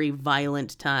of very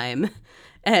violent time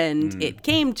and it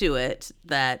came to it,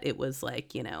 that it was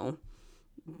like,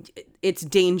 it's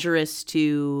dangerous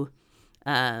to,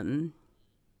 hold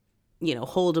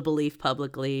a belief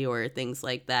publicly or things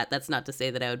like that. That's not to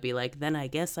say that I would be like, then I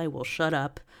guess I will shut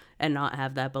up and not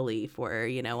have that belief, or,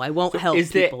 I won't help people.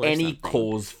 Is there any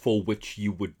cause for which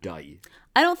you would die?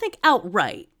 I don't think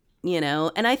outright,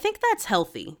 and I think that's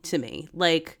healthy to me.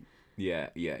 Like, yeah.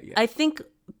 I think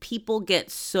people get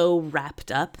so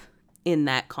wrapped up in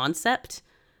that concept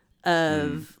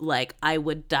of like, I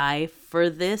would die for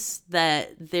this,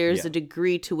 that there's a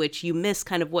degree to which you miss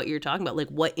kind of what you're talking about, like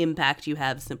what impact you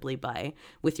have simply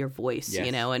with your voice,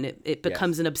 and it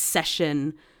becomes an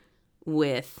obsession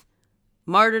with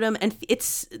martyrdom,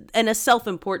 and a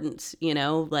self-importance,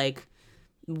 like,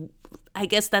 I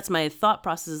guess that's my thought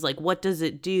process, is like, what does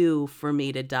it do for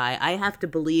me to die? I have to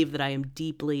believe that I am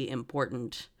deeply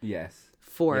important. Yes.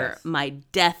 For my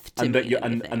death to mean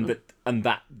anything. And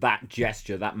that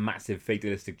gesture, that massive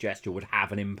fatalistic gesture, would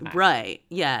have an impact. Right.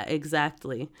 Yeah,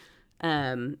 exactly.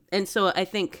 And so I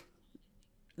think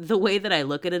the way that I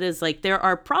look at it is like, there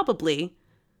are probably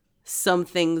some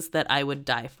things that I would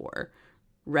die for,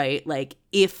 right? Like,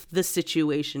 if the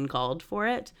situation called for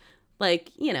it.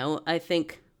 Like, I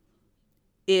think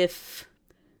if...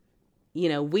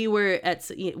 we were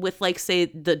with, like, say,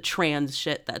 the trans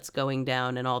shit that's going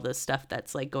down and all this stuff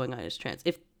that's, like, going on as trans.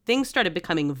 If things started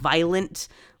becoming violent,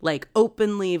 like,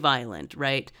 openly violent,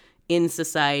 right, in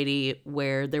society,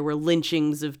 where there were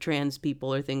lynchings of trans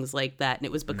people or things like that, and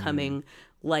it was becoming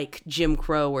like Jim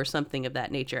Crow or something of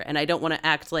that nature. And I don't want to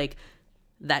act like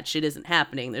that shit isn't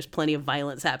happening. There's plenty of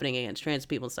violence happening against trans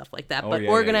people and stuff like that. But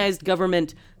organized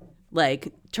government,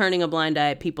 like, turning a blind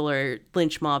eye, people are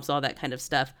lynch mobs, all that kind of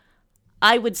stuff.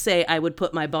 I would say I would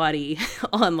put my body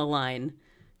on the line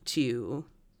to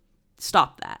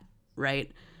stop that,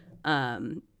 right?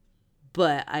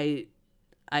 But I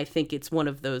think it's one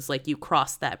of those, like, you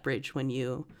cross that bridge when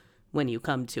you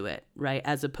come to it, right?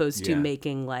 As opposed to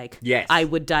making, like, I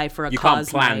would die for a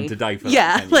cause. You can't plan to die for that.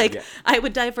 Yeah, I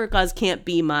would die for a cause can't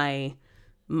be my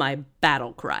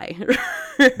battle cry,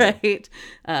 right?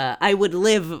 I would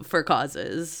live for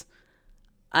causes.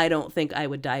 I don't think I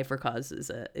would die for cause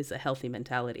is a healthy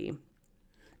mentality.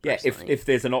 Yeah, if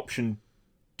there's an option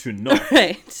to not,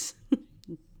 right?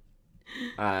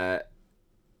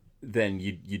 Then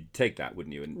you'd take that,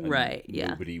 wouldn't you? And right. Yeah.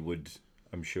 Nobody would,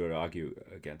 I'm sure, argue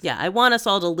against. Yeah, I want us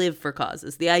all to live for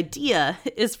causes. The idea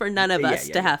is for none of us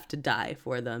to have to die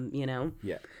for them.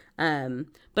 Yeah.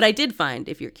 But I did find,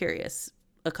 if you're curious,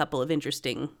 a couple of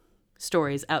interesting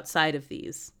stories outside of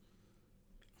these.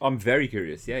 I'm very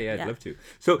curious. Yeah, I'd Yeah. love to.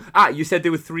 So, you said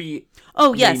there were 3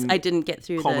 Oh, yes, main I didn't get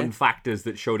through common factors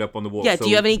that showed up on the wall. Yeah, So do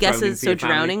you have any drowning guesses? for So your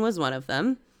family, drowning was one of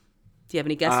them. Do you have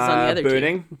any guesses on the other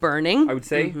burning, two? Burning. I would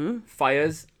say.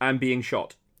 Fires and being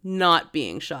shot. Not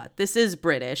being shot. This is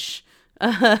British.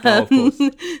 Oh, of course.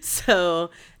 So,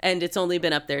 and it's only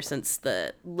been up there since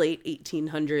the late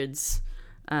 1800s.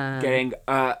 Getting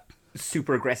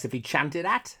super aggressively chanted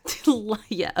at.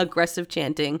 Yeah, aggressive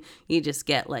chanting. You just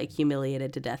get like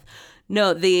humiliated to death.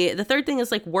 No, the third thing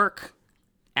is like work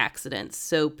accidents.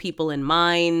 So people in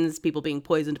mines, people being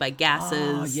poisoned by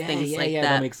gases, things like that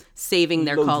that, makes saving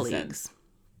their loads of colleagues. sense.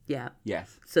 Yeah.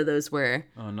 Yes. So those were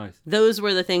Oh, nice.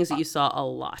 the things that you saw a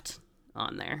lot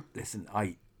on there. Listen,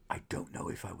 I don't know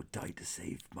if I would die to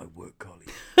save my work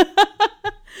colleague.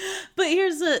 But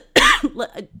here's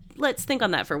let's think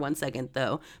on that for 1 second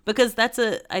though, because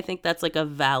I think that's like a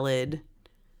valid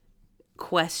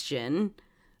question.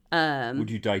 Would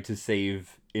you die to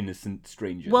save innocent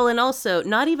strangers? Well, and also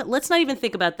let's not even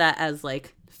think about that as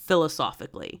like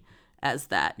philosophically as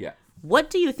that. Yeah. What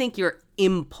do you think your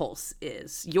impulse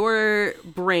is? Your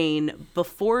brain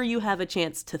before you have a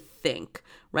chance to think,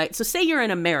 right? So say you're in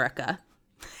America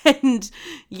and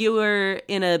you're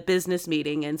in a business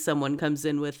meeting and someone comes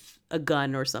in with a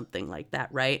gun or something like that,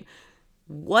 right?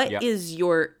 What is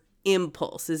your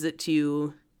impulse? Is it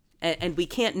to, and we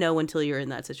can't know until you're in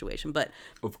that situation, but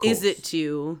Of course. is it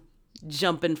to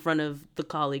jump in front of the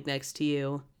colleague next to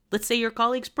you? Let's say your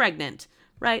colleague's pregnant,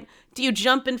 right? Do you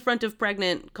jump in front of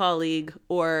pregnant colleague,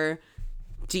 or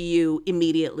do you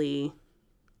immediately,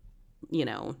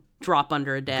 drop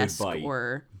under a desk? Goodbye.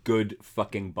 Or Good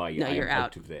fucking bye. No, I you're am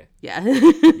out. of there. yeah,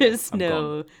 there's I'm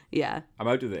no, yeah. I'm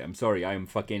out of there. I'm sorry. I am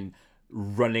fucking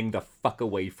running the fuck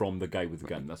away from the guy with the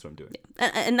gun. That's what I'm doing.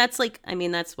 And that's like, I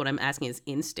mean, that's what I'm asking is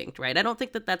instinct, right? I don't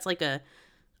think that that's like a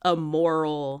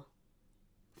moral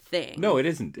thing. No, it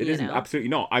isn't. It You isn't. know? Absolutely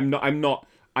not. I'm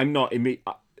not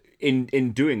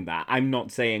in doing that. I'm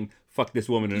not saying fuck this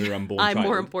woman and her unborn I'm child.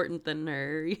 more important than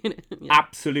her. Yeah.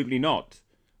 Absolutely not.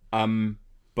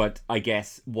 But I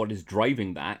guess what is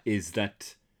driving that is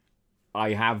that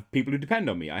I have people who depend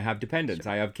on me. I have dependents.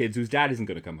 I have kids whose dad isn't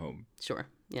going to come home. Sure.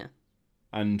 Yeah.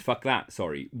 And fuck that.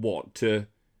 Sorry. What to?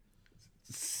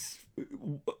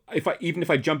 Even if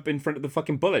I jump in front of the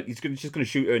fucking bullet, he's just going to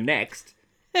shoot her next.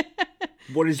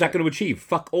 What is that going to achieve?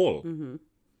 Fuck all. Mm-hmm.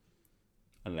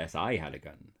 Unless I had a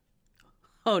gun.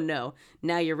 Oh no!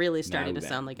 Now you're really starting Now to then.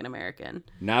 sound like an American.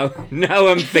 Now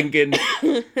I'm thinking.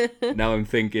 Now I'm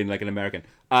thinking like an American.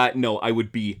 No, I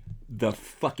would be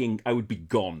I would be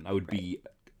gone. I would be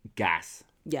gas.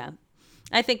 Yeah.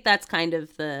 I think that's kind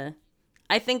of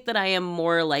I think that I am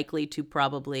more likely to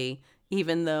probably,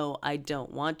 even though I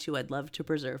don't want to, I'd love to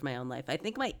preserve my own life. I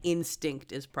think my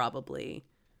instinct is probably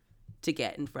to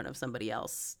get in front of somebody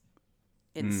else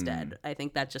instead. I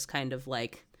think that's just kind of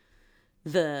like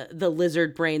the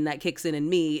lizard brain that kicks in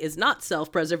me is not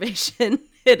self-preservation.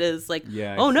 It is like,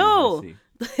 Yeah. I oh see, no,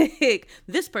 I see. like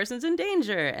this person's in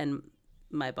danger, and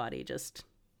my body just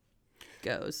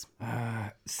goes.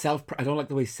 I don't like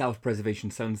the way self-preservation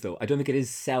sounds though. I don't think it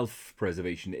is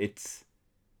self-preservation. It's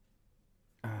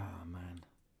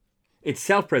it's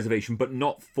self-preservation, but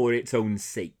not for its own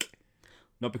sake.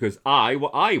 Not because I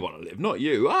want to live, not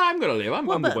you. I'm going to live. I'm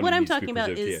the But one what who I'm needs to be talking about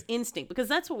preserved is here. instinct, because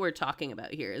that's what we're talking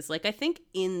about here. Is like, I think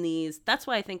in these, that's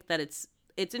why I think that it's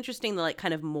interesting the like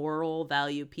kind of moral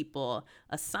value people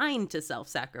assign to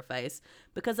self-sacrifice,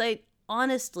 because I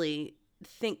honestly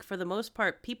think for the most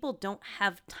part people don't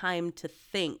have time to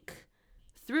think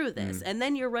through this, and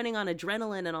then you're running on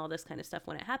adrenaline and all this kind of stuff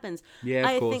when it happens. Yeah,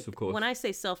 I of course, think of course. when I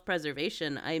say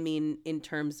self-preservation, I mean in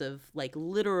terms of like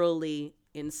literally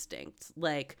instinct,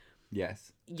 like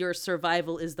Yes. your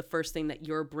survival is the first thing that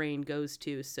your brain goes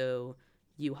to, so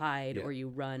you hide Yeah. or you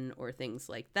run or things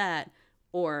like that.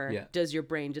 Or Yeah. does your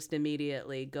brain just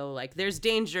immediately go like, there's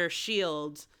danger,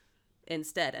 shield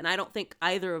instead? And I don't think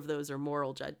either of those are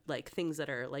moral like things that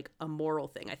are like a moral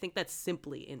thing. I think that's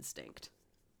simply instinct.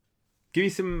 Give me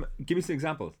some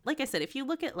examples. Like I said, if you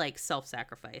look at like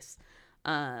self-sacrifice,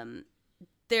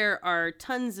 there are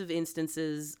tons of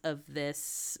instances of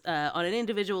this on an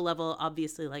individual level.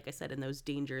 Obviously, like I said, in those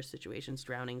dangerous situations,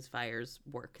 drownings, fires,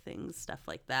 work things, stuff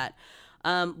like that.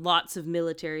 Lots of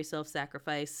military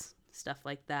self-sacrifice, stuff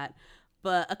like that.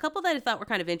 But a couple that I thought were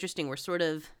kind of interesting were sort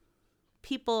of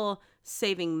people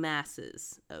saving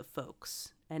masses of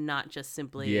folks and not just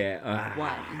simply Yeah.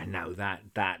 one. No,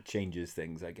 that changes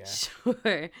things, I guess.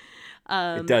 Sure.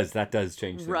 It does. That does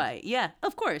change things. Right. Yeah,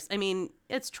 of course. I mean,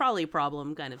 it's trolley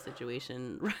problem kind of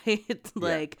situation, right?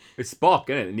 Like, it's Spock,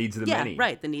 isn't it? It needs of the yeah, many.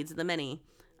 right. The needs of the many.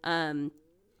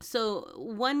 So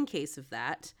one case of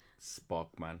that,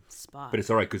 Spock, man. Spock. But it's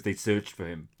all right because they searched for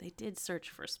him. They did search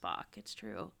for Spock. It's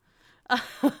true.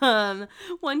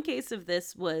 One case of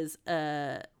this was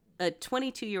a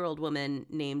 22-year-old woman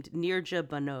named Nirja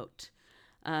Banot.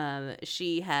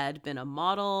 She had been a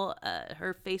model.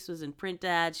 Her face was in print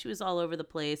ads. She was all over the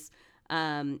place.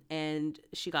 And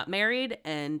she got married.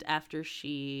 And after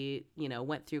she,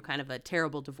 went through kind of a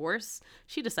terrible divorce,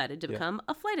 she decided to become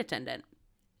a flight attendant.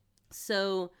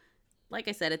 So, like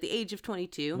I said, at the age of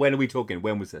 22. When are we talking?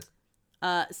 When was this?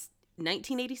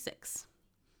 1986.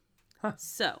 Huh.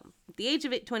 So, at the age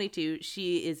of 22,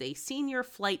 she is a senior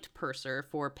flight purser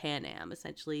for Pan Am.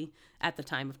 Essentially, at the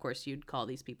time, of course, you'd call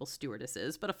these people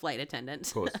stewardesses, but a flight attendant.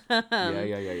 Of course.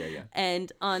 Yeah.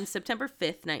 And on September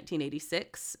 5th,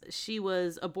 1986, she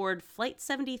was aboard Flight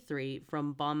 73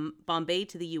 from Bombay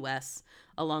to the U.S.,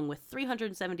 along with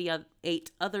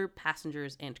 378 other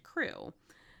passengers and crew.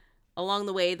 Along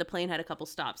the way, the plane had a couple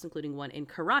stops, including one in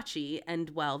Karachi,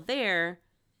 and while there,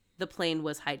 the plane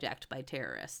was hijacked by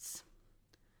terrorists.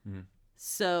 Mm.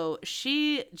 So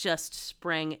she just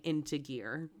sprang into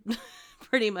gear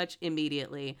pretty much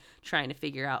immediately, trying to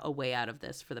figure out a way out of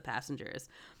this for the passengers.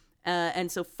 And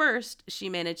so first, she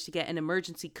managed to get an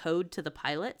emergency code to the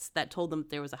pilots that told them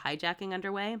there was a hijacking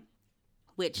underway,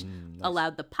 which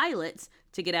allowed the pilots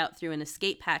to get out through an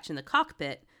escape hatch in the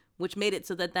cockpit, which made it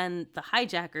so that then the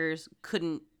hijackers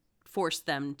couldn't force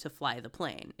them to fly the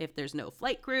plane. If there's no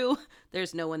flight crew,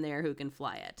 there's no one there who can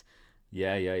fly it.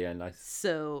 Yeah, nice.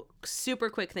 So super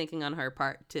quick thinking on her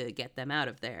part to get them out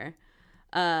of there.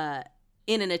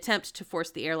 In an attempt to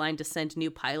force the airline to send new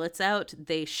pilots out,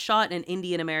 they shot an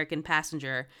Indian-American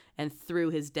passenger and threw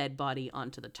his dead body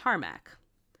onto the tarmac.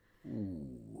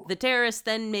 Ooh. The terrorists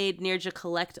then made Nirja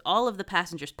collect all of the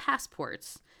passengers'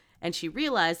 passports, and she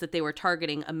realized that they were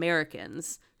targeting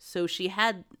Americans, so she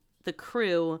had the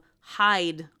crew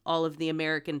hide all of the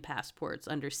American passports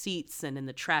under seats and in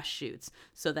the trash chutes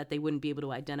so that they wouldn't be able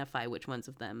to identify which ones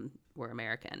of them were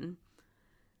American.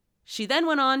 She then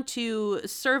went on to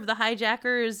serve the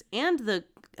hijackers and the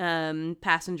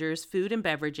passengers food and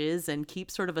beverages and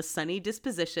keep sort of a sunny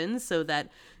disposition so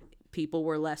that people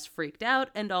were less freaked out,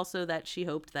 and also that she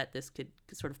hoped that this could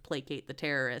sort of placate the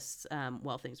terrorists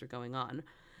while things were going on.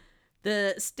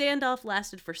 The standoff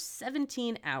lasted for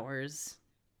 17 hours,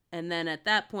 and then at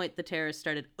that point, the terrorists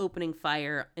started opening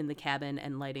fire in the cabin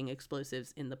and lighting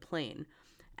explosives in the plane.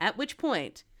 At which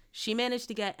point, she managed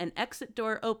to get an exit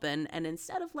door open, and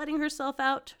instead of letting herself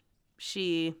out,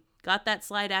 she got that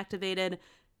slide activated,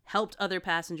 helped other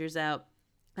passengers out,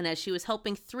 and as she was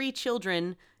helping 3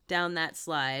 children down that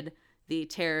slide, the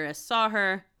terrorists saw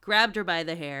her, grabbed her by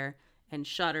the hair, and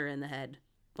shot her in the head,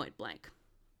 point blank.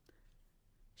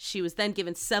 She was then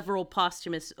given several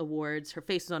posthumous awards. Her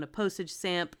face was on a postage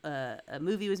stamp. A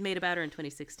movie was made about her in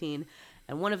 2016.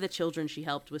 And one of the children she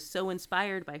helped was so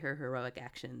inspired by her heroic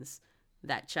actions,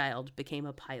 that child became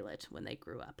a pilot when they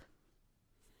grew up.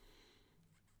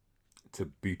 It's a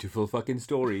beautiful fucking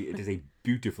story. It is a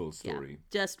beautiful story.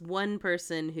 Yeah, just one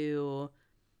person who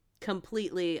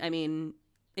completely, I mean,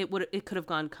 it could have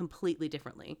gone completely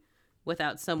differently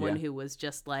without someone who was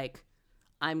just like,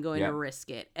 I'm going to risk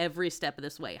it every step of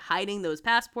this way. Hiding those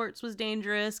passports was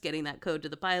dangerous. Getting that code to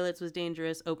the pilots was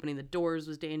dangerous. Opening the doors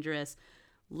was dangerous.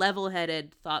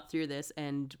 Level-headed, thought through this,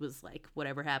 and was like,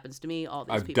 whatever happens to me, all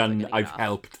these people I've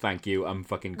helped, thank you, I'm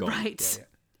fucking gone. Right.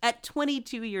 Yeah. At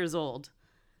 22 years old.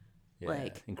 Yeah,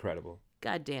 like, incredible.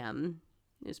 Goddamn.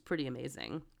 It was pretty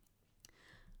amazing.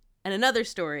 And another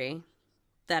story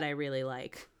that I really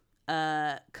like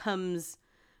comes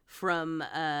from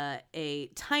a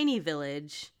tiny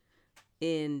village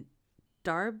in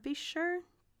Derbyshire.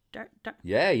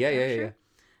 Yeah.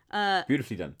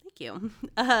 Beautifully done. Thank you.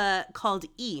 Called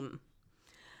Eyam.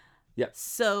 Yeah.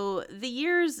 So the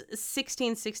years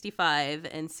 1665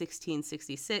 and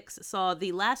 1666 saw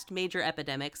the last major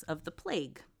epidemics of the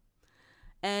plague.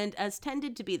 And as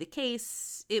tended to be the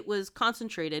case, it was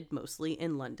concentrated mostly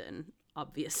in London,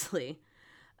 obviously.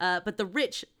 But the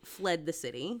rich fled the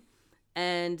city,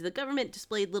 and the government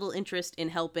displayed little interest in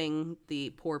helping the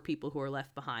poor people who were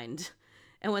left behind.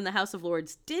 And when the House of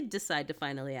Lords did decide to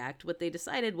finally act, what they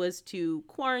decided was to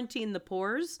quarantine the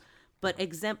poors, but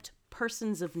exempt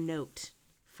persons of note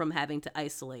from having to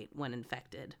isolate when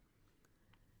infected.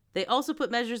 They also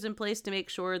put measures in place to make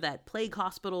sure that plague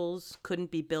hospitals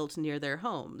couldn't be built near their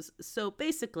homes. So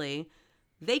basically,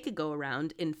 they could go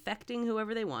around infecting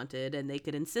whoever they wanted, and they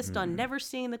could insist on never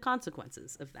seeing the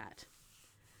consequences of that.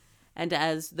 And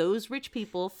as those rich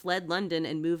people fled London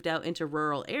and moved out into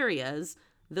rural areas,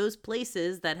 those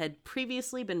places that had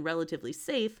previously been relatively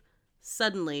safe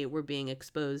suddenly were being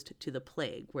exposed to the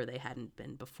plague where they hadn't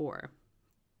been before.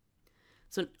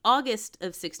 So in August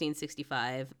of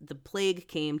 1665, the plague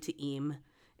came to Eyam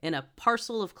in a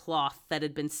parcel of cloth that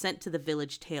had been sent to the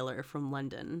village tailor from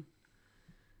London.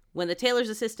 When the tailor's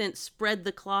assistant spread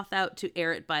the cloth out to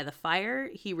air it by the fire,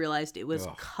 he realized it was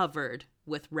covered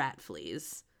with rat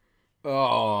fleas.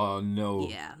 Oh, no.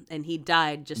 Yeah, and he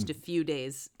died just a few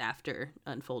days after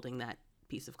unfolding that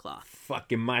piece of cloth.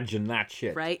 Fuck, imagine that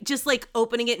shit. Right? Just like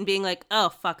opening it and being like, oh,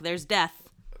 fuck, there's death.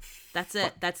 That's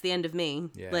it. That's the end of me.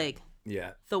 Yeah. Like,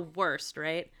 Yeah. the worst,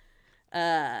 right?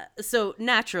 So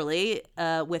naturally,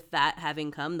 with that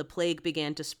having come, the plague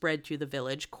began to spread through the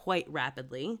village quite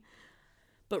rapidly.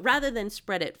 But rather than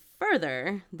spread it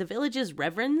further, the village's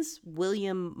reverends,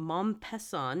 William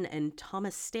Mompesson and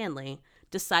Thomas Stanley,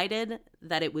 decided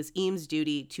that it was Eyam's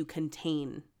duty to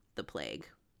contain the plague.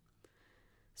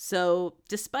 So,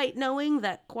 despite knowing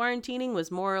that quarantining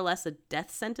was more or less a death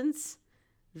sentence,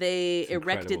 they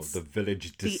erected The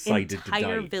village decided the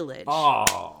entire to die. village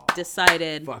Oh,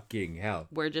 decided fucking hell.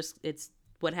 it's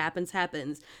what happens.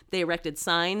 They erected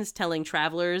signs telling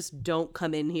travelers, don't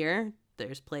come in here.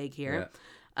 There's plague here.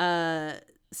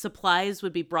 Supplies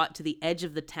would be brought to the edge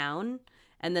of the town,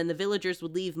 and then the villagers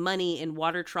would leave money in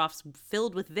water troughs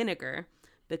filled with vinegar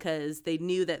because they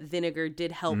knew that vinegar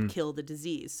did help kill the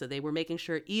disease. So they were making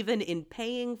sure, even in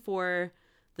paying for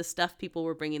the stuff people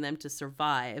were bringing them to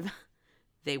survive,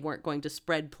 they weren't going to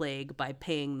spread plague by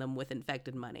paying them with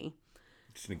infected money.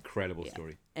 It's an incredible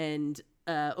story. And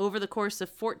over the course of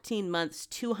 14 months,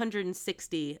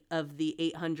 260 of the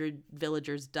 800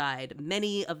 villagers died.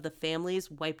 Many of the families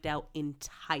wiped out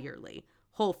entirely.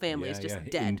 Whole families just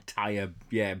dead. Entire,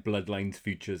 bloodlines,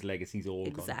 futures, legacies, all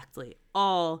gone. Exactly.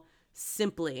 All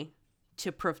simply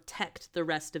to protect the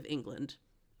rest of England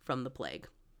from the plague.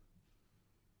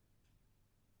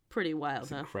 Pretty wild,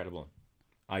 It's huh? incredible.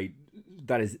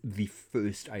 That is the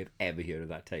first I have ever heard of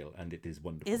that tale, and it is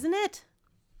wonderful. Isn't it?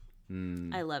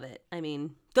 I love it. I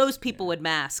mean, those people would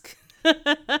mask.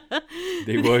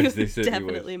 They would. They certainly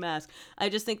definitely mask. I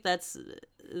just think that's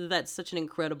such an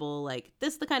incredible, like,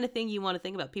 this is the kind of thing you want to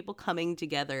think about. People coming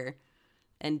together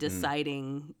and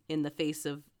deciding in the face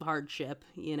of hardship,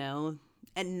 you know,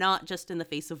 and not just in the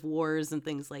face of wars and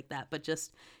things like that, but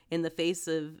just in the face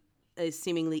of a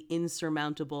seemingly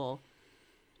insurmountable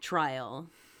trial.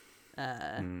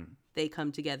 They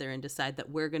come together and decide that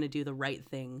we're going to do the right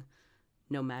thing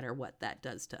no matter what that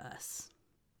does to us.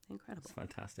 Incredible. It's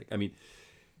fantastic. I mean,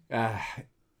 there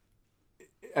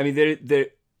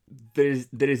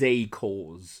is a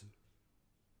cause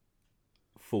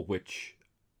for which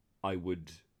I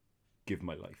would give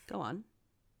my life. Go on.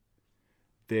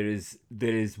 There is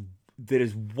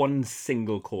one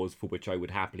single cause for which I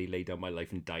would happily lay down my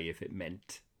life and die if it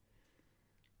meant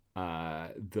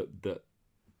the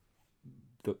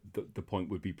point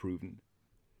would be proven.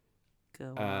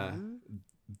 Go on.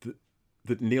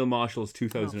 The Neil Marshall's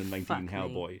 2019 fuck me.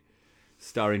 Hellboy,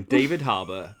 starring David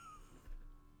Harbour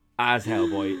as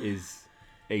Hellboy, is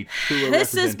a true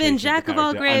This has been Jack of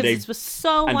All Graves. This was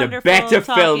so wonderful better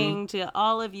talking film. to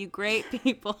all of you great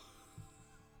people.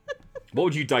 What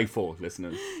would you die for,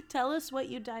 listeners? Tell us what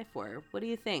you die for. What do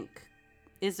you think?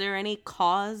 Is there any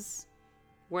cause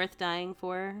worth dying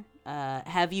for?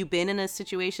 Have you been in a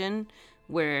situation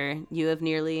where you have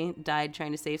nearly died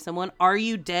trying to save someone? Are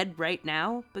you dead right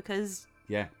now because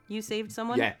you saved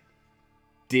someone? Yeah.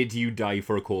 Did you die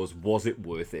for a cause? Was it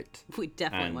worth it? We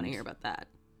definitely want to hear about that.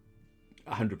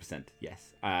 100%,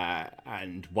 yes.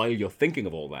 And while you're thinking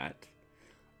of all that,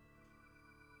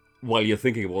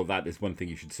 there's one thing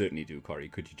you should certainly do, Corey.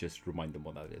 Could you just remind them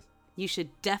what that is? You should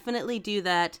definitely do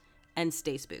that and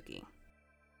stay spooky.